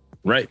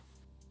 Right.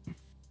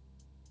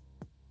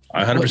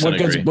 I 100%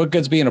 agree. What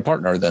good's being a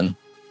partner then?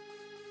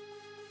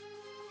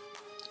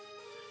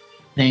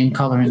 Name,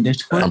 color, and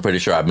Discord. I'm pretty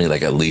sure I've made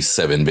like at least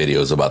 7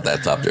 videos about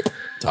that topic.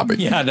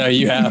 Yeah, no,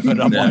 you have,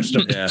 but I've watched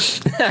them. Yeah.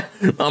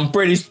 I'm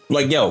pretty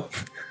like, yo,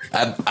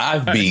 I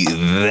beat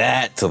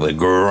that to the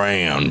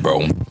ground,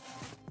 bro.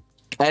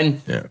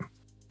 And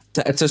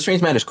it's a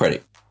Strange Matters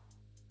credit.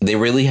 They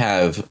really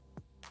have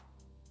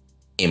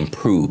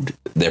improved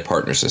their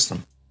partner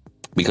system,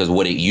 because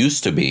what it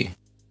used to be,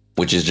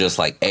 which is just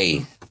like,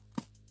 hey,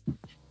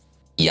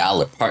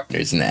 y'all are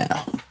partners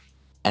now,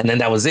 and then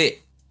that was it,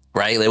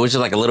 right? It was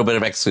just like a little bit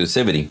of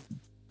exclusivity,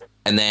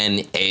 and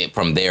then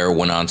from there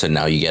went on to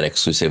now you get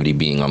exclusivity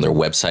being on their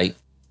website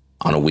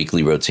on a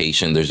weekly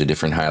rotation. There's a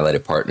different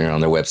highlighted partner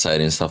on their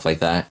website and stuff like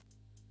that.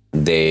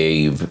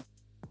 They've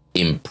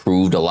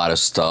improved a lot of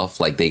stuff,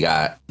 like they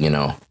got,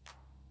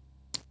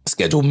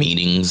 scheduled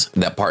meetings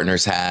that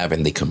partners have,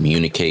 and they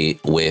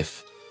communicate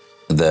with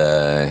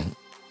the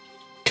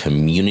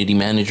community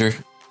manager,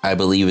 I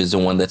believe is the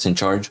one that's in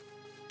charge.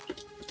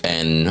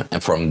 And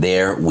from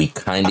there, we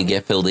kind of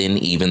get filled in,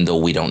 even though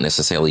we don't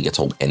necessarily get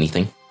told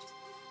anything,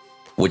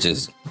 which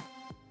is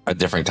a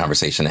different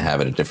conversation to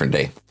have at a different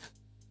day.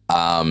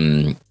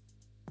 But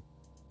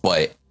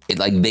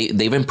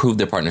they've improved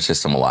their partner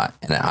system a lot.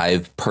 And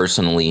I've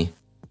personally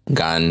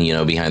gone,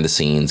 behind the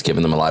scenes,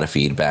 giving them a lot of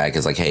feedback.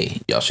 It's like,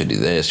 hey, y'all should do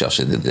this, y'all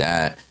should do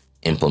that,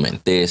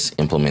 implement this,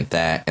 implement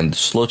that. And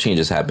slow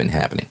changes have been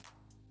happening.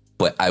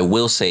 But I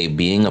will say,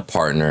 being a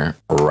partner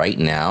right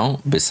now,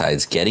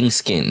 besides getting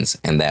skins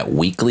and that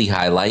weekly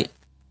highlight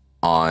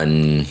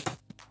on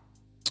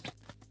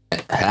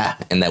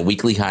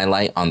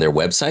their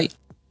website,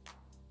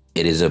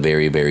 it is a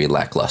very, very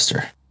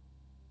lackluster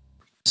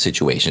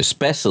situation,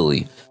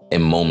 especially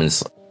in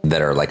moments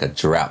that are like a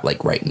drought,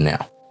 like right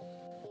now.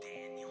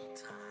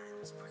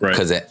 Right.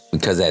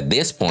 Because at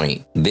this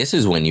point, this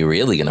is when you're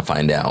really going to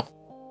find out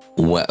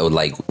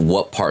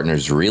what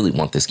partners really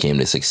want this game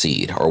to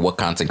succeed, or what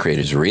content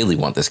creators really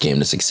want this game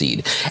to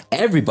succeed.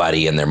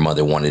 Everybody and their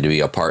mother wanted to be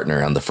a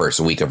partner on the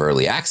first week of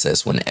early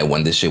access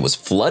when this shit was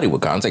flooded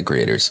with content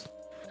creators.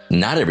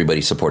 Not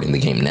everybody's supporting the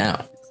game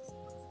now.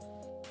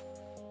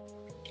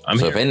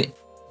 Thank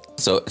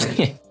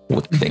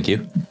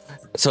you.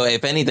 So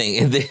if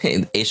anything,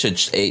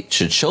 it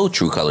should show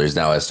true colors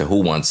now as to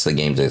who wants the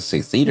game to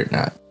succeed or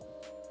not.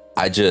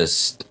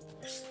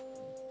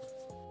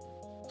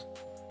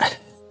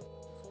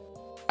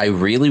 I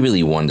really,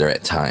 really wonder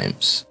at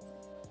times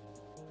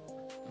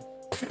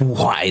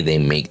why they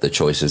make the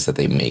choices that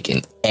they make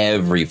in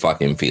every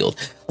fucking field.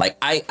 Like,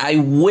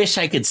 I wish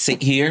I could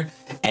sit here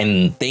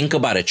and think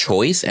about a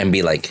choice and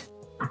be like,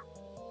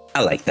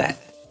 I like that.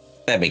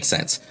 That makes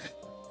sense.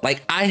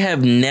 Like, I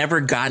have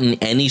never gotten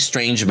any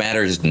Strange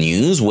Matters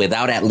news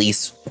without at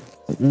least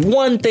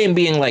one thing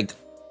being like,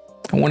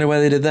 I wonder why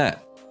they did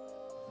that.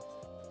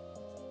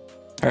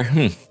 Or,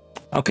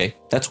 okay,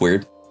 that's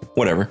weird.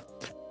 Whatever.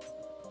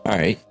 All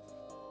right.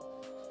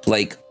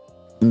 Like,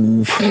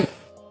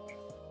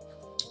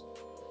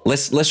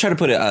 let's try to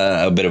put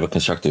a bit of a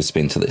constructive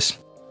spin to this.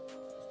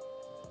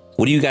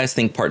 What do you guys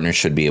think partners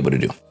should be able to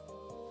do?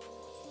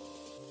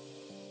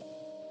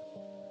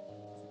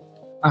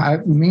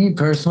 Me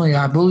personally,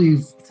 I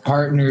believe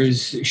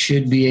partners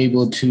should be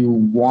able to,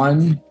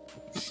 one,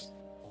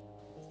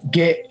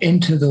 get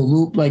into the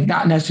loop, like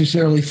not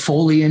necessarily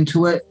fully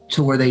into it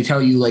to where they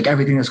tell you like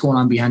everything that's going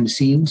on behind the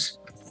scenes,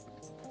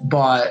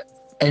 but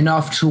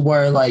enough to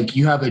where like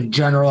you have a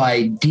general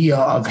idea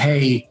of,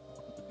 hey,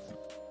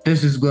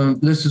 this is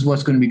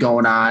what's going to be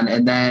going on.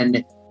 And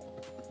then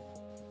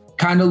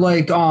kind of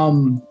like,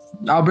 I'll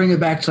bring it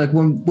back to like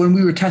when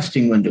we were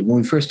testing Window, when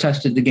we first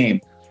tested the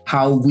game,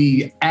 how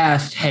we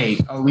asked, hey,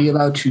 are we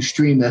allowed to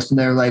stream this? And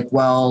they're like,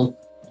 well,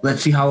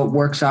 let's see how it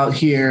works out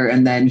here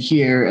and then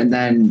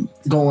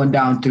going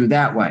down through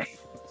that way.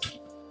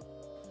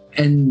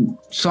 And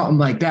something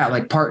like that,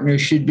 like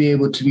partners should be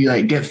able to be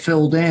like, get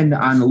filled in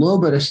on a little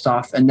bit of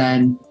stuff and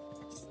then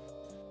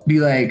be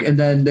like, and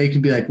then they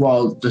can be like,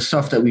 well, the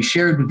stuff that we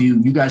shared with you,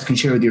 you guys can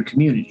share with your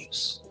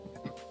communities.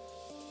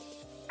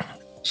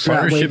 So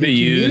partners should be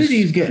used.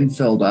 Communities getting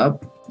filled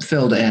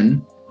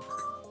in.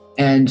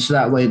 And so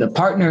that way the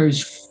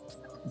partners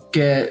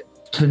get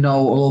to know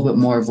a little bit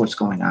more of what's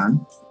going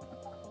on,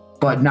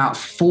 but not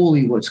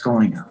fully what's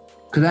going on.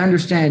 Because I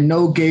understand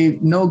no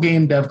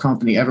game dev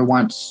company ever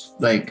wants,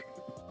 like,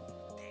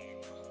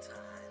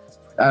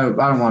 I don't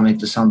want to make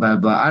this sound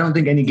bad, but I don't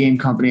think any game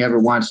company ever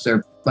wants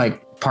their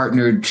like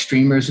partnered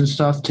streamers and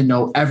stuff to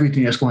know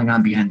everything that's going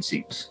on behind the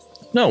scenes.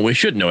 No, we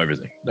should know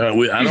everything.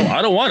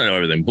 I don't want to know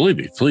everything. Believe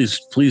me,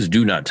 please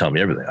do not tell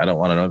me everything. I don't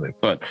want to know everything.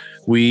 But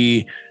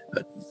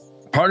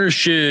partners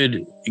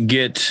should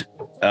get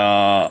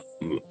I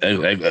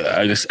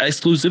guess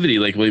exclusivity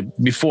like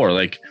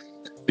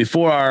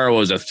before our, what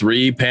was it,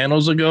 3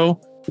 panels ago,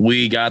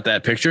 we got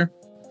that picture.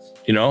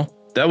 You know,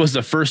 that was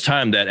the first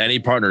time that any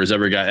partner has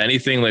ever got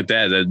anything like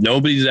that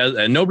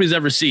nobody's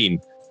ever seen,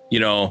 you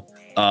know,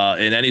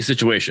 in any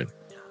situation.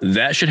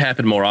 That should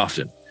happen more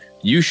often.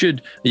 You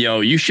should be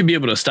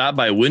able to stop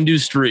by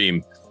Windows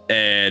stream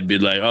and be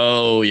like,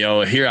 oh, you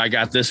know, here, I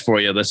got this for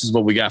you. This is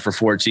what we got for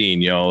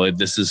 14. You know,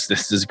 this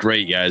is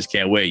great, guys.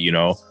 Can't wait, you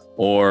know.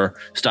 Or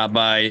stop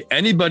by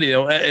anybody, you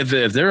know,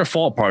 if they're a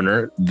Fault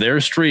partner, they're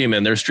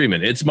streaming.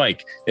 It's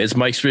Mike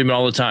streaming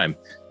all the time.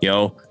 You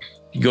know,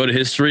 you go to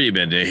his stream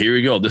and here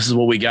we go. This is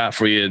what we got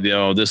for you, you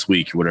know, this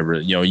week or whatever.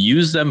 You know,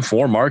 use them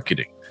for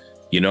marketing.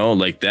 You know,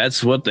 like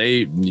that's what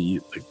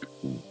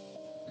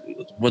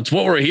what's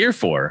what we're here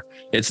for.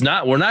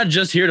 We're not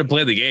just here to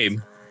play the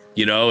game,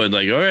 you know, and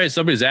like, all right,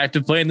 somebody's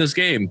active playing this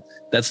game.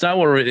 That's not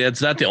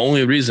that's not the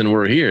only reason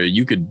we're here.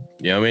 You could,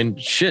 you know, I mean,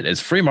 shit,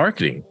 it's free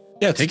marketing.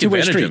 Yeah, it's take a two-way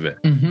advantage street. of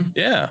it. Mm-hmm.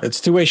 Yeah, it's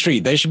a two-way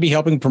street. They should be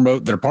helping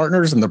promote their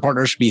partners, and their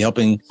partners should be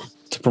helping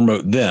to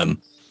promote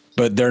them.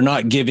 But they're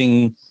not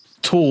giving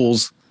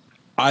tools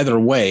either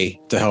way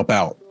to help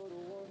out.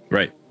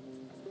 Right.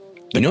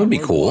 You know, it'd be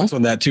cool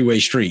on that two-way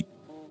street.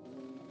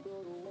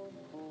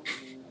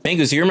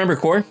 Mangus, do you remember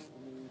Core?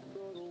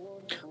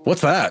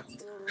 What's that?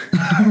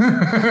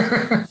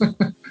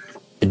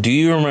 Do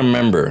you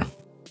remember?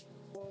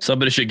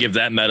 Somebody should give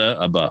that meta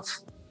a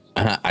buff.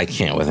 I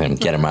can't with him.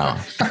 Get him out.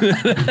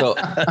 So,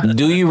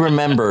 do you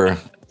remember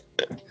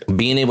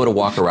being able to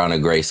walk around a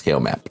grayscale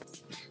map?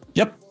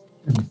 Yep.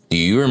 Do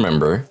you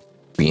remember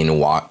being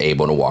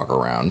able to walk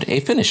around a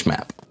finish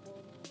map?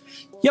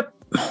 Yep.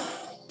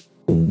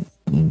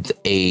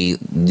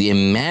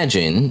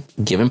 Imagine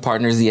giving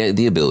partners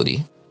the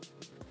ability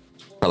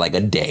for like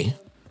a day,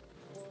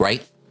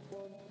 right?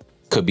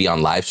 Could be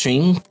on live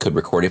stream, could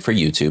record it for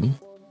YouTube.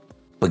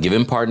 But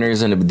giving partners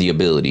the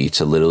ability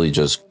to literally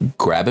just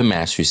grab a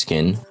mastery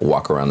skin,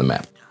 walk around the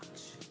map.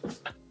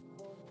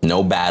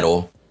 No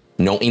battle,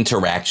 no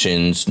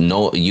interactions,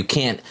 you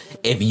can't.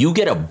 If you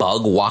get a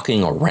bug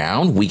walking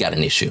around, we got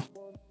an issue.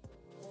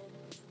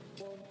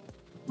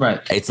 Right.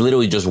 It's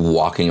literally just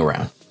walking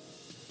around.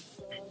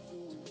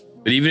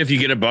 But even if you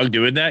get a bug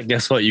doing that,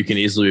 guess what? You can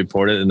easily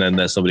report it, and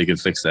then somebody could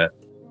fix that.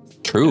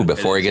 True,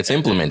 before it gets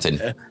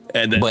implemented.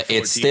 And then but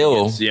it's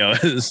still, gets, you know,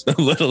 it's a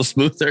little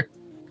smoother.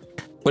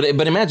 But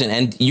imagine,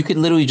 and you could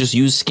literally just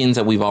use skins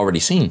that we've already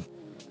seen,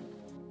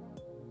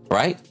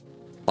 right?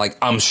 Like,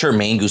 I'm sure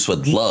Mangoose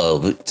would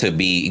love to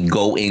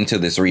go into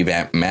this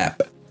revamped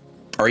map,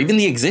 or even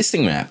the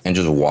existing map, and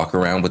just walk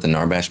around with the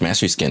Narbash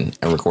Mastery skin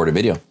and record a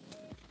video.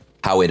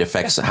 How it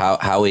affects,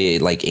 how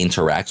it like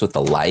interacts with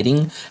the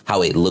lighting,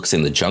 how it looks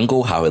in the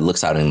jungle, how it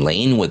looks out in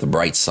lane with the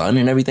bright sun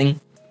and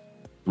everything.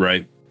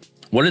 Right.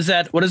 What is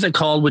that? What is it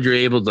called when you're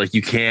able to, like,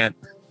 you can't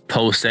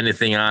post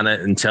anything on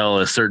it until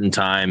a certain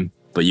time,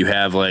 but you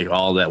have like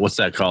all that. What's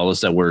that called?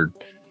 What's that word?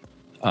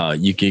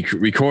 You can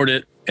record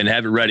it and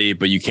have it ready,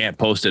 but you can't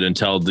post it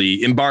until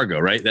the embargo,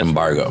 right? That's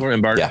Embargo.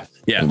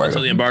 Yeah. Embargo.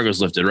 Until the embargo is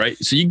lifted, right?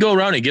 So you go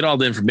around and get all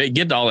the information,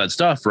 get all that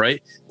stuff,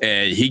 right?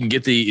 And he can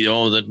get the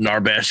the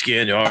Narbash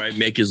skin, all right,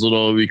 make his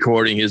little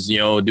recording, his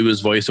do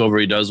his voiceover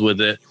he does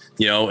with it,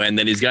 and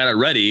then he's got it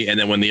ready. And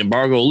then when the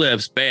embargo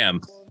lifts,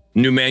 bam,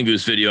 new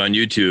Mangoose video on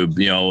YouTube,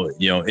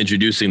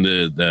 introducing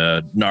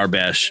the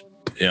Narbash,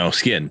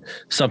 skin,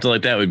 something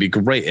like that would be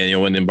great.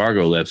 And when the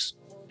embargo lifts,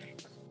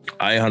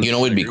 you know,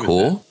 what'd be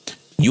cool?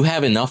 You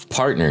have enough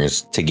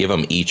partners to give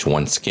them each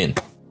one skin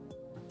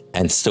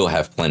and still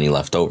have plenty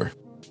left over.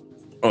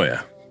 Oh,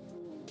 yeah.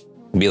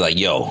 Be like,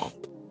 yo,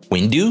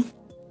 Windu,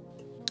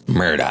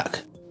 Murdoch,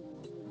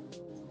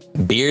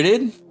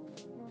 Bearded,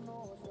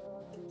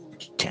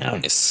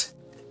 Countess.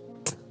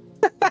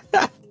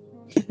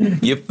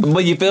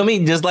 But you feel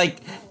me? Just like,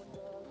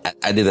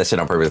 I did that shit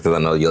on purpose because I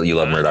know you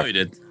love Murdoch. You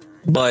did.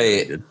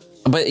 But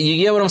you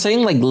get what I'm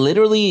saying? Like,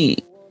 literally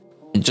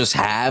just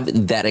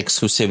have that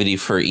exclusivity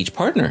for each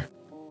partner.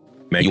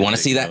 You want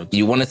to see that?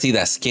 You want to see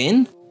that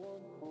skin?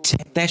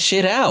 Check that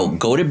shit out.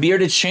 Go to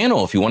Bearded's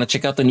channel if you want to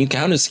check out the new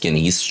Countess skin.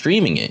 He's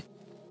streaming it.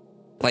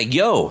 Like,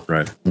 yo,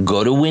 right.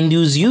 Go to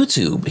Windu's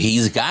YouTube.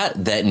 He's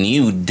got that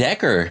new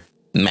Decker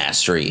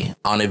mastery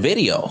on a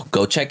video.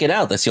 Go check it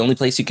out. That's the only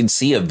place you can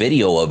see a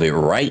video of it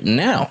right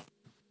now.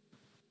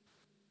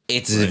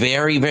 It's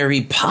very,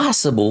 very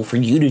possible for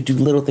you to do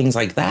little things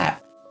like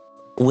that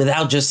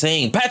without just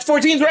saying, patch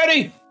 14's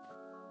ready.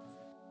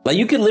 Like,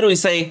 you could literally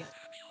say,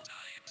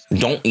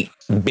 don't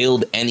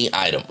build any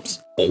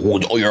items.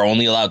 Or you're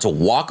only allowed to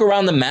walk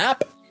around the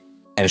map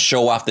and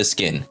show off the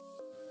skin.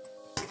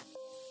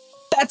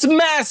 That's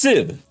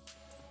massive.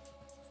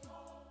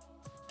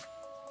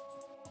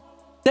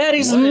 That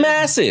is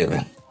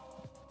massive.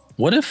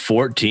 What if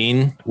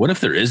 14? What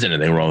if there isn't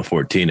anything wrong with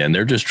 14 and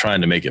they're just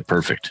trying to make it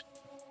perfect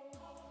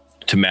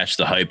to match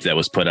the hype that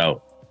was put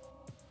out?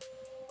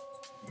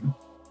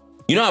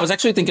 You know, I was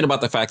actually thinking about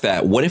the fact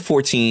that what if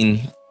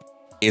 14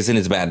 isn't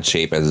as bad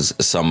shape as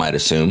some might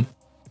assume?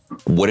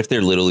 What if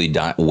they're literally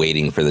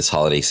waiting for this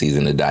holiday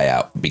season to die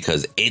out?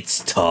 Because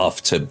it's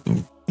tough to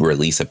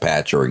release a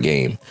patch or a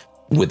game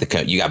with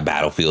you got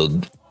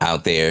Battlefield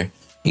out there,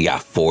 you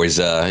got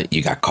Forza,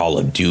 you got Call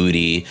of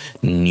Duty,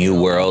 New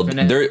World,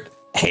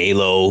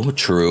 Halo,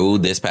 true,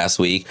 this past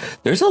week.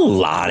 There's a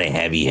lot of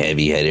heavy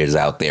hitters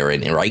out there.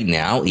 And right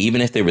now, even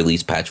if they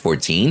release patch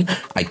 14,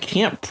 I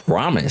can't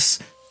promise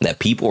that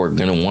people are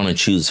going to want to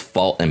choose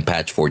Fault and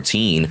patch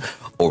 14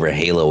 over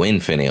Halo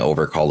Infinite,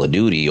 over Call of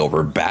Duty,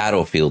 over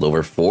Battlefield,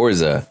 over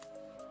Forza.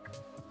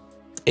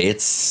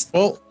 It's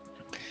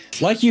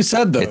like you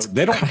said, though,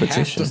 they don't have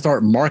to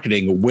start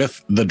marketing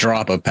with the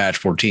drop of patch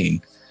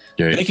 14.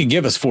 Yeah. They could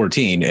give us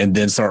 14 and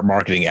then start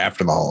marketing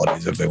after the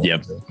holidays if they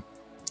want to.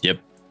 Yep.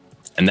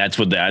 And that's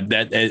what that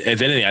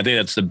if anything, I think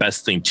that's the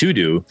best thing to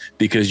do,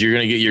 because you're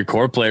going to get your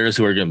core players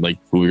who are going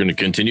to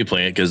continue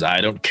playing it. Because I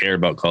don't care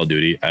about Call of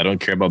Duty, I don't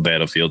care about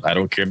Battlefield, I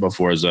don't care about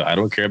Forza, I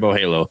don't care about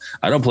Halo.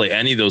 I don't play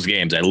any of those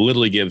games. I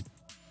literally give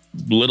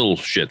little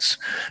shits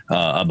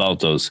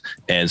about those.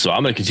 And so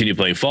I'm going to continue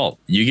playing Fault.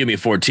 You give me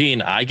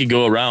 14, I could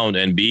go around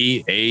and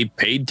be a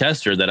paid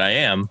tester that I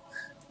am,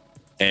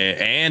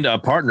 and a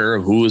partner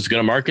who is going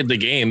to market the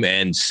game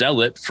and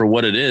sell it for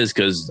what it is,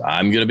 because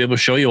I'm going to be able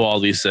to show you all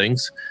these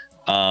things.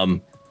 I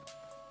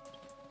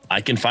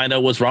can find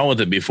out what's wrong with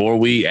it before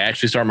we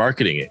actually start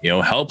marketing it.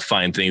 Help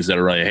find things that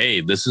are like,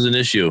 hey, this is an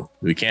issue,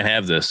 we can't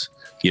have this.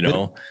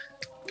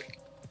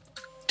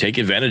 Take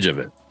advantage of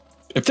it.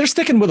 If they're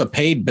sticking with a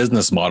paid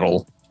business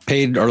model,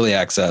 paid early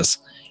access,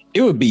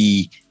 it would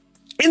be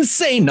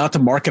insane not to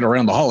market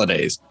around the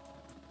holidays.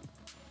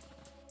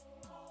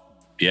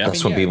 Yeah,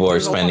 that's when people are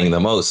spending the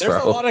most.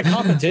 There's a lot of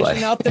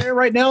competition out there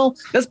right now.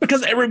 That's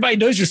because everybody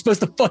knows you're supposed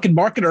to fucking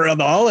market around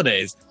the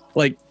holidays.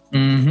 Like,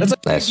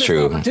 that's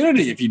true.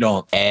 Opportunity if you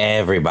don't.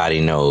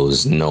 Everybody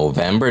knows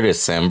November,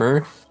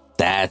 December.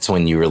 That's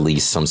when you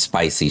release some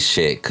spicy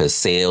shit, because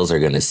sales are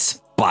gonna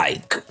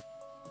spike.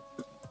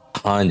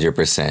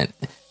 100%.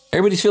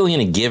 Everybody's feeling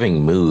in a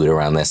giving mood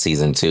around that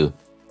season too.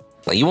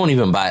 Like, you won't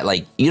even buy.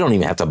 Like, you don't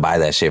even have to buy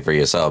that shit for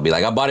yourself. Be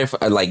like, I bought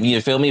it.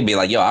 You feel me? Be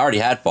like, yo, I already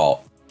had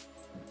Fault.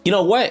 You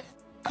know what?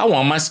 I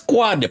want my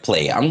squad to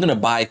play. I'm gonna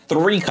buy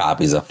 3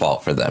 copies of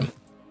Fault for them,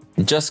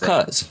 just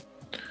cause.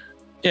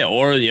 Yeah,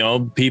 or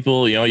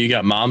people, you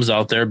got moms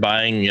out there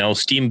buying,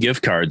 Steam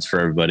gift cards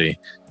for everybody,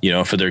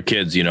 for their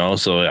kids,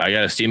 So I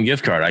got a Steam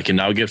gift card. I can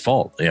now get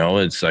Fault.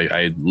 It's like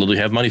I literally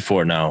have money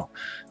for it now,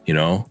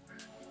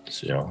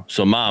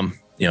 So mom,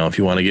 if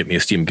you want to get me a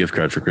Steam gift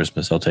card for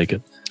Christmas, I'll take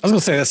it. I was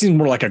gonna say that seems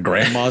more like a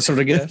grandma sort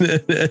of gift.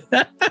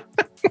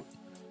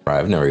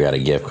 I've never got a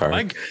gift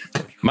card.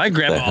 My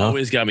grandma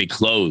always got me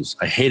clothes.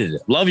 I hated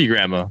it. Love you,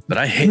 grandma, but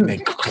I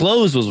hate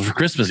clothes was for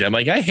Christmas. I'm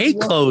like, I hate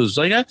clothes.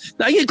 Like,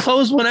 I get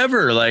clothes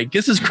whenever. Like,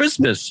 this is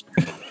Christmas.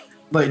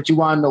 But you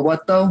want to know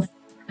what though?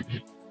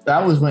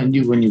 that was when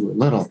you were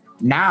little.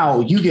 Now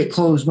you get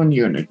clothes when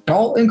you're an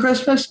adult in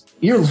Christmas.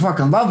 You're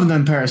fucking loving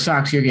them pair of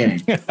socks you're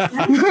getting.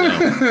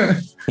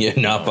 You're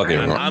not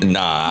fucking wrong.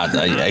 Nah,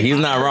 he's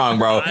not wrong,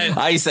 bro.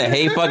 I used to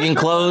hate fucking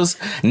clothes.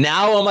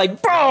 Now I'm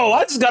like, bro,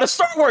 I just got a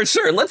Star Wars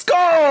shirt. Let's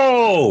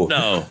go.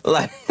 No,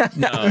 Like,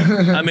 no.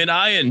 I mean,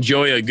 I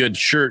enjoy a good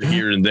shirt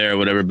here and there,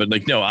 whatever. But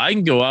like, no, I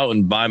can go out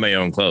and buy my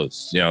own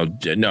clothes. You know,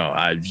 no,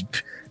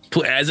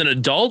 as an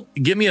adult,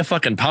 give me a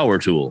fucking power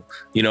tool.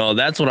 You know,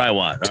 that's what I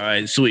want. All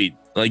right, sweet.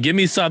 Like, give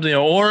me something,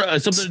 or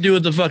something to do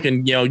with the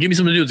fucking, you know, give me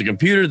something to do with the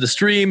computer, the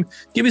stream.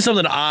 Give me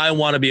something I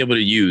want to be able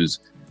to use.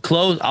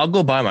 Clothes, I'll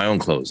go buy my own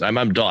clothes. I'm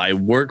adult. I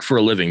work for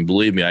a living.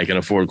 Believe me, I can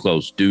afford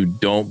clothes. Dude,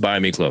 don't buy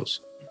me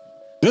clothes.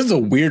 This is a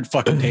weird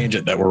fucking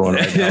tangent that we're on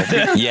right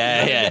now.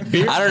 yeah.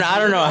 I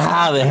don't know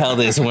how the hell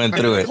this went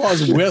through it.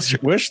 Claus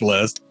wish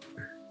list.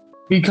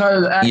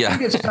 Because I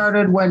think it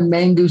started when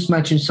Mangoose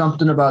mentioned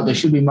something about there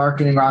should be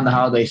marketing around the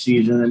holiday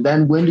season, and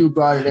then Windu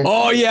brought it in.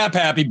 Oh yeah,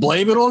 Pappy,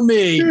 blame it on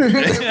me. Oof,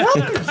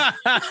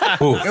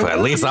 at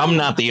least I'm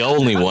not the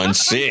only one.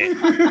 Shit,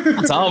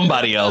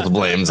 somebody else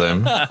blames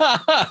him.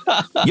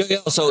 Yo.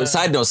 So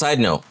side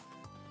note.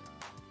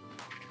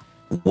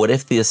 What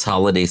if this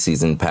holiday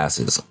season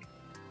passes,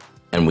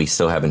 and we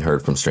still haven't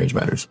heard from Strange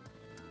Matters?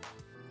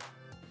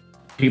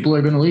 People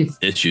are going to leave.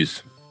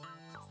 Issues.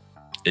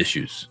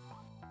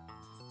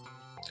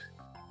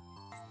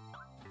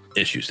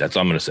 That's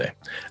all I'm going to say.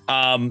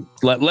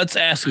 Let's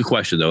ask a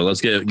question though.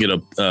 Let's get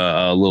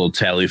a little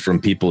tally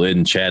from people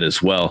in chat as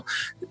well.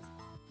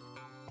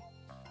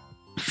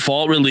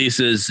 Fall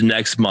releases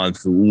next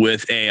month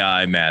with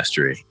AI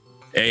mastery,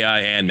 AI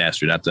and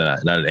mastery, not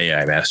an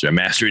AI mastery, a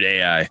mastered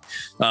AI.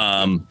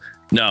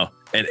 No,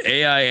 an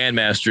AI and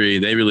mastery.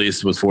 They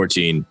released with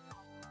 14.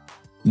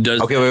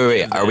 Okay,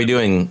 wait. Are we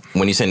doing,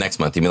 when you say next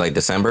month, you mean like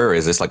December, or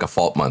is this like a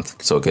fault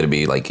month? So it could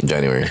be like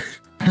January.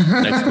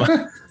 Next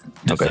month.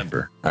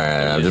 December. Okay. All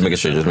right, just making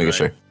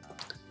sure.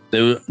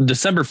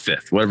 December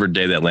 5th, whatever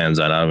day that lands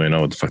on. I don't even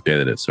know what the fuck day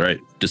that is. All right.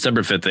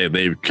 December 5th,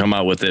 they come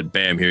out with it.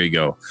 Bam, here you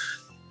go.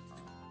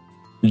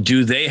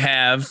 Do they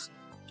have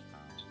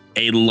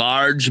a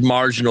large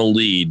marginal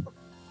lead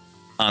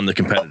on the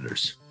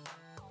competitors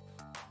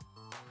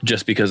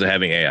just because of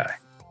having AI?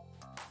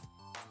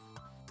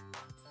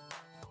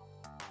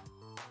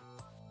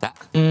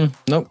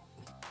 Nope.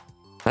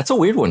 That's a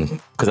weird one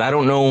because I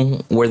don't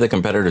know where the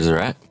competitors are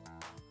at.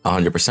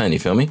 100%. You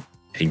feel me?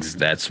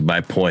 That's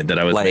my point that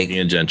I was making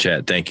in Gen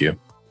Chat. Thank you.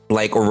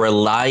 Like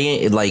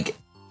relying, like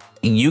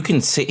you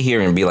can sit here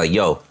and be like,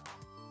 yo,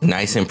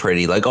 nice and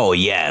pretty. Like, oh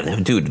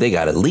yeah, dude, they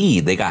got a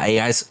lead. They got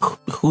AIs.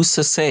 Who's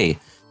to say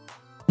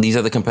these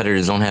other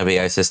competitors don't have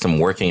AI system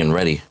working and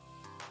ready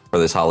for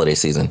this holiday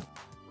season?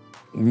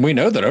 We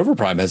know that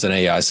Overprime has an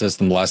AI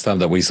system. Last time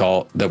that we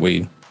saw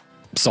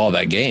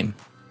that game.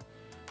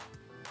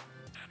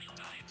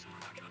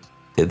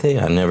 Did they?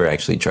 I never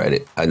actually tried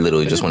it. I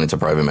literally just went into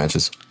private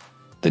matches.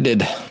 They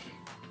did.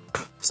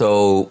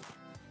 So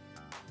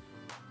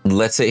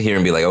let's sit here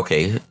and be like,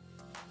 okay,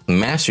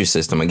 mastery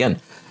system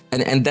again.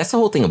 And that's the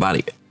whole thing about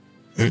it.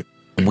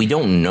 We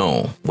don't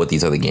know what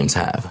these other games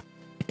have.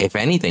 If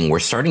anything, we're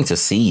starting to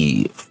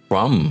see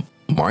from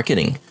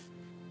marketing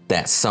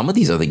that some of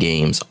these other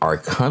games are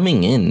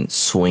coming in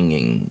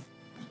swinging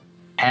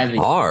Heavy.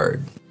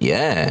 hard.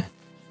 Yeah.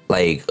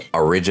 Like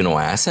original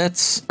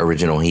assets,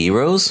 original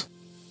heroes.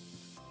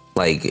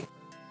 Like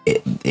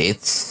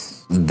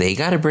it's they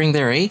got to bring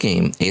their A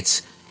game.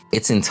 It's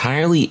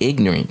entirely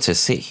ignorant to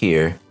sit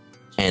here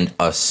and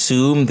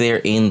assume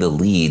they're in the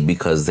lead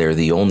because they're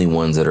the only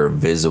ones that are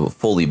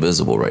fully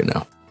visible right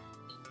now.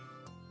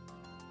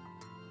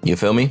 You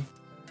feel me?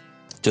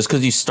 Just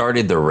because you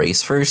started the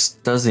race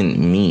first doesn't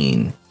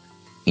mean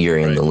you're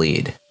in the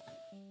lead.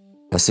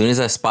 As soon as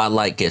that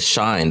spotlight gets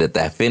shined at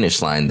that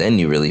finish line, then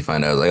you really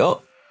find out, like,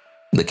 oh,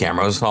 the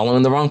camera was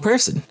following the wrong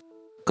person.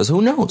 Because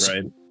who knows?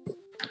 Right.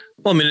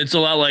 Well, I mean,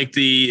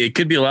 it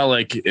could be a lot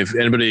like if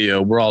anybody,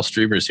 we're all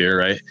streamers here,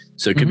 right?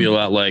 So it could be a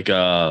lot like,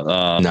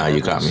 nah, you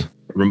got me.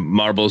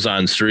 Marbles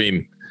on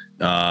stream.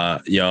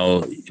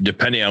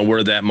 Depending on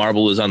where that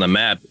marble is on the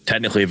map,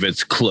 technically, if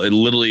it's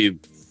literally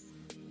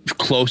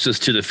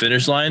closest to the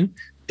finish line,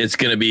 it's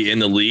going to be in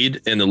the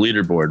lead in the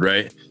leaderboard,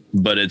 right?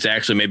 But it's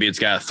actually, maybe it's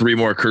got 3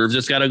 more curves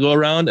it's got to go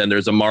around, and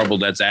there's a marble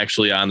that's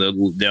actually on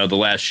the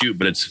last shoot,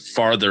 but it's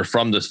farther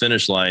from the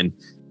finish line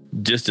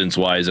distance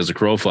wise as a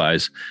crow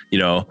flies,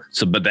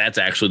 but that's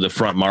actually the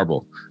front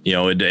marble.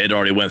 It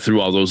already went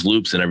through all those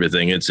loops and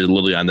everything. It's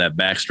literally on that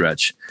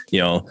backstretch,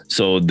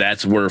 so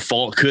that's where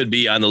Fault could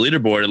be on the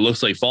leaderboard. It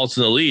looks like Fault's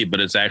in the lead, but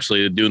it's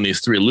actually doing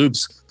these 3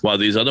 loops, while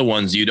these other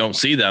ones, you don't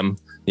see them.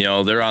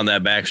 They're on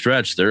that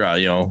backstretch.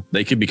 They're,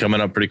 they could be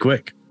coming up pretty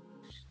quick.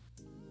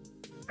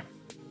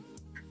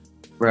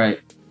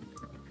 Right.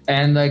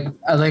 And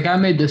like I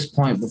made this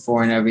point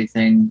before and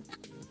everything.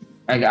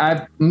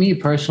 Like me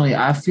personally,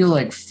 I feel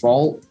like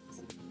Fault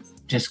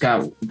just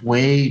got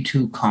way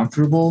too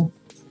comfortable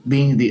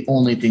being the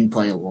only thing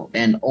playable.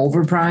 And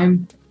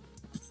Overprime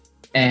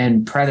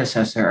and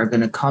Predecessor are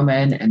going to come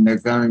in and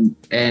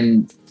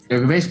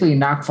they're basically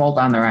knock Fault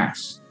on their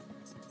ass.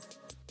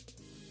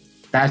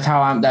 That's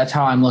how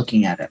I'm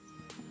looking at it.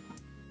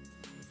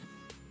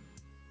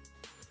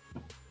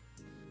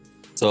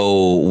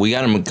 So we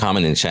got a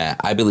comment in chat.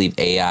 I believe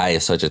AI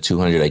is such a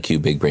 200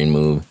 IQ big brain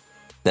move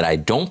that I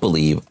don't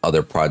believe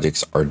other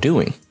projects are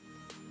doing.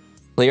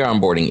 Player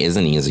onboarding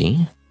isn't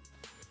easy.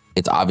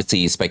 It's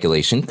obviously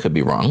speculation, could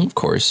be wrong, of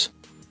course.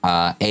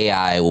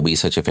 AI will be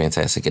such a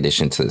fantastic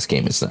addition to this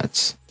game. It's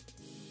nuts.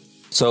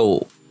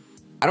 So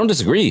I don't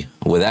disagree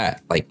with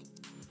that. Like,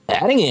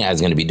 adding AI is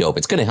going to be dope.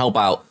 It's going to help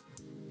out.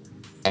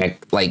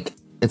 Like,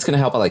 it's going to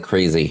help out like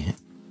crazy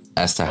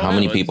as to how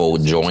many people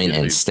would join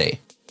and stay.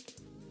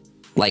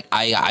 Like,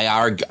 I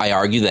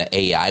argue that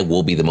AI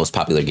will be the most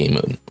popular game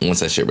mode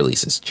once that shit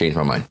releases. Change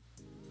my mind.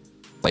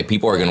 Like,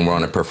 people are going to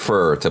want to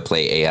prefer to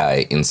play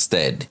AI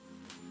instead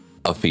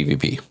of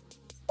PvP.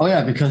 Oh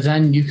yeah, because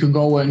then you can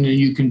go in and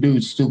you can do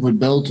stupid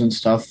builds and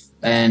stuff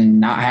and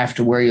not have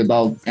to worry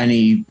about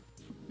any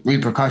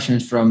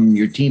repercussions from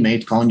your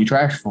teammates calling you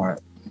trash for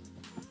it.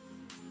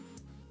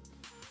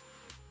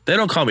 They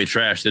don't call me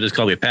trash. They just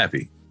call me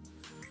Pappy.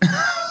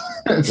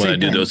 When I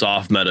do those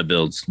off-meta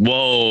builds.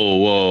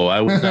 Whoa.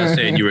 I was not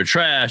saying you were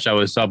trash. I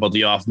was talking about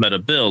the off-meta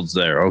builds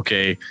there.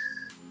 Okay.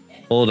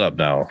 Hold up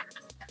now.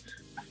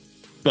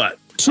 But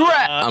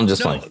I'm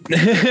just playing.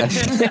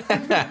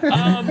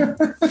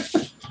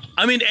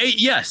 I mean,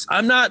 yes,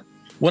 I'm not.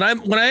 When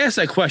I asked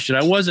that question,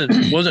 I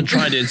wasn't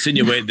trying to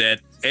insinuate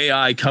that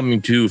AI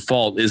coming to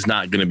Fault is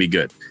not going to be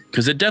good,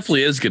 because it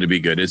definitely is going to be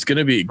good. It's going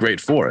to be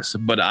great for us.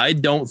 But I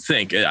don't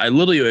think, I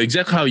literally,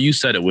 exactly how you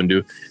said it,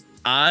 Windu,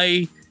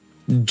 I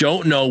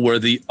don't know where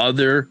the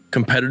other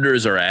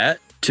competitors are at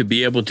to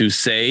be able to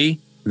say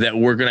that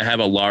we're going to have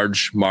a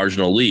large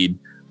marginal lead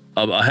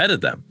ahead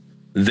of them.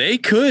 They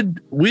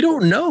could, we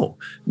don't know.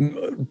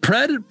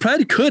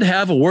 Pred could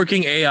have a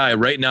working AI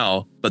right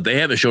now, but they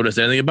haven't showed us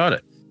anything about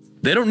it.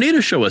 They don't need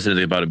to show us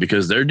anything about it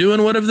because they're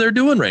doing whatever they're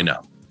doing right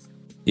now.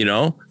 You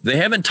know, they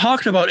haven't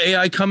talked about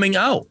AI coming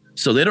out,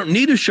 so they don't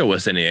need to show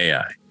us any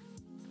AI.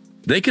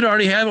 They could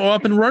already have it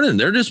up and running.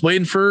 They're just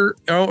waiting for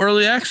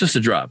early access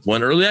to drop.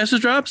 When early access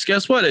drops,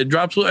 guess what? It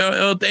drops with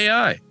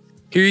AI.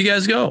 Here you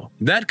guys go.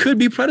 That could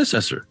be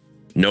predecessor.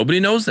 Nobody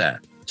knows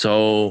that.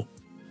 So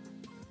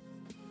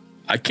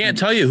I can't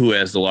tell you who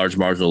has the large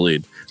marginal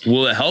lead.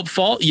 Will it help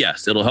Fault?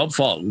 Yes, it'll help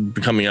Fault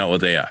coming out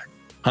with AI,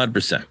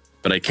 100%.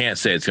 But I can't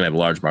say it's going to have a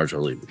large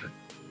marginal lead with it.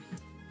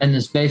 And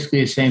it's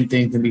basically the same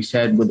thing can be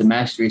said with the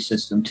mastery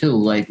system too.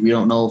 Like, we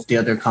don't know if the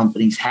other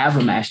companies have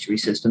a mastery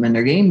system in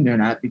their game or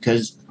not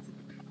because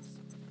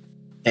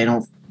they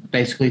don't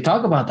basically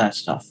talk about that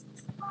stuff.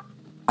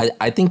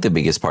 I think the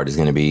biggest part is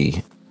going to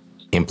be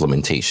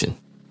implementation.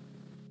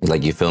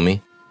 Like, you feel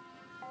me?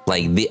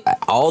 Like,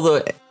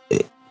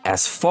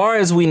 as far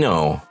as we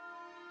know,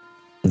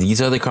 these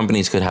other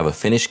companies could have a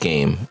finished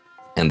game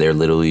and they're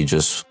literally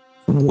just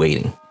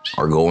waiting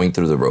or going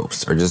through the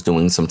ropes or just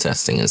doing some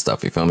testing and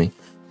stuff. You feel me?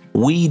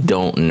 We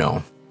don't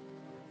know.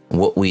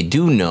 What we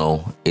do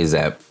know is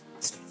that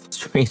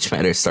Strange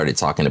Matter started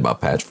talking about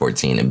patch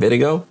 14 a bit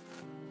ago.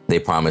 They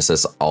promised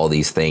us all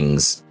these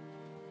things.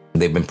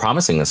 They've been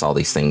promising us all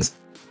these things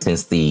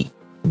since the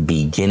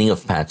beginning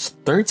of patch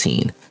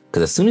 13.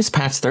 Because as soon as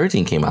patch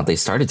 13 came out, they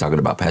started talking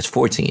about patch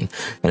 14.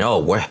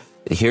 And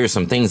here's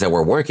some things that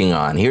we're working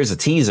on. Here's a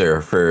teaser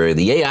for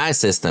the AI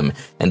system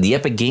and the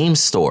Epic Games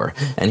Store.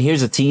 And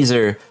here's a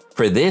teaser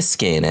for this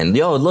skin. And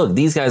look,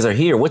 these guys are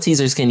here. What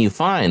teasers can you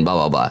find? Blah,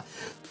 blah, blah.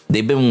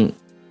 They've been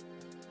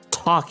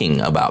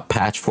talking about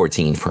patch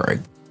 14 for a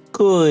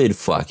good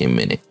fucking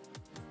minute.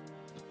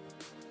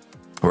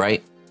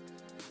 Right?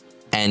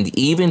 And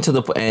even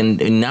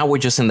and now we're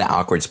just in the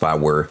awkward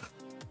spot where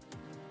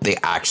they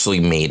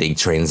actually made a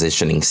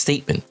transitioning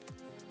statement.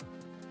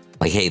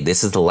 Like, hey,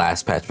 this is the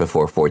last patch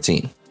before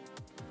 14.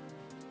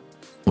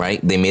 Right?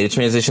 They made a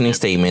transitioning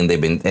statement.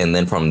 And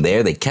then from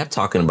there, they kept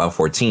talking about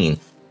 14,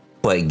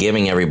 but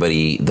giving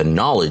everybody the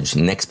knowledge,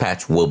 next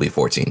patch will be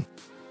 14.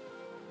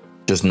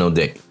 Just no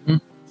dick.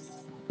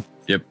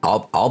 Yep.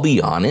 I'll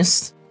be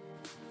honest.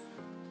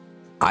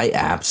 I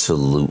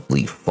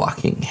absolutely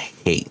fucking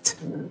hate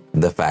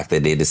the fact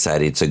that they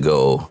decided to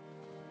go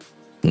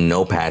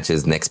no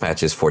patches, next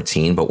patch is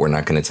 14, but we're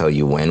not going to tell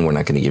you when. We're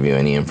not going to give you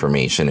any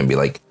information and be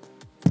like,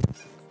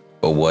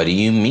 but what do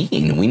you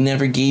mean? We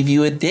never gave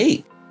you a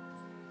date.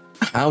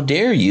 How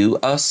dare you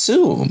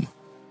assume?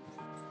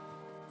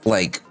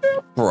 Like,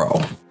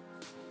 bro,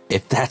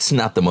 if that's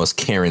not the most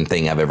Karen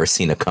thing I've ever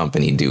seen a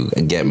company do,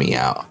 get me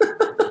out.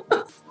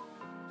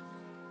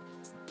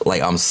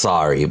 Like, I'm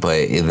sorry,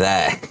 but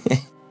that...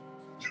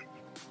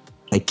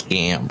 I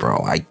can't,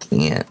 bro. I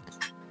can't.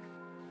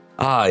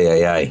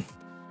 I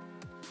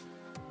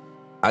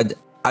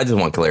just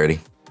want clarity.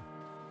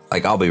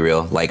 Like, I'll be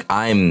real. Like,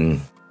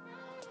 I'm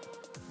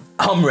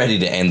ready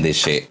to end this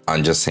shit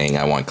on just saying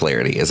I want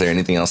clarity. Is there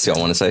anything else y'all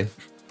want to say?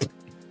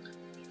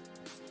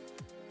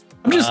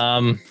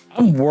 I'm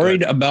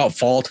worried about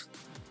Fault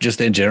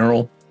just in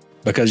general,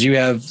 because you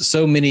have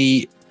so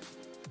many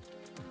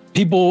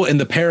people in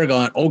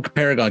the old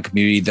Paragon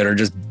community that are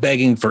just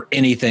begging for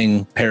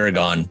anything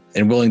Paragon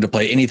and willing to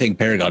play anything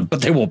Paragon, but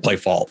they won't play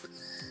Fault.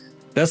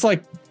 That's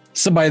like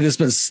somebody that's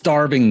been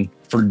starving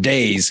for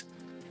days,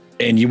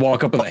 and you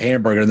walk up with a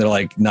hamburger and they're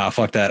like, nah,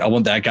 fuck that. I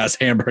want that guy's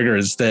hamburger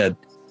instead.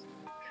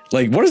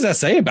 Like, what does that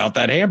say about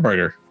that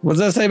hamburger? What does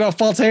that say about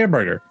Fault's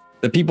hamburger?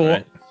 That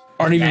people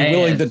aren't even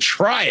willing to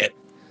try it.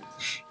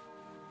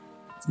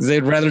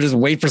 They'd rather just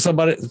wait for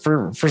somebody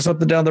for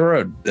something down the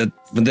road that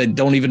they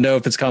don't even know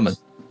if it's coming.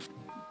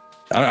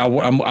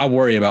 I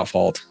worry about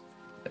Fault.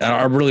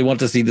 I really want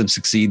to see them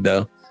succeed,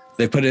 though.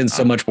 They put in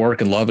so much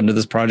work and love into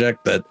this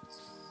project that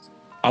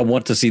I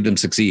want to see them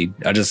succeed.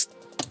 I just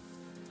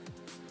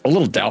a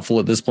little doubtful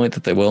at this point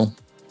that they will.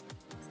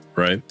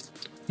 Right.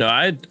 No,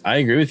 I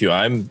agree with you.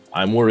 I'm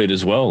worried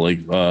as well. Like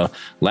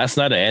last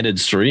night I ended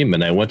stream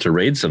and I went to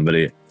raid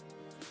somebody.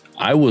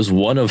 I was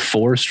one of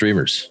 4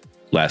 streamers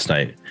last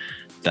night.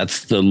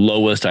 That's the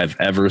lowest I've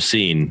ever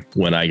seen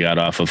when I got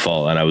off of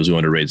Fault and I was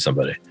going to raid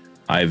somebody.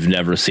 I've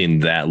never seen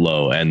that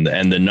low, and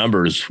the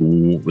numbers,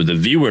 the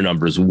viewer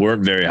numbers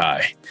weren't very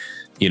high.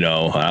 You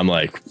know, I'm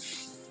like,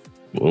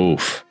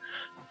 oof,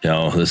 you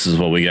know, this is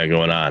what we got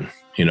going on.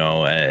 You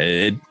know,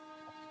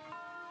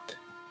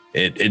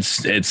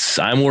 it's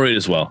I'm worried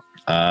as well.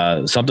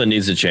 Something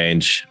needs to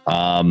change.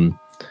 Announcements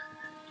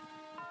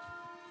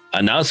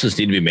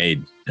need to be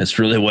made. That's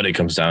really what it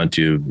comes down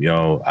to. You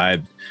know,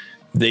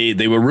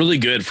 they were really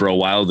good for a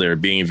while there,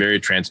 being very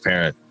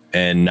transparent.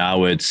 And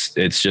now it's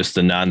just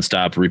the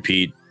nonstop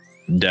repeat.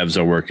 Devs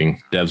are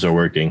working,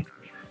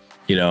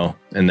 you know,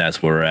 and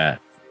that's where we're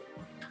at.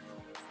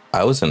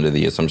 I was under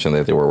the assumption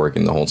that they were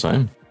working the whole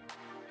time.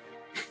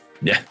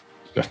 Yeah.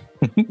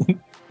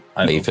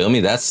 You feel me?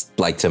 That's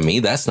like, to me,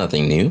 that's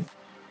nothing new.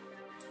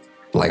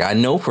 Like, I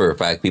know for a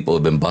fact people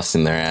have been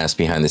busting their ass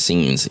behind the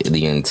scenes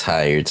the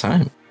entire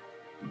time,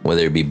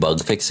 whether it be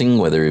bug fixing,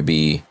 whether it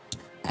be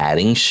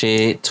adding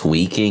shit,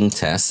 tweaking,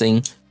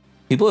 testing.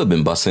 People have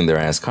been busting their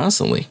ass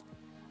constantly.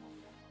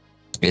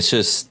 It's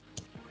just,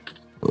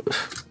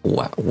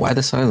 why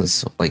the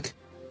silence? Like,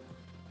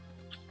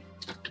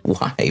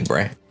 why,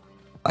 bruh?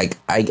 Like,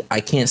 I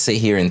can't sit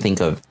here and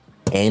think of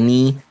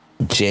any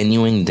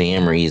genuine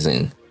damn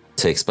reason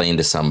to explain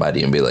to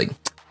somebody and be like,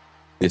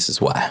 this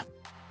is why.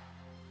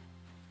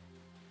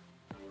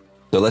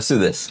 So let's do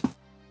this.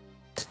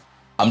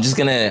 I'm just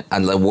gonna,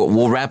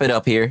 we'll wrap it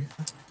up here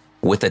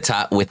with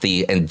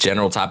the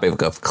general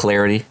topic of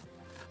clarity.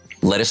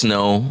 Let us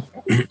know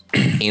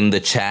in the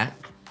chat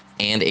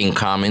and in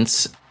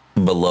comments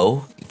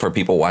below for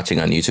people watching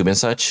on YouTube and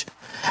such,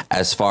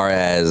 as far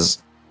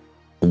as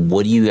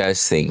what do you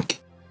guys think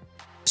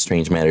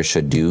Strange Matter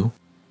should do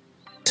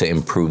to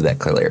improve that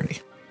clarity.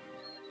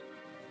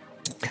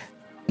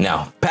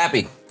 Now,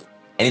 Pappy,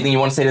 anything you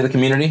want to say to the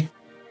community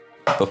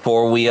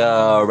before we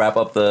wrap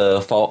up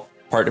the Fault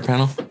partner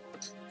panel?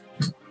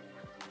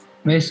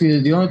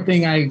 Basically, the only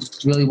thing I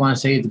really want to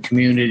say to the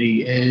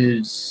community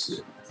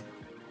is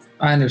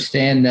I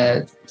understand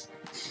that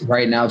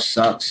right now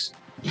sucks.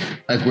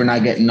 Like, we're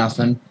not getting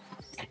nothing.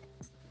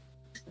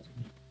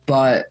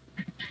 But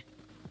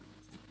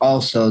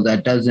also,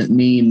 that doesn't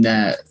mean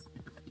that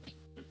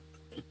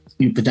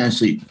you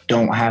potentially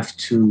don't have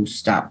to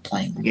stop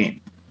playing the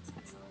game.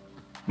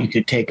 You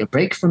could take a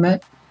break from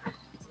it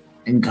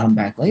and come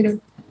back later.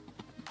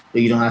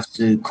 But you don't have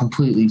to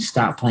completely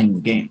stop playing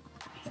the game.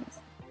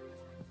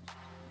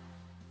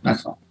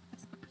 That's all.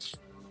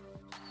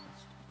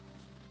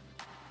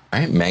 All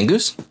right,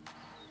 Mangoose.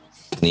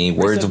 Any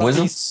words of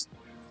wisdom?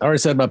 I already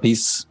said my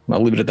piece.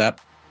 I'll leave it at that.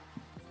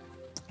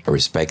 I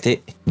respect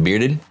it.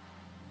 Bearded.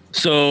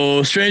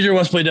 So Stranger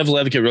wants to play devil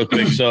advocate real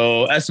quick.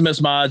 So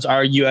SMS mods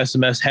argue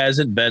SMS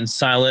hasn't been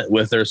silent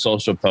with their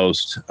social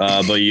post,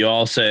 but you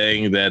all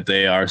saying that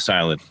they are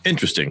silent.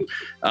 Interesting.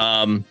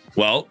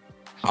 Well,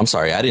 I'm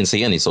sorry, I didn't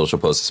see any social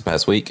posts this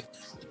past week.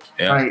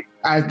 Yeah.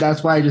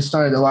 That's why I just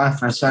started to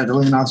laugh. I started to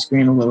lean off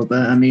screen a little bit.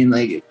 I mean,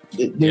 like,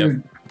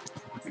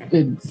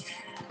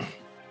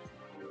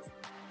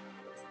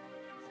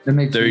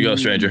 there you go,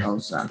 Stranger. No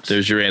sense.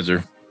 There's your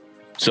answer.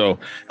 So,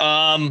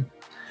 no,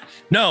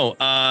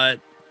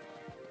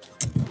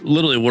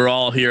 literally, we're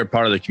all here,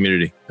 part of the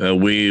community.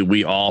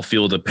 We all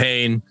feel the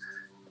pain.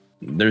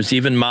 There's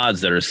even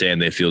mods that are saying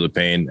they feel the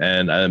pain.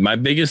 And my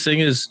biggest thing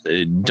is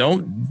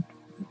don't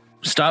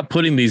stop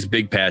putting these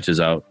big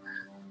patches out.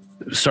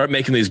 Start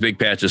making these big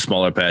patches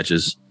smaller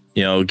patches.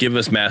 You know, give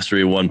us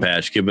Mastery one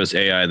patch, give us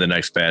AI the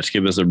next patch,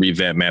 give us a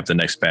revamp map the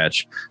next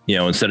patch, you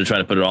know, instead of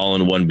trying to put it all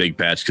in one big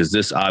patch, because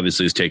this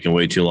obviously is taking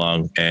way too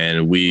long,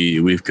 and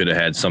we could have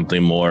had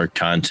something more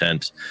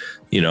content,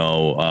 you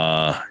know,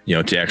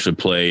 to actually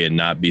play and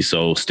not be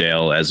so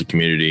stale as a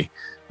community.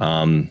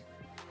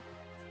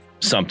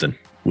 Something.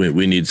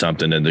 We need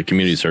something, and the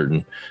community's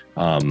hurting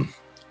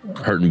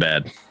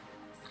bad.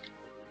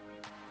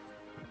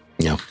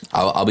 Yeah,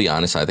 I'll be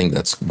honest. I think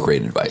that's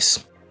great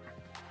advice.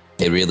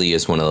 It really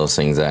is one of those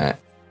things that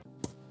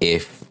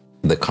if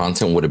the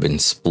content would have been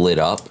split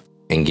up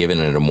and given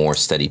it a more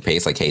steady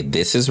pace, like, hey,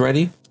 this is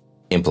ready,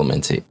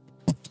 implement it.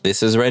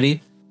 This is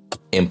ready,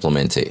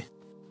 implement it.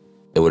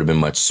 It would have been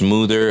much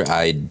smoother.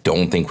 I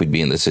don't think we'd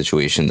be in the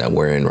situation that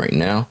we're in right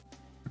now,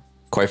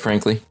 quite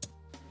frankly.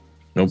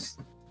 Nope.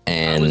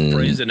 I was And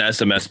praising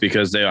SMS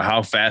because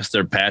how fast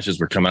their patches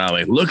were coming out.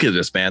 Like, look at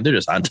this, man. They're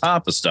just on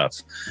top of stuff.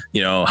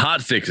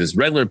 Hot fixes,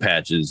 regular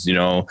patches,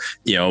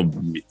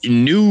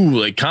 new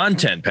like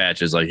content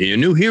patches, like a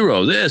new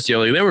hero, this,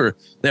 like they were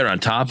on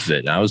top of it.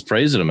 And I was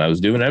praising them. I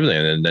was doing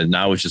everything. And then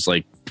now it's just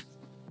like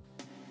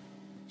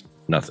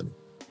nothing.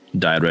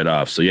 Died right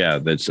off. So yeah,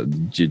 this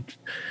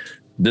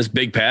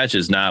big patch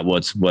is not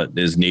what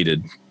is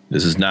needed.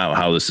 This is not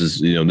how this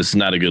is, this is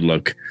not a good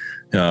look.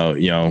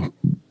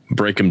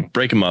 Break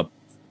them up,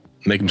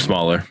 make them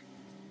smaller.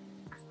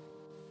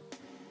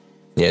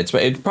 yeah,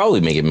 it'd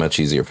probably make it much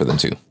easier for them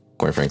too,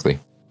 quite frankly.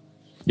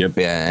 Yep.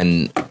 Yeah,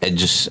 and it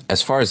just,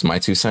 as far as my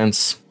 2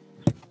 cents,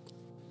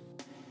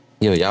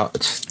 y'all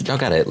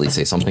gotta at least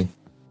say something.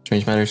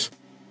 Strange Matters.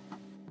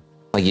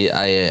 Like,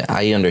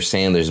 I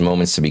understand there's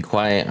moments to be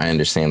quiet. I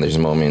understand there's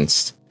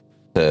moments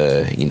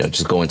to,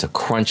 just go into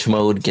crunch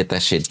mode, get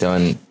that shit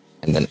done,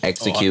 and then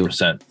execute.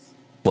 100%.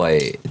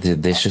 But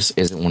this just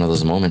isn't one of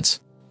those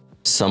moments.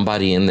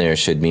 Somebody in there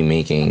should be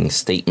making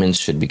statements,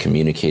 should be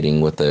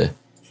communicating with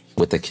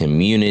the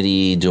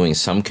community, doing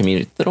some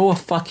community. Throw a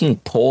fucking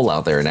poll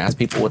out there and ask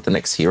people what the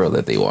next hero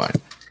that they want.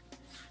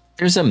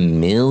 There's a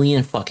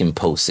million fucking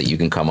posts that you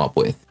can come up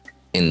with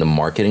in the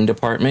marketing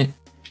department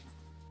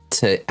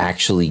to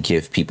actually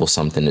give people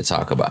something to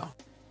talk about.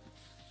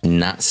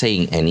 Not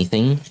saying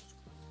anything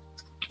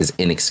is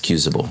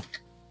inexcusable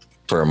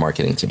for a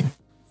marketing team.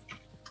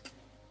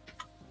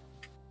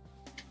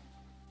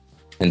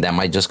 And that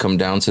might just come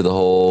down to the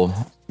whole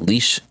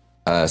leash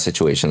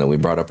situation that we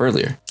brought up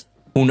earlier.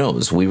 Who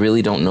knows? We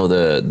really don't know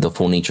the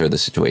full nature of the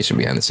situation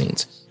behind the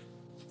scenes.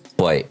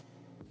 But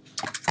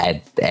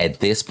at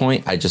this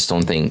point, I just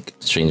don't think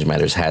Strange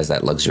Matters has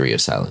that luxury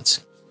of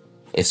silence.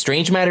 If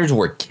Strange Matters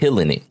were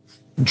killing it,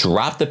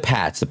 drop the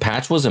patch. The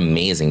patch was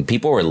amazing.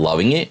 People were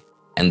loving it,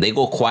 and they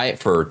go quiet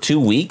for 2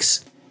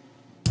 weeks.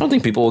 I don't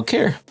think people would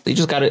care. They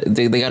just got it.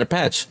 They got a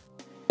patch.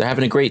 They're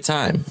having a great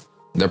time.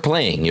 They're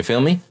playing. You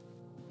feel me?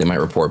 They might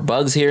report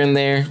bugs here and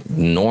there.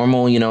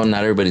 Normal,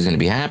 not everybody's going to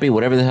be happy,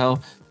 whatever the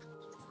hell.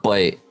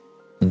 But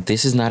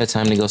this is not a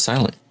time to go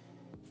silent.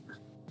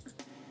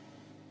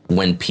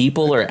 When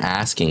people are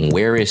asking,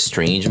 where is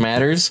Strange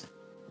Matters?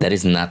 That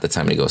is not the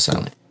time to go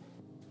silent.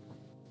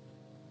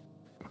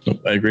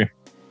 I agree.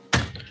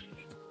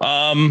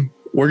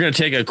 We're going to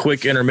take a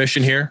quick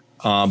intermission here,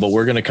 but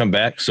we're going to come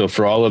back. So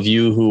for all of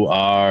you who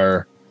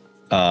are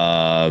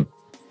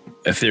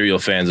Ethereal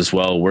fans as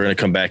well, we're going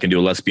to come back and do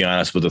a Let's Be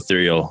Honest with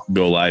Ethereal,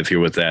 go live here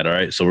with that. All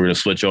right. So we're going to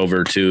switch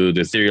over to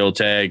the Ethereal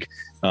tag.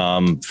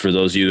 For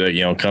those of you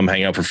that, come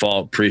hang out for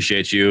Fault,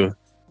 appreciate you.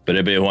 But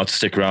everybody who wants to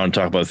stick around and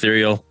talk about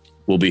Ethereal,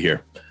 we'll be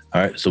here.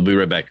 All right. So we'll be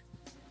right back.